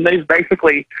up, and they've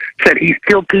basically said he's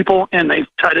killed people, and they've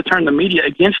tried to turn the media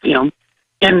against him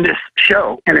in this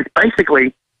show. And it's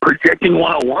basically projecting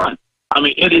 101. I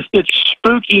mean, it's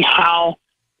spooky how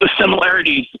the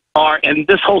similarities are, and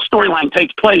this whole storyline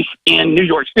takes place in New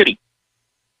York City.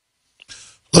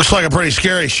 Looks like a pretty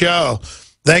scary show.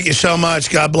 Thank you so much.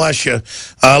 God bless you.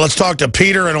 Let's talk to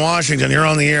Peter in Washington. You're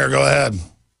on the air. Go ahead.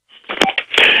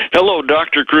 Hello,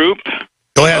 Dr. Group.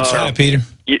 Go ahead, sir. Hi, Peter.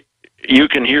 You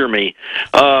can hear me.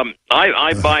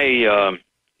 I buy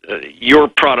your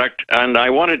product, and I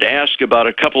wanted to ask about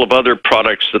a couple of other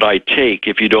products that I take,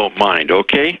 if you don't mind,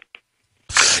 okay?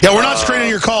 Yeah, we're not screening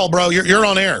your call, bro. You're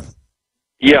on air.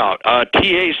 Yeah,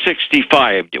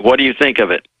 TA65. What do you think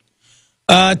of it?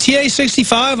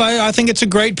 TA65, I think it's a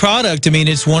great product. I mean,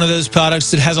 it's one of those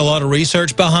products that has a lot of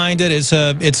research behind it.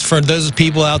 It's for those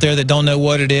people out there that don't know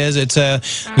what it is. It's a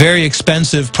very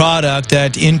expensive product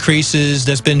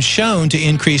that's been shown to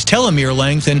increase telomere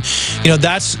length, and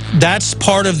that's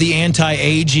part of the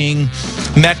anti-aging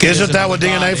mechanism. Isn't that what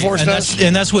DNA Force does?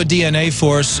 And that's what DNA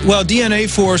Force. Well, DNA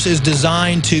Force is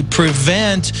designed to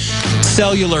prevent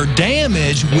cellular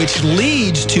damage, which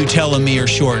leads to telomere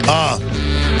shortening.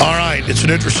 All right. It's a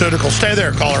nutraceutical. Stay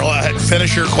there, caller.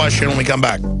 Finish your question when we come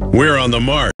back. We're on the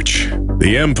march.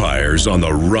 The Empire's on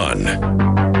the run.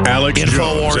 Alex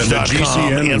Jones and the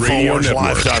GCN Radio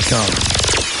Network.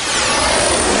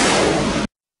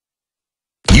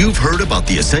 You've heard about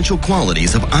the essential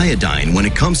qualities of iodine when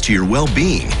it comes to your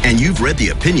well-being, and you've read the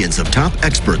opinions of top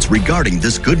experts regarding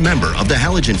this good member of the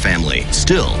halogen family.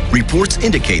 Still, reports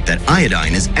indicate that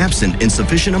iodine is absent in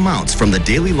sufficient amounts from the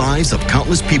daily lives of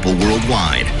countless people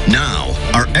worldwide. Now,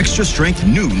 our extra-strength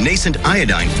new nascent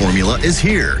iodine formula is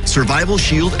here, Survival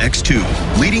Shield X2,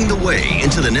 leading the way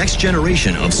into the next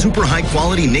generation of super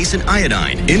high-quality nascent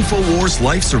iodine. InfoWars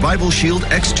Life Survival Shield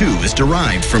X2 is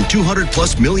derived from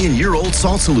 200-plus million-year-old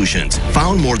salt solutions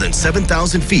found more than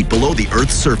 7,000 feet below the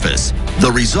Earth's surface.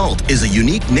 The result is a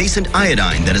unique nascent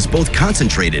iodine that is both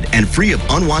concentrated and free of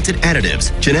unwanted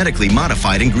additives, genetically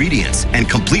modified ingredients, and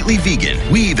completely vegan.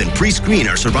 We even pre-screen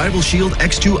our Survival Shield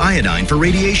X2 iodine for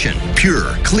radiation.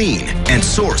 Pure, clean, and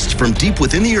sourced from deep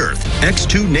within the Earth,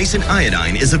 X2 nascent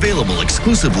iodine is available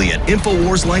exclusively at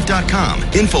InfoWarsLife.com,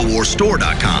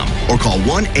 InfoWarsStore.com, or call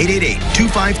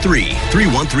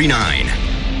 1-888-253-3139.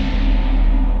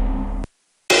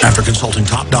 After consulting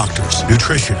top doctors,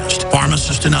 nutritionists,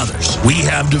 pharmacists, and others, we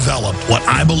have developed what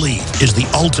I believe is the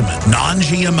ultimate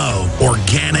non-GMO,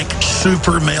 organic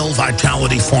Super Male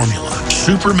Vitality formula.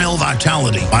 Super Male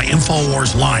Vitality by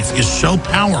InfoWars Life is so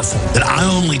powerful that I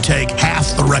only take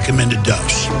half the recommended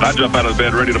dose. I jump out of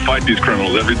bed ready to fight these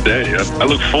criminals every day. I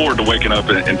look forward to waking up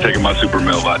and taking my Super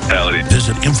Male Vitality.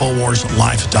 Visit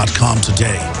InfoWarsLife.com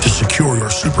today to secure your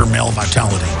Super Male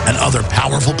Vitality and other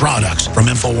powerful products from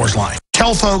InfoWars Life.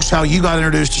 Tell folks how you got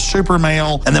introduced to Super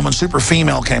Male, and then when Super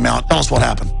Female came out, tell us what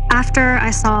happened. After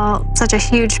I saw such a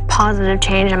huge positive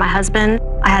change in my husband,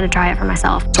 I had to try it for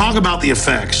myself. Talk about the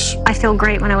effects. I feel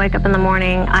great when I wake up in the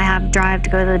morning. I have drive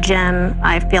to go to the gym.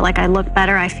 I feel like I look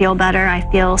better. I feel better. I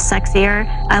feel sexier.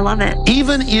 I love it.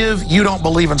 Even if you don't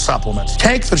believe in supplements,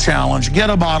 take the challenge.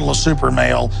 Get a bottle of Super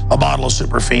Male, a bottle of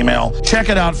Super Female. Check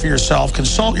it out for yourself.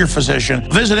 Consult your physician.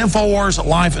 Visit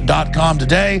InfoWarsLife.com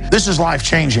today. This is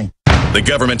life-changing. The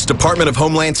government's Department of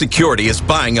Homeland Security is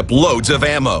buying up loads of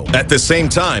ammo. At the same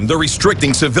time, they're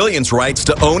restricting civilians' rights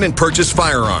to own and purchase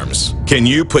firearms. Can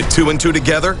you put two and two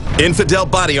together? Infidel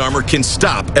Body Armor can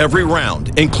stop every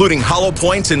round, including hollow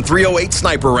points and .308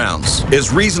 sniper rounds.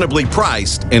 Is reasonably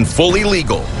priced and fully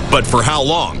legal. But for how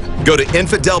long? Go to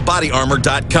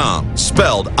InfidelBodyArmor.com,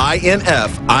 spelled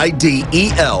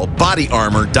INFIDEL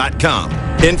bodyarmor.com.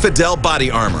 Infidel Body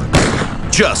Armor.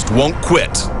 Just won't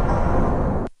quit.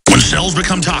 When cells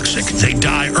become toxic, they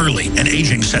die early and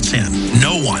aging sets in.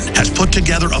 No one has put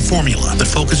together a formula that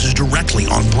focuses directly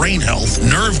on brain health,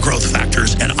 nerve growth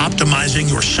factors, and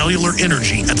optimizing your cellular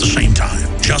energy at the same time.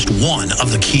 Just one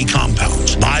of the key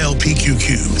compounds,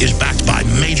 BioPQQ, is backed by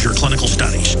major clinical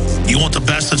studies. You want the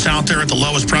best that's out there at the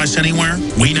lowest price anywhere?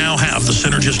 We now have the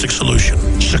synergistic solution.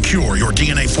 Secure your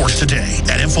DNA force today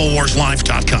at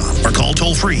InfoWarsLife.com or call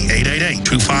toll-free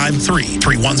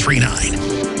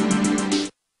 888-253-3139.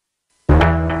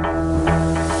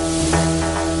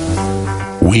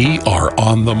 We are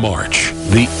on the march.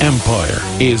 The Empire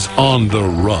is on the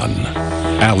run.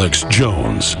 Alex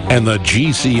Jones and the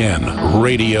GCN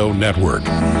Radio Network. All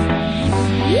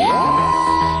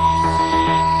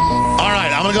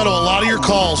right, I'm going to go to a lot of your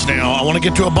calls now. I want to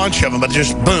get to a bunch of them, but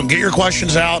just boom, get your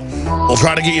questions out. We'll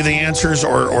try to get you the answers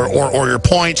or your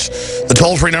points. The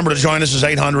toll-free number to join us is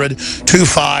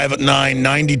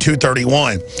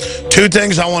 800-259-9231. Two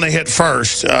things I want to hit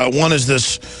first. One is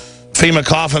this FEMA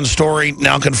coffin story,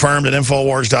 now confirmed at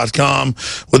Infowars.com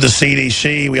with the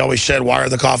CDC. We always said, why are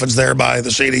the coffins there by the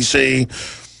CDC?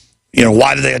 You know,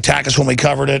 why did they attack us when we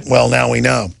covered it? Well, now we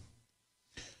know.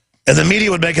 And the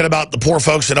media would make it about the poor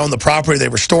folks that own the property they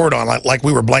were stored on, like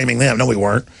we were blaming them. No, we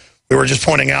weren't. We were just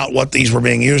pointing out what these were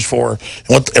being used for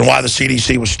and why the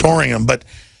CDC was storing them. But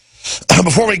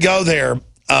before we go there,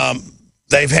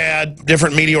 they've had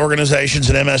different media organizations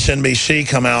and MSNBC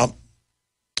come out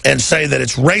and say that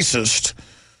it's racist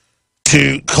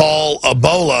to call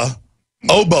Ebola,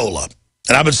 Obola.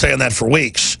 And I've been saying that for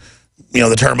weeks. You know,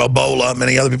 the term Ebola,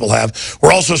 many other people have.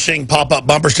 We're also seeing pop-up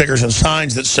bumper stickers and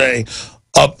signs that say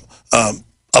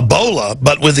Ebola,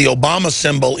 but with the Obama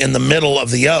symbol in the middle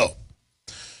of the O.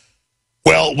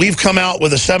 Well, we've come out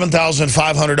with a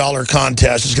 $7,500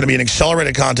 contest. It's going to be an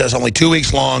accelerated contest, only 2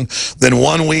 weeks long, then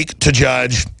 1 week to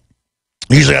judge.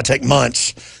 Usually I take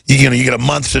months. You get a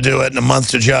month to do it and a month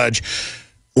to judge.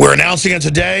 We're announcing it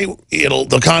today.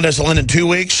 The contest will end in 2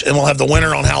 weeks, and we'll have the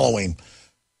winner on Halloween.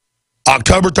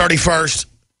 October 31st,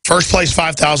 first place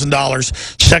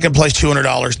 $5,000, second place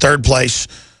 $200, third place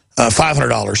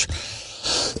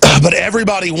 $500. But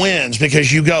everybody wins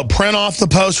because you go print off the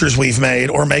posters we've made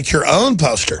or make your own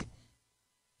poster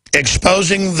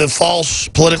exposing the false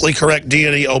politically correct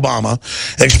deity Obama,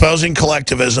 exposing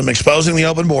collectivism, exposing the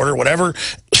open border, whatever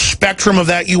spectrum of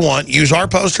that you want. Use our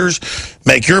posters,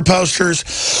 make your posters,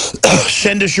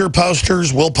 send us your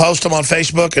posters. We'll post them on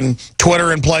Facebook and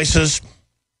Twitter and places.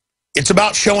 It's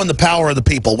about showing the power of the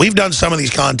people. We've done some of these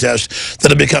contests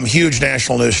that have become huge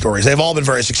national news stories. They've all been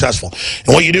very successful.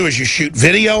 And what you do is you shoot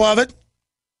video of it,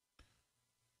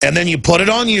 and then you put it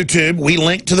on YouTube. We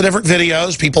link to the different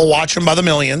videos. People watch them by the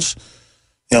millions.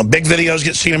 You know, big videos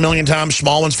get seen 1 million times,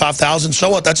 small ones 5,000. So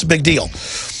what? That's a big deal.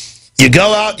 You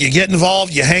go out, you get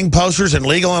involved, you hang posters in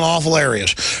legal and lawful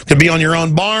areas. It could be on your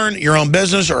own barn, your own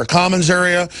business, or a commons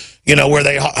area, you know, where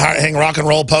they hang rock and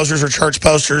roll posters or church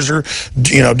posters or,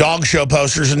 you know, dog show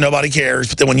posters and nobody cares.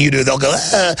 But then when you do, they'll go,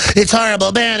 it's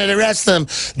horrible, ban it, arrest them,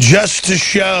 just to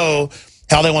show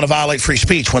how they want to violate free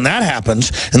speech. When that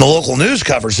happens and the local news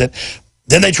covers it,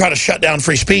 then they try to shut down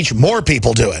free speech. More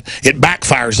people do it. It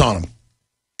backfires on them.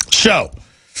 So,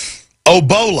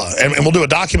 Ebola, and we'll do a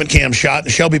document cam shot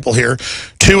and show people here.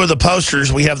 2 of the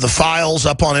posters, we have the files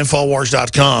up on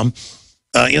Infowars.com.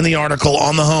 in the article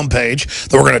on the homepage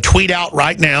that we're going to tweet out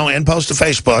right now and post to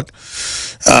Facebook.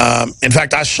 In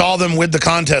fact, I saw them with the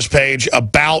contest page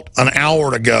about an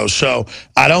hour ago, so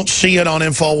I don't see it on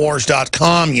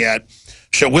Infowars.com yet.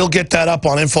 So we'll get that up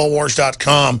on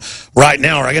Infowars.com right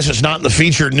now, or I guess it's not in the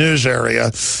featured news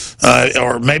area,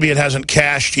 or maybe it hasn't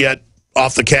cached yet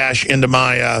off the cache into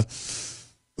my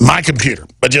my computer.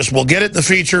 But just we'll get it in the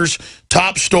features,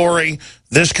 top story,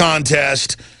 this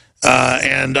contest.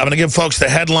 And I'm going to give folks the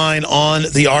headline on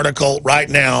the article right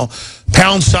now. #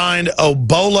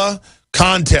 Ebola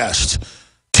contest.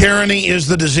 Tyranny is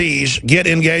the disease. Get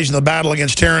engaged in the battle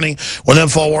against tyranny with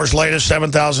InfoWars' latest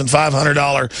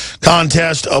 $7,500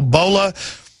 contest. Ebola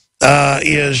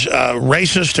is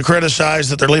racist to criticize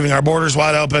that they're leaving our borders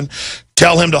wide open.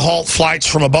 Tell him to halt flights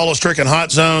from Ebola-stricken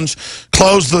hot zones.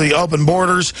 Close the open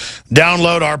borders.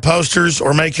 Download our posters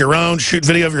or make your own. Shoot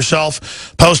video of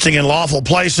yourself posting in lawful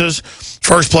places.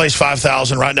 First place,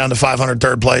 5,000, right down to 500,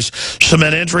 third place.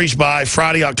 Submit entries by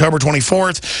Friday, October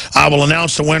 24th. I will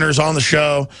announce the winners on the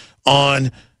show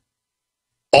on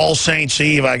All Saints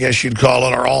Eve, I guess you'd call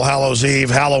it, or All Hallows Eve,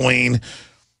 Halloween,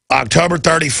 October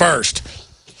 31st.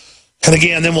 And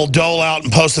again, then we'll dole out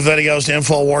and post the videos to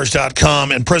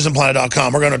Infowars.com and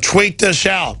PrisonPlanet.com. We're going to tweet this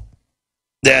out,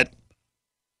 that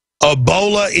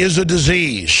Ebola is a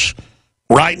disease,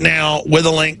 right now with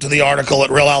a link to the article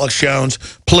at Real Alex Jones.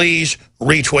 Please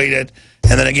retweet it.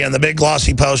 And then again, the big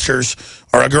glossy posters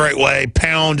are a great way.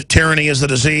 # tyranny is the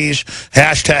disease.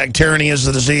 # tyranny is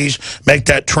the disease. Make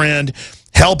that trend.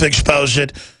 Help expose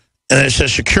it. And it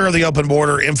says, secure the open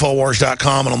border,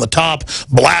 Infowars.com. And on the top,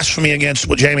 blasphemy against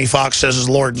what Jamie Foxx says is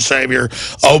Lord and Savior.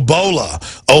 Ebola,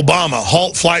 Obama,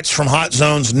 halt flights from hot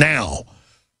zones now.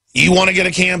 You want to get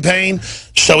a campaign?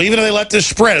 So even if they let this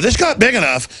spread, if this got big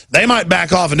enough, they might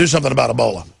back off and do something about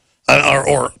Ebola.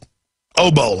 Or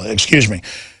Obola, excuse me.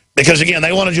 Because, again,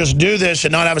 they want to just do this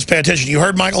and not have us pay attention. You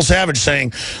heard Michael Savage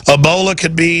saying Ebola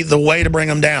could be the way to bring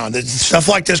them down. Stuff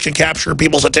like this can capture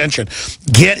people's attention.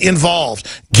 Get involved.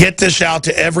 Get this out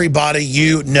to everybody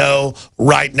you know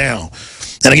right now.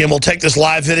 And, again, we'll take this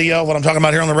live video, what I'm talking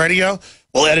about here on the radio.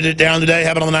 We'll edit it down today,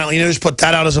 have it on the Nightly News, put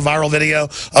that out as a viral video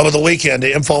over the weekend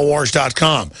to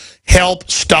Infowars.com. Help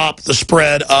stop the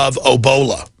spread of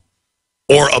Ebola,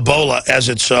 or Ebola as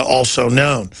it's also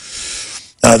known.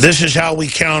 This is how we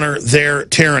counter their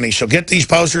tyranny. So get these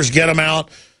posters, get them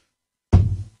out.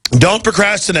 Don't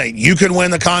procrastinate. You can win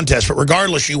the contest, but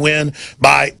regardless, you win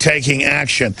by taking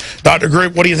action. Dr.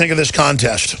 Group, what do you think of this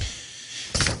contest?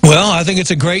 Well, I think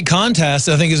it's a great contest.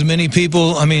 I think as many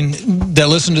people, I mean, that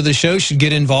listen to the show should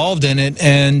get involved in it.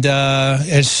 And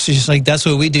it's just like that's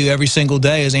what we do every single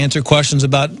day is answer questions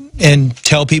about and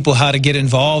tell people how to get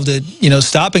involved at,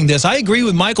 stopping this. I agree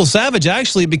with Michael Savage,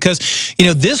 actually, because,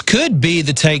 this could be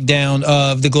the takedown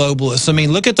of the globalists. I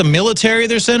mean, look at the military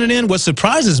they're sending in. What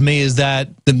surprises me is that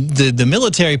the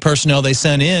military personnel they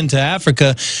sent in to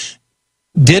Africa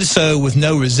did so with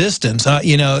no resistance. Well,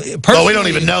 we don't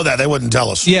even know that. They wouldn't tell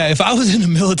us. Yeah, if I was in the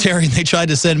military and they tried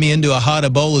to send me into a hot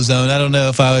Ebola zone, I don't know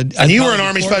if I would. And you were in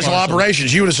Army Special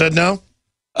Operations. You would have said no?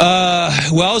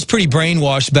 Well, I was pretty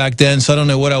brainwashed back then, so I don't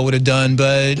know what I would have done,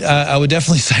 but I would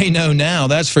definitely say no now,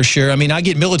 that's for sure. I mean, I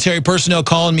get military personnel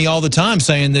calling me all the time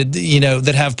saying that,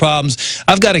 that have problems.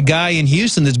 I've got a guy in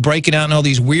Houston that's breaking out in all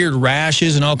these weird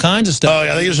rashes and all kinds of stuff. Oh,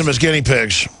 yeah, they use them as guinea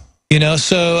pigs.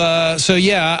 So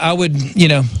yeah, I would,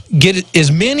 get as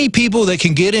many people that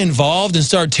can get involved and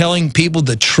start telling people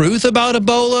the truth about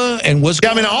Ebola and what's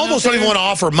going on. I almost don't even want to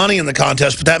offer money in the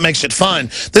contest, but that makes it fun.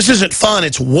 This isn't fun,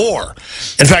 it's war.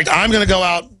 In fact, I'm going to go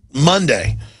out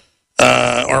Monday,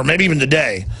 or maybe even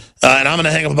today, and I'm going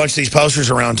to hang up a bunch of these posters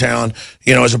around town,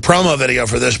 as a promo video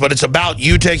for this. But it's about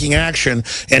you taking action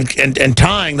and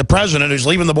tying the president who's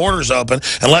leaving the borders open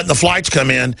and letting the flights come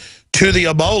in to the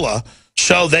Ebola.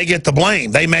 So they get the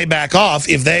blame. They may back off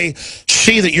if they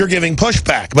see that you're giving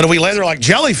pushback. But if we lay there like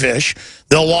jellyfish,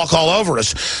 they'll walk all over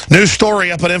us. New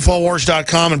story up at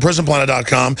Infowars.com and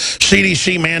PrisonPlanet.com.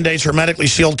 CDC mandates hermetically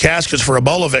sealed caskets for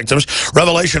Ebola victims.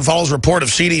 Revelation follows report of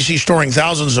CDC storing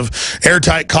thousands of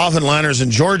airtight coffin liners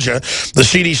in Georgia. The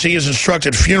CDC has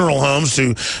instructed funeral homes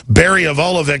to bury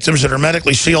Ebola victims in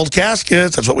hermetically sealed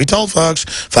caskets. That's what we told folks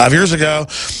 5 years ago.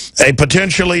 A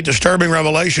potentially disturbing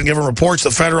revelation given reports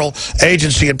the federal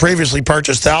agency had previously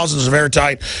purchased thousands of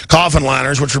airtight coffin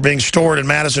liners, which were being stored in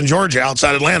Madison, Georgia,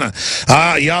 outside Atlanta.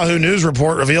 Yahoo News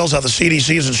report reveals how the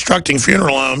CDC is instructing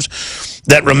funeral homes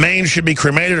that remains should be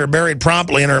cremated or buried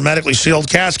promptly in a hermetically sealed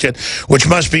casket, which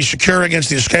must be secure against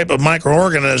the escape of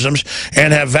microorganisms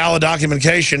and have valid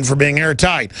documentation for being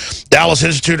airtight. Dallas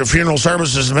Institute of Funeral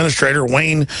Services Administrator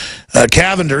Wayne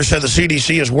Cavender said the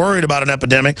CDC is worried about an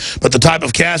epidemic, but the type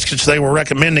of caskets they were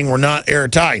recommending were not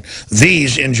airtight.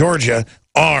 These in Georgia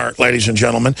are, ladies and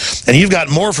gentlemen, and you've got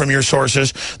more from your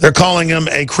sources. They're calling them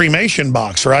a cremation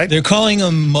box, right? They're calling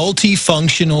them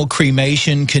multifunctional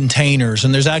cremation containers,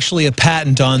 and there's actually a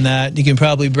patent on that. You can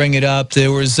probably bring it up.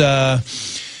 There was I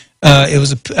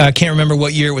can't remember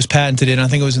what year it was patented in. I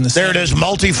think it was in the 70s. There it is,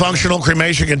 multifunctional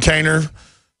cremation container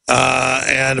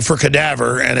and for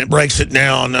cadaver, and it breaks it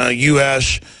down,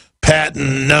 U.S.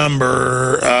 patent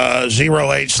number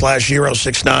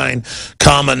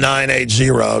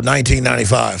 08/069,980,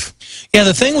 1995. Yeah,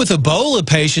 the thing with Ebola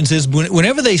patients is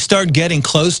whenever they start getting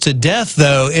close to death,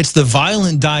 though, it's the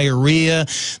violent diarrhea,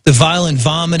 the violent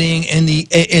vomiting, and the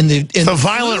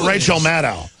violent Rachel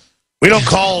Maddow. We don't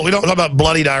talk about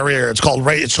bloody diarrhea. It's called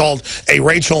a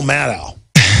Rachel Maddow.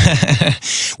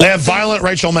 They have violent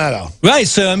Rachel Maddow. Right.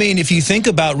 So, I mean, if you think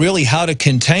about really how to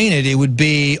contain it, it would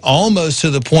be almost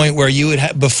to the point where you would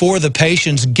have, before the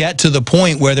patients get to the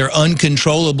point where they're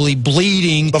uncontrollably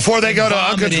bleeding. Before they go to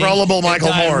uncontrollable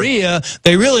Michael Moore.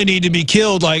 They really need to be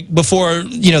killed, like, before,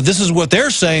 this is what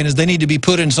they're saying, is they need to be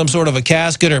put in some sort of a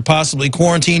casket or possibly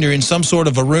quarantined or in some sort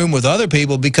of a room with other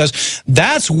people, because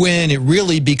that's when it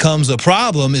really becomes a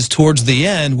problem, is towards the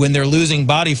end when they're losing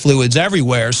body fluids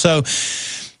everywhere. So,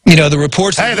 the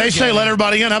reports... Hey, they say let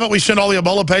everybody in. How about we send all the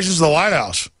Ebola patients to the White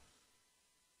House?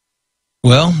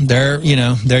 Well, there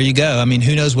you go. I mean,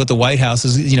 who knows what the White House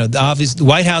is, obviously the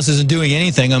White House isn't doing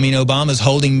anything. I mean, Obama's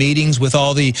holding meetings with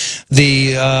all the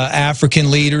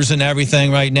African leaders and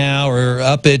everything right now, or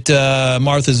up at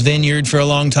Martha's Vineyard for a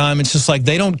long time. It's just like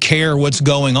they don't care what's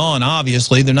going on,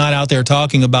 obviously. They're not out there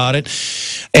talking about it.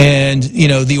 And,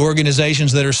 the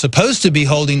organizations that are supposed to be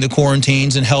holding the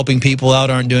quarantines and helping people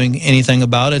out aren't doing anything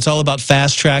about it. It's all about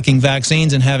fast-tracking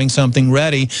vaccines and having something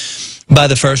ready by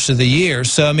the first of the year.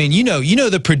 So, I mean,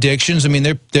 the predictions. I mean,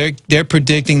 they're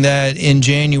predicting that in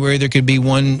January there could be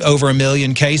over 1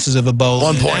 million cases of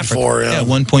Ebola. 1.4, yeah.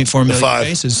 1.4 million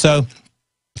cases. So,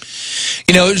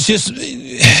 it's just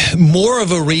more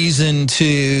of a reason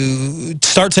to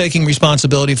start taking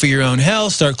responsibility for your own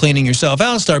health, start cleaning yourself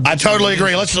out, I totally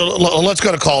agree. Let's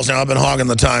go to calls now. I've been hogging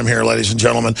the time here, ladies and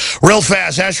gentlemen. Real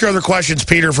fast, ask your other questions,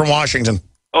 Peter from Washington.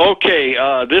 Okay,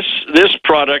 this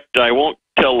product, I won't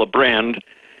tell the brand,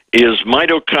 is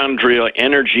Mitochondria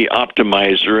Energy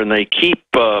Optimizer, and they keep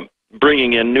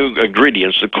bringing in new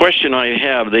ingredients. The question I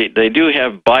have, they do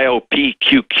have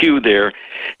BioPQQ there.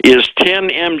 Is 10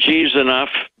 mgs enough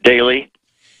daily?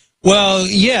 Well,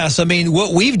 yes. I mean,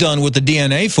 what we've done with the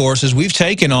DNA Force is we've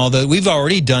taken we've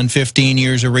already done 15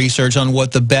 years of research on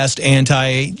what the best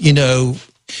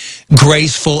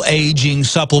graceful aging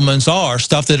supplements are,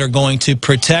 stuff that are going to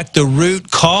protect the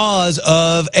root cause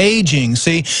of aging.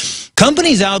 See,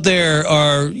 companies out there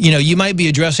are, you might be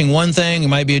addressing one thing, you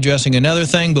might be addressing another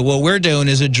thing, but what we're doing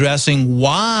is addressing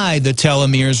why the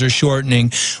telomeres are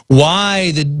shortening,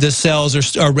 why the cells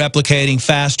are replicating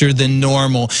faster than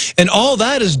normal. And all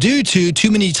that is due to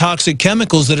too many toxic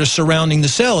chemicals that are surrounding the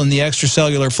cell, and the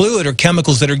extracellular fluid or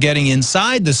chemicals that are getting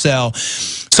inside the cell.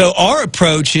 So our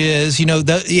approach is,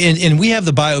 and we have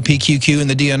the BioPQQ and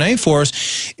the DNA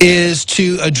Force, is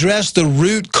to address the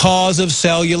root cause of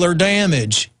cellular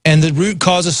damage. And the root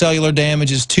cause of cellular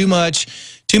damage is too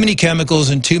many chemicals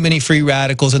and too many free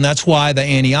radicals, and that's why the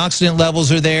antioxidant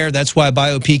levels are there. That's why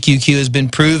BioPQQ has been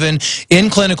proven in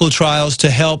clinical trials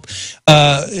to help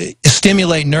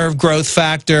stimulate nerve growth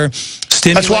factor.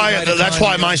 That's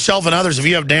why myself and others, if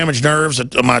you have damaged nerves,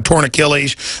 my torn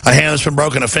Achilles, a hand that's been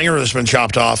broken, a finger that's been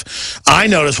chopped off, I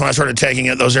noticed when I started taking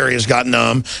it, those areas got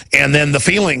numb, and then the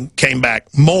feeling came back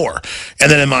more. And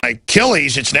then in my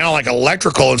Achilles, it's now like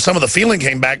electrical, and some of the feeling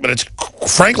came back, but it's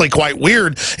frankly quite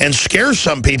weird and scares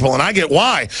some people, and I get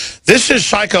why. This is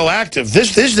psychoactive.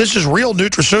 This is real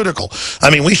nutraceutical.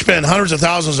 I mean, we spend hundreds of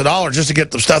thousands of dollars just to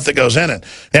get the stuff that goes in it.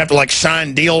 They have to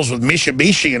sign deals with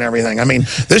Mitsubishi and everything. I mean,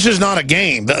 this is not a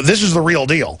game. This is the real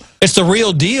deal. It's the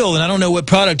real deal, and I don't know what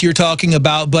product you're talking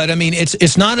about, but I mean,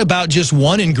 it's not about just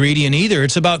one ingredient either.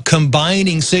 It's about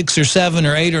combining 6 or 7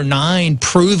 or 8 or 9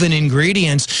 proven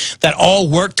ingredients that all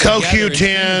work together.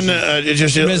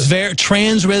 CoQ10,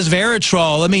 trans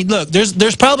resveratrol. I mean, look,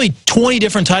 there's probably 20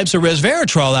 different types of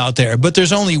resveratrol out there, but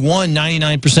there's only one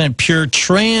 99% pure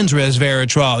trans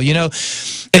resveratrol.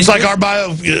 It's like our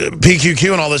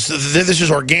BioPQQ and all this. This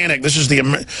is organic. This is the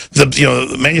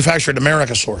manufactured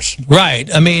America source.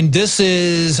 Right. I mean, mean, this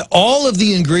is all of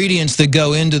the ingredients that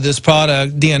go into this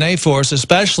product, DNA Force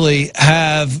especially,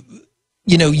 have,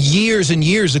 you know, years and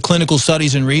years of clinical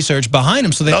studies and research behind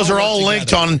them. So those are all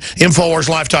linked on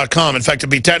InfoWarsLife.com. In fact, to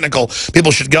be technical,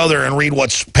 people should go there and read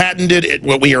what's patented,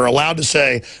 what we are allowed to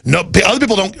say. No, other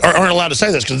people aren't allowed to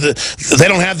say this because they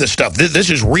don't have this stuff. This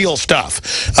is real stuff.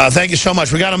 Thank you so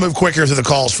much. We got to move quicker through the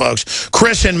calls, folks.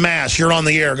 Chris in Mass, you're on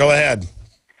the air. Go ahead.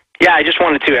 Yeah, I just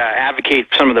wanted to advocate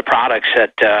some of the products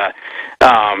that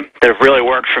have really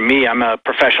worked for me. I'm a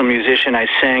professional musician. I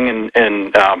sing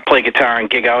and play guitar and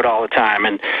gig out all the time.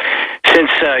 And since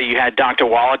you had Dr.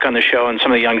 Wallach on the show and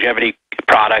some of the longevity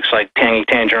products like Tangy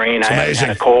Tangerine, I haven't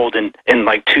had a cold in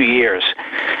like 2 years.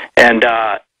 And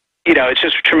you know, it's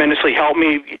just tremendously helped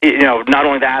me. You know, not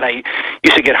only that, I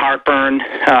used to get heartburn,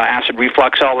 acid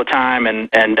reflux all the time, and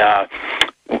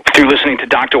through listening to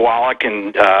Dr. Wallach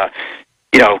and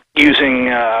you know, using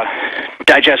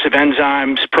digestive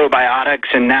enzymes,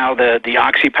 probiotics, and now the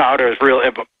Oxy powder has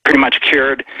really pretty much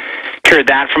cured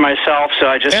that for myself. So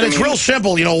it's real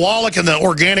simple. You know, Wallach and the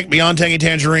organic Beyond Tangy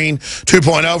Tangerine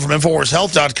 2.0 from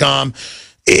InfoWarsHealth.com.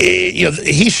 You know,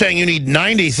 he's saying you need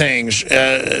 90 things,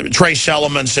 trace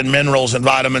elements and minerals and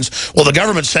vitamins. Well, the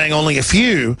government's saying only a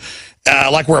few,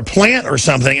 like we're a plant or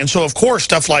something. And so, of course,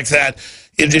 stuff like that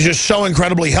is just so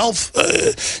incredibly I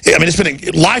mean, it's been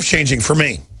life-changing for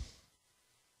me.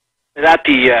 That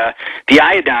the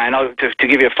iodine, to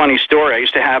give you a funny story, I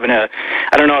used to have I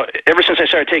don't know, ever since I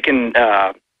started taking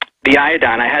the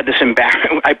iodine, I had this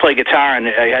I play guitar, and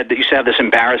I used to have this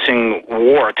embarrassing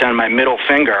wart on my middle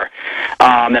finger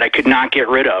that I could not get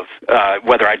rid of,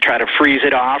 whether I try to freeze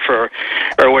it off or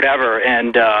whatever.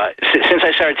 And since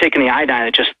I started taking the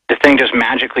iodine, the thing just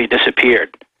magically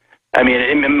disappeared. I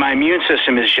mean, my immune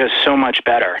system is just so much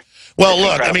better. Well,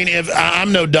 look, I mean,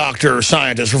 I'm no doctor or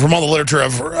scientist, but from all the literature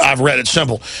I've read, it's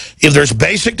simple. If there's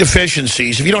basic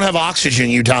deficiencies, if you don't have oxygen,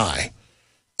 you die.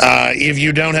 If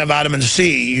you don't have vitamin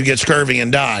C, you get scurvy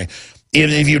and die.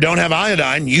 If you don't have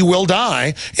iodine, you will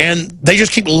die. And they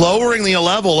just keep lowering the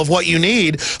level of what you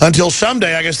need until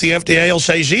someday, I guess the FDA will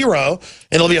say 0, and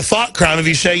it'll be a thought crime if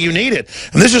you say you need it.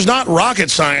 And this is not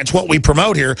rocket science, what we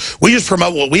promote here. We just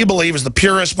promote what we believe is the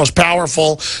purest, most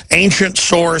powerful, ancient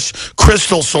source,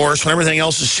 crystal source, when everything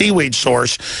else is seaweed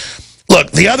source. Look,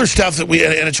 the other stuff that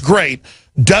and it's great,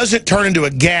 doesn't turn into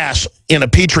a gas in a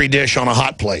Petri dish on a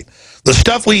hot plate. The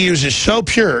stuff we use is so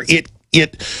pure,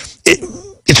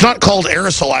 it's not called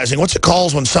aerosolizing. What's it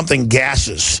called when something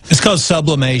gases? It's called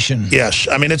sublimation. Yes.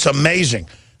 I mean, it's amazing.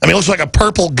 I mean, it looks like a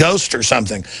purple ghost or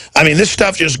something. I mean, this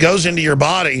stuff just goes into your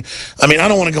body. I mean, I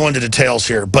don't want to go into details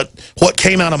here, but what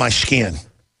came out of my skin?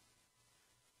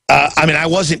 I mean, I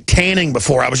wasn't tanning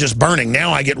before. I was just burning.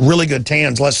 Now I get really good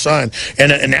tans, less sun.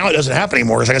 And now it doesn't happen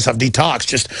anymore because I guess I've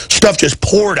detoxed. Stuff just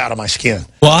poured out of my skin.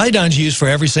 Well, iodine's used for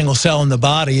every single cell in the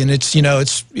body. And it's, you know,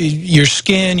 it's your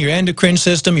skin, your endocrine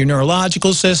system, your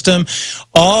neurological system,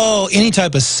 any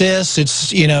type of cysts.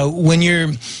 It's, you know, when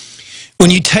you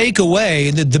take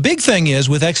away, the big thing is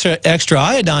with extra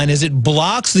iodine is it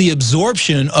blocks the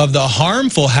absorption of the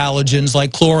harmful halogens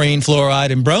like chlorine,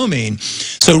 fluoride, and bromine.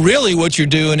 So really what you're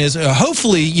doing is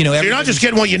hopefully, you know... So you're not just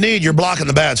getting what you need, you're blocking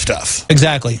the bad stuff.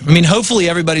 Exactly. I mean, hopefully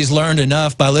everybody's learned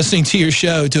enough by listening to your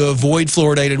show to avoid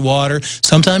fluoridated water.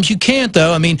 Sometimes you can't,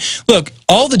 though. I mean, look,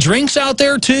 all the drinks out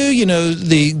there, too, you know,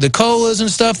 the colas and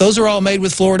stuff, those are all made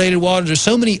with fluoridated water. There's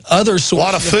so many other sources. A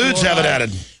lot of foods have it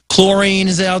added. Chlorine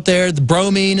is out there, the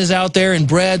bromine is out there, and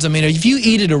breads. I mean, if you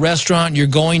eat at a restaurant, you're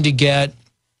going to get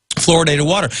fluoridated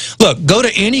water. Look, go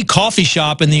to any coffee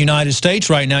shop in the United States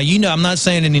right now. You know, I'm not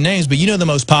saying any names, but you know the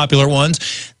most popular ones.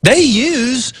 They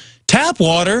use tap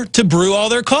water to brew all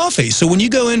their coffee. So when you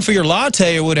go in for your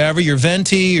latte or whatever, your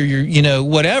venti or your, you know,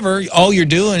 whatever, all you're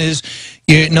doing is,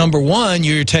 number one,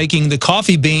 you're taking the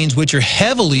coffee beans, which are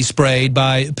heavily sprayed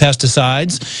by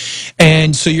pesticides.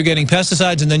 And so you're getting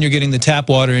pesticides and then you're getting the tap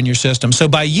water in your system. So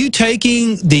by you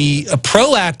taking the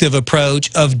proactive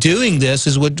approach of doing this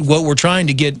is what we're trying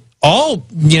to get all,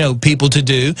 you know, people to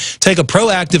do. Take a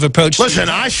proactive approach. Listen,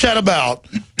 I set about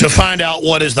to find out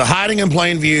what is the hiding in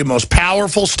plain view, most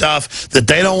powerful stuff that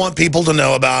they don't want people to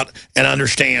know about and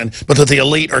understand, but that the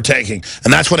elite are taking.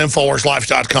 And that's what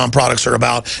InfoWarsLife.com products are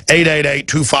about.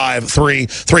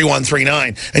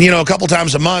 888-253-3139. And, you know, a couple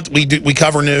times a month we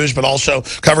cover news, but also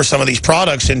cover some of these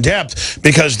products in depth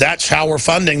because that's how we're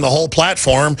funding the whole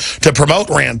platform to promote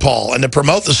Rand Paul and to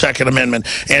promote the Second Amendment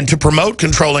and to promote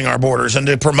controlling our borders and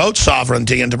to promote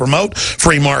sovereignty and to promote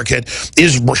free market.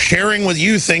 Is we're sharing with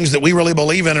you things that we really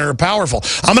believe in in and are powerful.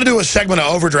 I'm going to do a segment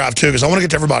of Overdrive, too, because I want to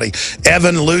get to everybody.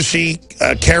 Evan, Lucy,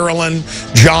 Carolyn,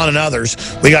 John, and others.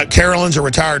 We got Carolyn's a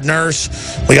retired nurse.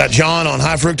 We got John on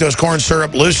high fructose corn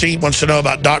syrup. Lucy wants to know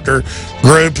about Dr.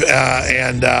 Group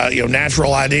and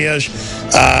natural ideas.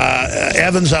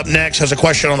 Evan's up next, has a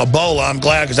question on Ebola. I'm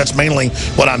glad, because that's mainly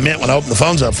what I meant when I opened the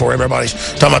phones up for everybody's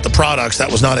talking about the products.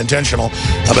 That was not intentional.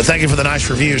 But thank you for the nice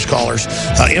reviews, callers.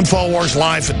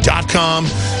 InfoWarsLife.com.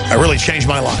 That really changed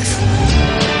my life.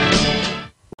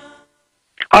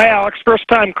 Hi, Alex.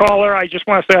 First-time caller. I just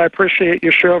want to say I appreciate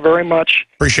your show very much.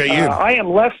 Appreciate you. I am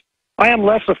less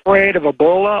afraid of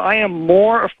Ebola. I am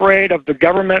more afraid of the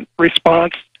government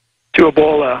response to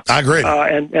Ebola. I agree.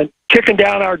 And kicking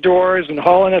down our doors and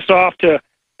hauling us off to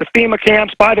the FEMA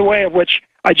camps, by the way, of which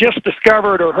I just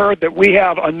discovered or heard that we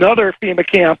have another FEMA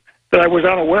camp that I was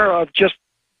unaware of just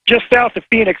south of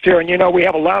Phoenix here. And, we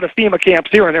have a lot of FEMA camps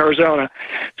here in Arizona.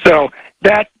 So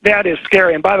that is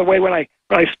scary. And by the way, when I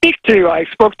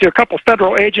spoke to a couple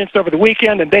federal agents over the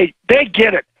weekend, and they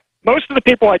get it. Most of the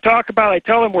people I talk about, I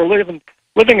tell them we're living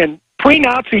in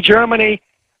pre-Nazi Germany,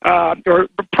 or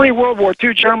pre-World War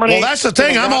II Germany. Well, that's the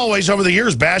thing. I'm always, over the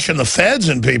years, bashing the feds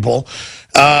and people,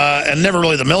 and never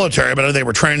really the military, but they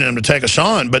were training them to take us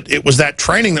on. But it was that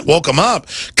training that woke them up.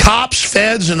 Cops,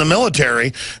 feds, and the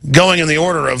military going in the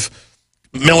order of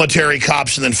military,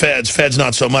 cops, and then feds. Feds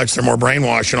not so much. They're more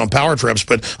brainwashed and on power trips.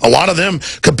 But a lot of them,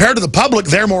 compared to the public,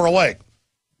 they're more awake.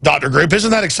 Dr. Group,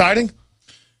 isn't that exciting?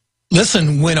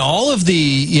 Listen, when all of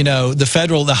the,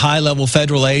 the high-level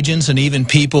federal agents and even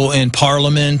people in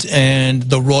Parliament and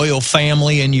the royal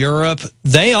family in Europe,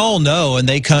 they all know, and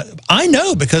I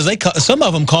know because some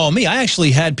of them call me. I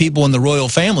actually had people in the royal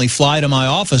family fly to my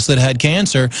office that had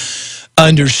cancer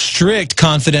under strict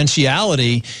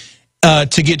confidentiality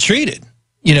to get treated.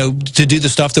 To do the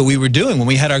stuff that we were doing when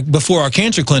we had before our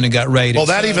cancer clinic got raided. Well,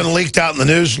 that even leaked out in the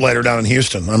news later down in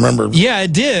Houston. I remember. Yeah,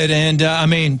 it did, and I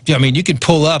mean, you could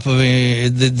pull up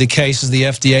the cases of the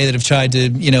FDA that have tried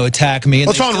to attack me.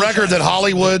 It's on record that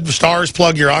Hollywood stars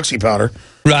plug your oxy powder.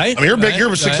 Right. I mean,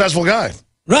 you're a successful guy.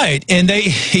 Right, and they,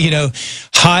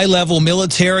 high-level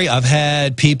military. I've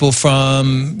had people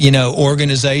from,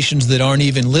 organizations that aren't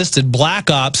even listed,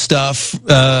 black ops stuff,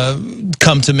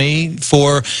 come to me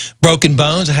for broken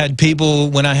bones. I had people,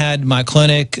 when I had my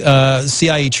clinic,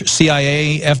 CIA,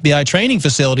 FBI training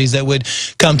facilities that would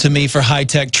come to me for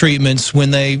high-tech treatments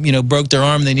when they, broke their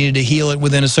arm. They needed to heal it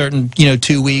within a certain,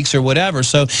 2 weeks or whatever.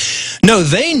 So, no,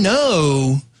 they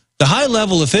know. The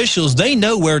high-level officials, they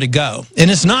know where to go, and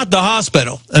it's not the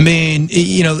hospital. I mean,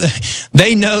 they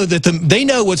know that they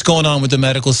know what's going on with the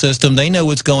medical system. They know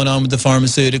what's going on with the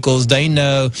pharmaceuticals. They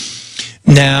know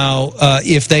now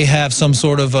if they have some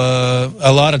sort of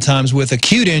a lot of times with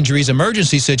acute injuries,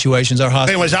 emergency situations, our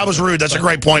hospitals. Anyways, I was rude. That's a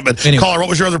great point. But anyway. Caller, what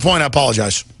was your other point? I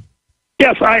apologize.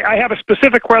 Yes, I have a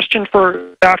specific question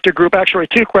for Dr. Group. Actually,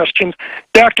 two questions.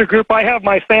 Dr. Group, I have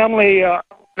my family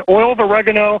oil of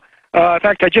oregano. In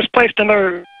fact, I just placed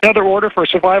another order for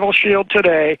Survival Shield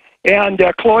today, and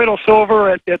colloidal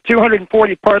silver at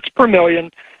 240 parts per million.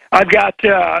 I've got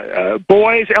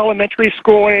boys, elementary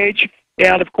school age,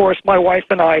 and, of course, my wife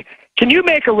and I. Can you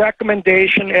make a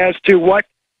recommendation as to what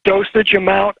dosage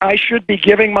amount I should be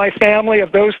giving my family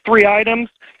of those three items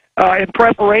in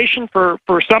preparation for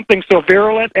something so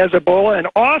virulent as Ebola? And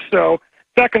also,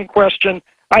 second question,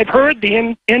 I've heard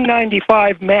the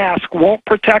N95 mask won't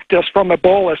protect us from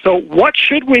Ebola, so what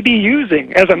should we be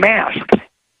using as a mask?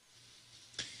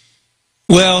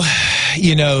 Well,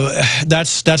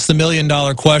 that's the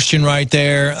million-dollar question right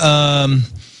there.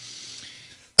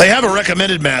 They have a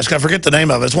recommended mask. I forget the name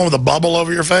of it. It's one with a bubble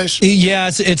over your face. Yeah,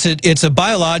 it's a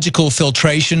biological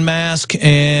filtration mask,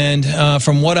 and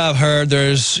from what I've heard,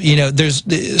 there's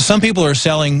some people are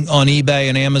selling on eBay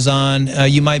and Amazon.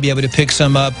 You might be able to pick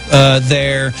some up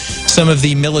there. Some of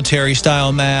the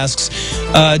military-style masks.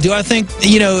 Do I think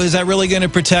is that really going to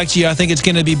protect you? I think it's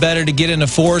going to be better to get in a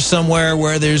forest somewhere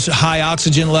where there's high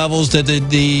oxygen levels that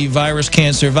the virus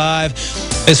can't survive.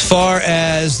 As far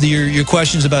as your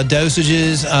questions about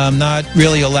dosages. I'm not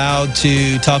really allowed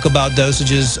to talk about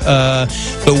dosages,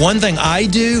 but one thing I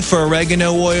do for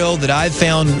oregano oil that I've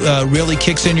found really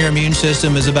kicks in your immune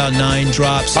system is about 9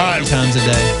 drops 3 times a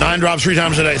day. 9 drops 3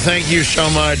 times a day. Thank you so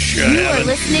much, Evan.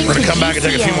 We're going to come back and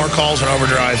take a few more calls on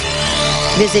Overdrive.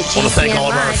 Visit I want to thank all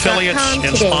of our affiliates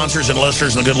and sponsors and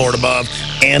listeners and the good Lord above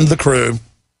and the crew.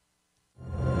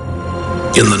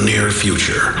 In the near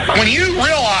future. When you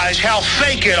realize how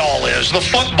fake it all is, the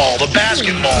football, the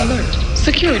basketball,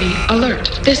 Security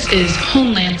alert. This is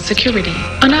Homeland Security.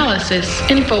 Analysis.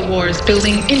 InfoWars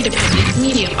building independent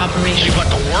media operation. Let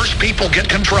the worst people get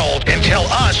control and tell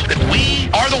us that we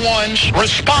are the ones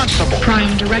responsible.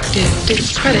 Prime directive.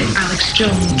 Discredit Alex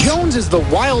Jones. Jones is the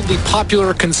wildly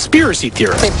popular conspiracy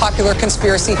theorist. A popular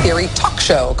conspiracy theory talk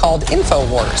show called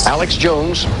InfoWars. Alex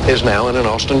Jones is now in an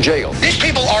Austin jail. These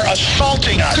people are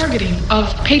assaulting us. Targeting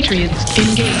of patriots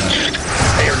engaged.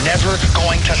 They are never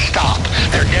going to stop.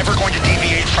 They're never going to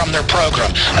deviate from their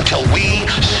program until we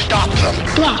stop them.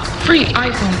 Block free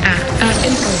iPhone app at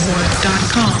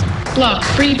Infowars.com. Block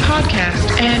free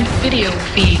podcast and video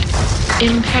feed.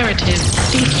 Imperative.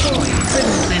 Destroy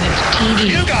Prison Planet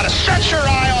TV. You gotta set your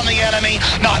eye on the enemy,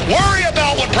 not worry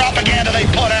about what propaganda they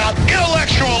put out.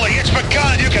 Intellectually, it's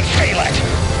begun. You can feel it.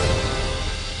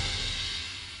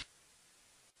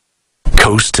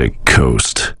 Coast to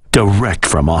coast, direct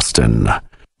from Austin.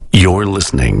 You're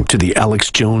listening to the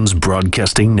Alex Jones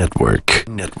Broadcasting Network.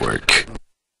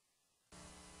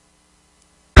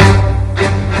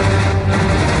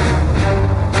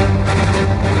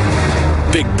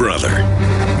 Big Brother,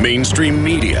 mainstream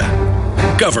media,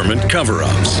 government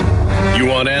cover-ups. You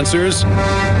want answers?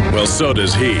 Well, so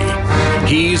does he.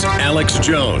 He's Alex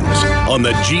Jones on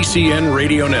the GCN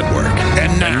Radio Network.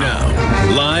 And now,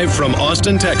 live from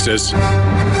Austin, Texas,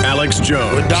 Alex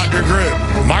Jones. With Dr. Group,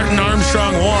 Martin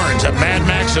Armstrong warns a Mad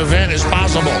Max event is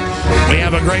possible. We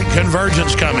have a great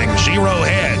convergence coming. Zero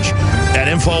Hedge at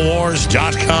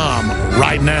Infowars.com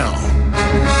right now.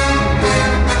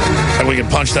 And we can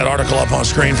punch that article up on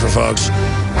screen for folks.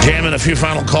 Jam in a few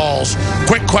final calls.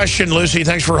 Quick question, Lucy.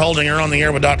 Thanks for holding. You're on the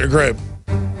air with Dr. Group.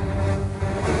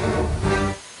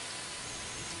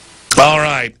 All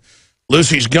right.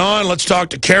 Lucy's gone. Let's talk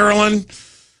to Carolyn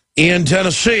in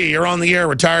Tennessee. You're on the air,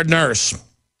 retired nurse.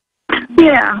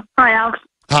 Yeah. Hi, Alex.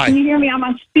 Hi. Can you hear me on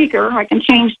my speaker? I can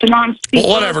change to non-speaker.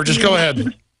 Well, whatever. Just go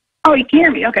ahead. Oh, you can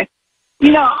hear me? Okay.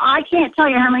 You know, I can't tell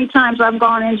you how many times I've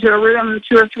gone into a room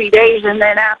 2 or 3 days, and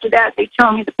then after that they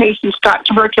tell me the patient's got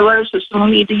tuberculosis and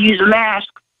we need to use a mask.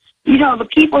 You know, the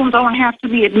people don't have to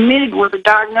be admitted with a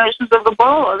diagnosis of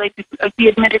Ebola. They could be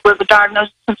admitted with a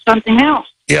diagnosis of something else.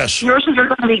 Yes. Nurses are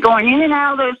going to be going in and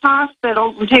out of those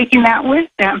hospitals and taking that with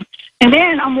them. And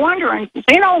then I'm wondering, if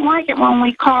they don't like it when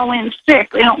we call in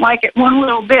sick, they don't like it one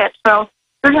little bit, so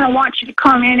they're going to want you to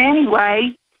come in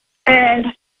anyway. And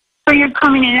so you're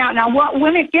coming in and out. Now,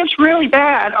 when it gets really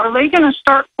bad, are they going to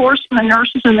start forcing the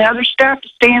nurses and the other staff to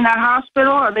stay in that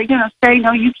hospital? Are they going to say,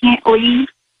 no, you can't leave?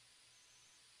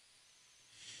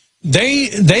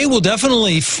 They will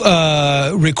definitely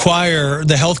require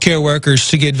the healthcare workers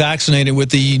to get vaccinated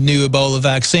with the new Ebola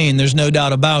vaccine. There's no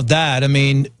doubt about that. I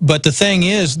mean, but the thing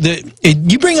is that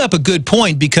you bring up a good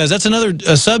point, because that's another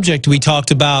subject we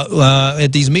talked about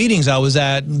at these meetings I was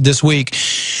at this week.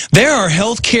 There are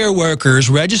healthcare workers,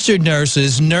 registered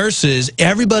nurses,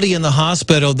 everybody in the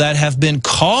hospital that have been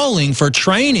calling for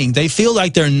training. They feel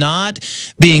like they're not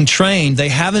being trained. They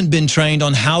haven't been trained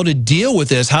on how to deal with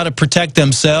this, how to protect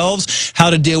themselves, how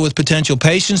to deal with potential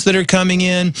patients that are coming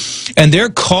in, and they're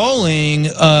calling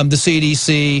the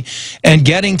CDC and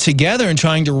getting together and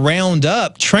trying to round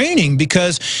up training,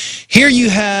 because here you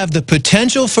have the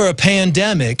potential for a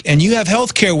pandemic, and you have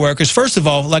healthcare workers. First of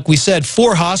all, like we said,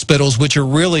 4 hospitals which are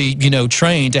really, you know,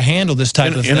 trained to handle this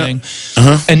type of thing.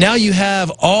 And now you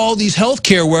have all these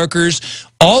healthcare workers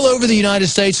all over the United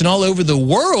States and all over the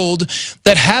world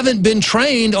that haven't been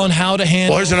trained on how to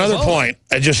handle. Well, here's another point.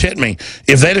 It just hit me.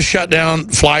 If they'd have shut down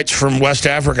flights from West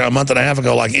Africa a month and a half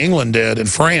ago like England did in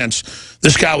France,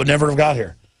 this guy would never have got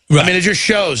here. Right. I mean, it just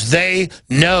shows they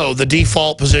know the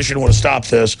default position would have stopped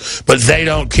this, but they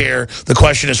don't care. The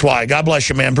question is why. God bless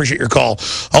you, man. Appreciate your call.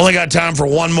 Only got time for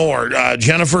one more.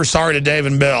 Jennifer, sorry to Dave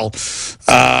and Bill.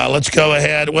 Let's go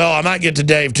ahead. Well, I might get to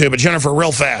Dave, too, but Jennifer,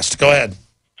 real fast. Go ahead.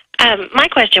 My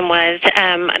question was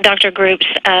Dr. Group's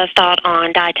thought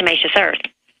on diatomaceous earth.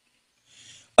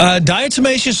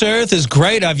 Diatomaceous earth is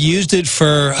great. I've used it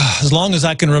for as long as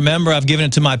I can remember. I've given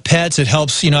it to my pets. It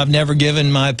helps. You know, I've never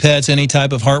given my pets any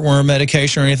type of heartworm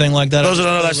medication or anything like that. Those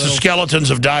are that's the skeletons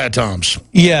of diatoms.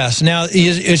 Yes. Now,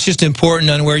 it's just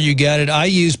important on where you get it. I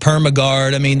use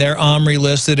Permagard. I mean, they're OMRI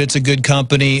listed. It's a good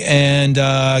company. And,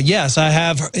 yes, I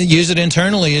have used it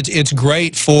internally. It's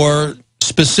great for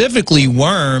specifically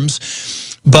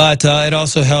worms, but it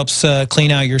also helps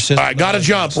clean out your system. All right, got to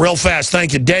jump real fast.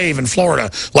 Thank you. Dave in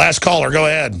Florida. Last caller. Go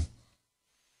ahead.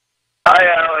 Hi,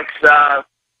 Alex. I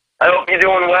hope you're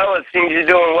doing well. It seems you're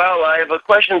doing well. I have a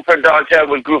question for Dr.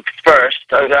 Edward Group first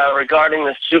regarding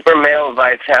the super male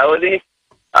vitality.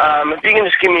 If you can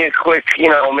just give me a quick,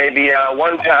 maybe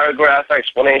one paragraph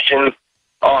explanation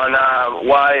on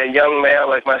why a young male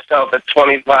like myself at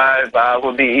 25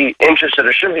 would be interested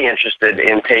or should be interested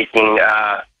in taking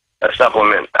a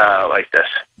supplement like this.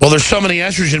 Well, there's so many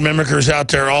estrogen mimickers out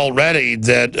there already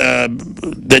that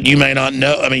that you may not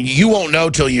know. I mean, you won't know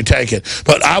till you take it.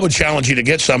 But I would challenge you to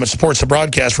get some. It supports the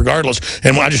broadcast regardless.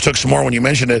 And I just took some more when you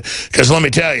mentioned it. Because let me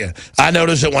tell you, I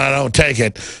notice it when I don't take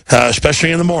it,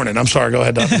 especially in the morning. I'm sorry. Go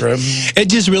ahead, Dr. Grimm. It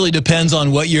just really depends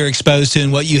on what you're exposed to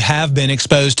and what you have been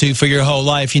exposed to for your whole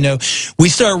life. You know, we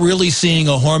start really seeing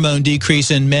a hormone decrease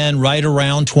in men right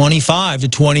around 25 to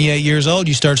 28 years old.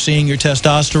 You start seeing your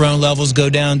testosterone levels go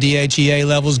down, DHEA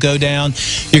levels go down,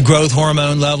 your growth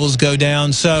hormone levels go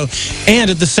down. So, and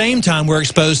at the same time, we're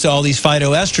exposed to all these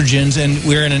phytoestrogens, and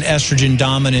we're in an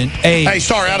estrogen-dominant age. Hey,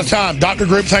 sorry, out of time. Dr.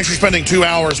 Group, thanks for spending 2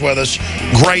 hours with us.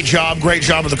 Great job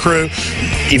with the crew.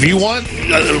 If you want,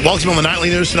 welcome on the Nightly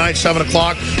News tonight, 7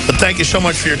 o'clock. But thank you so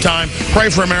much for your time. Pray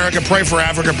for America, pray for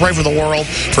Africa, pray for the world,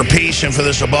 for peace, and for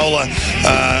this Ebola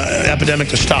epidemic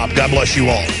to stop. God bless you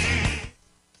all.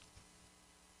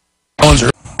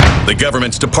 The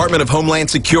government's Department of Homeland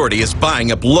Security is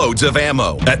buying up loads of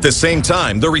ammo. At the same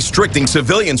time, they're restricting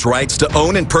civilians' rights to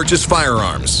own and purchase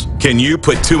firearms. Can you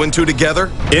put 2 and 2 together?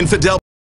 Infidel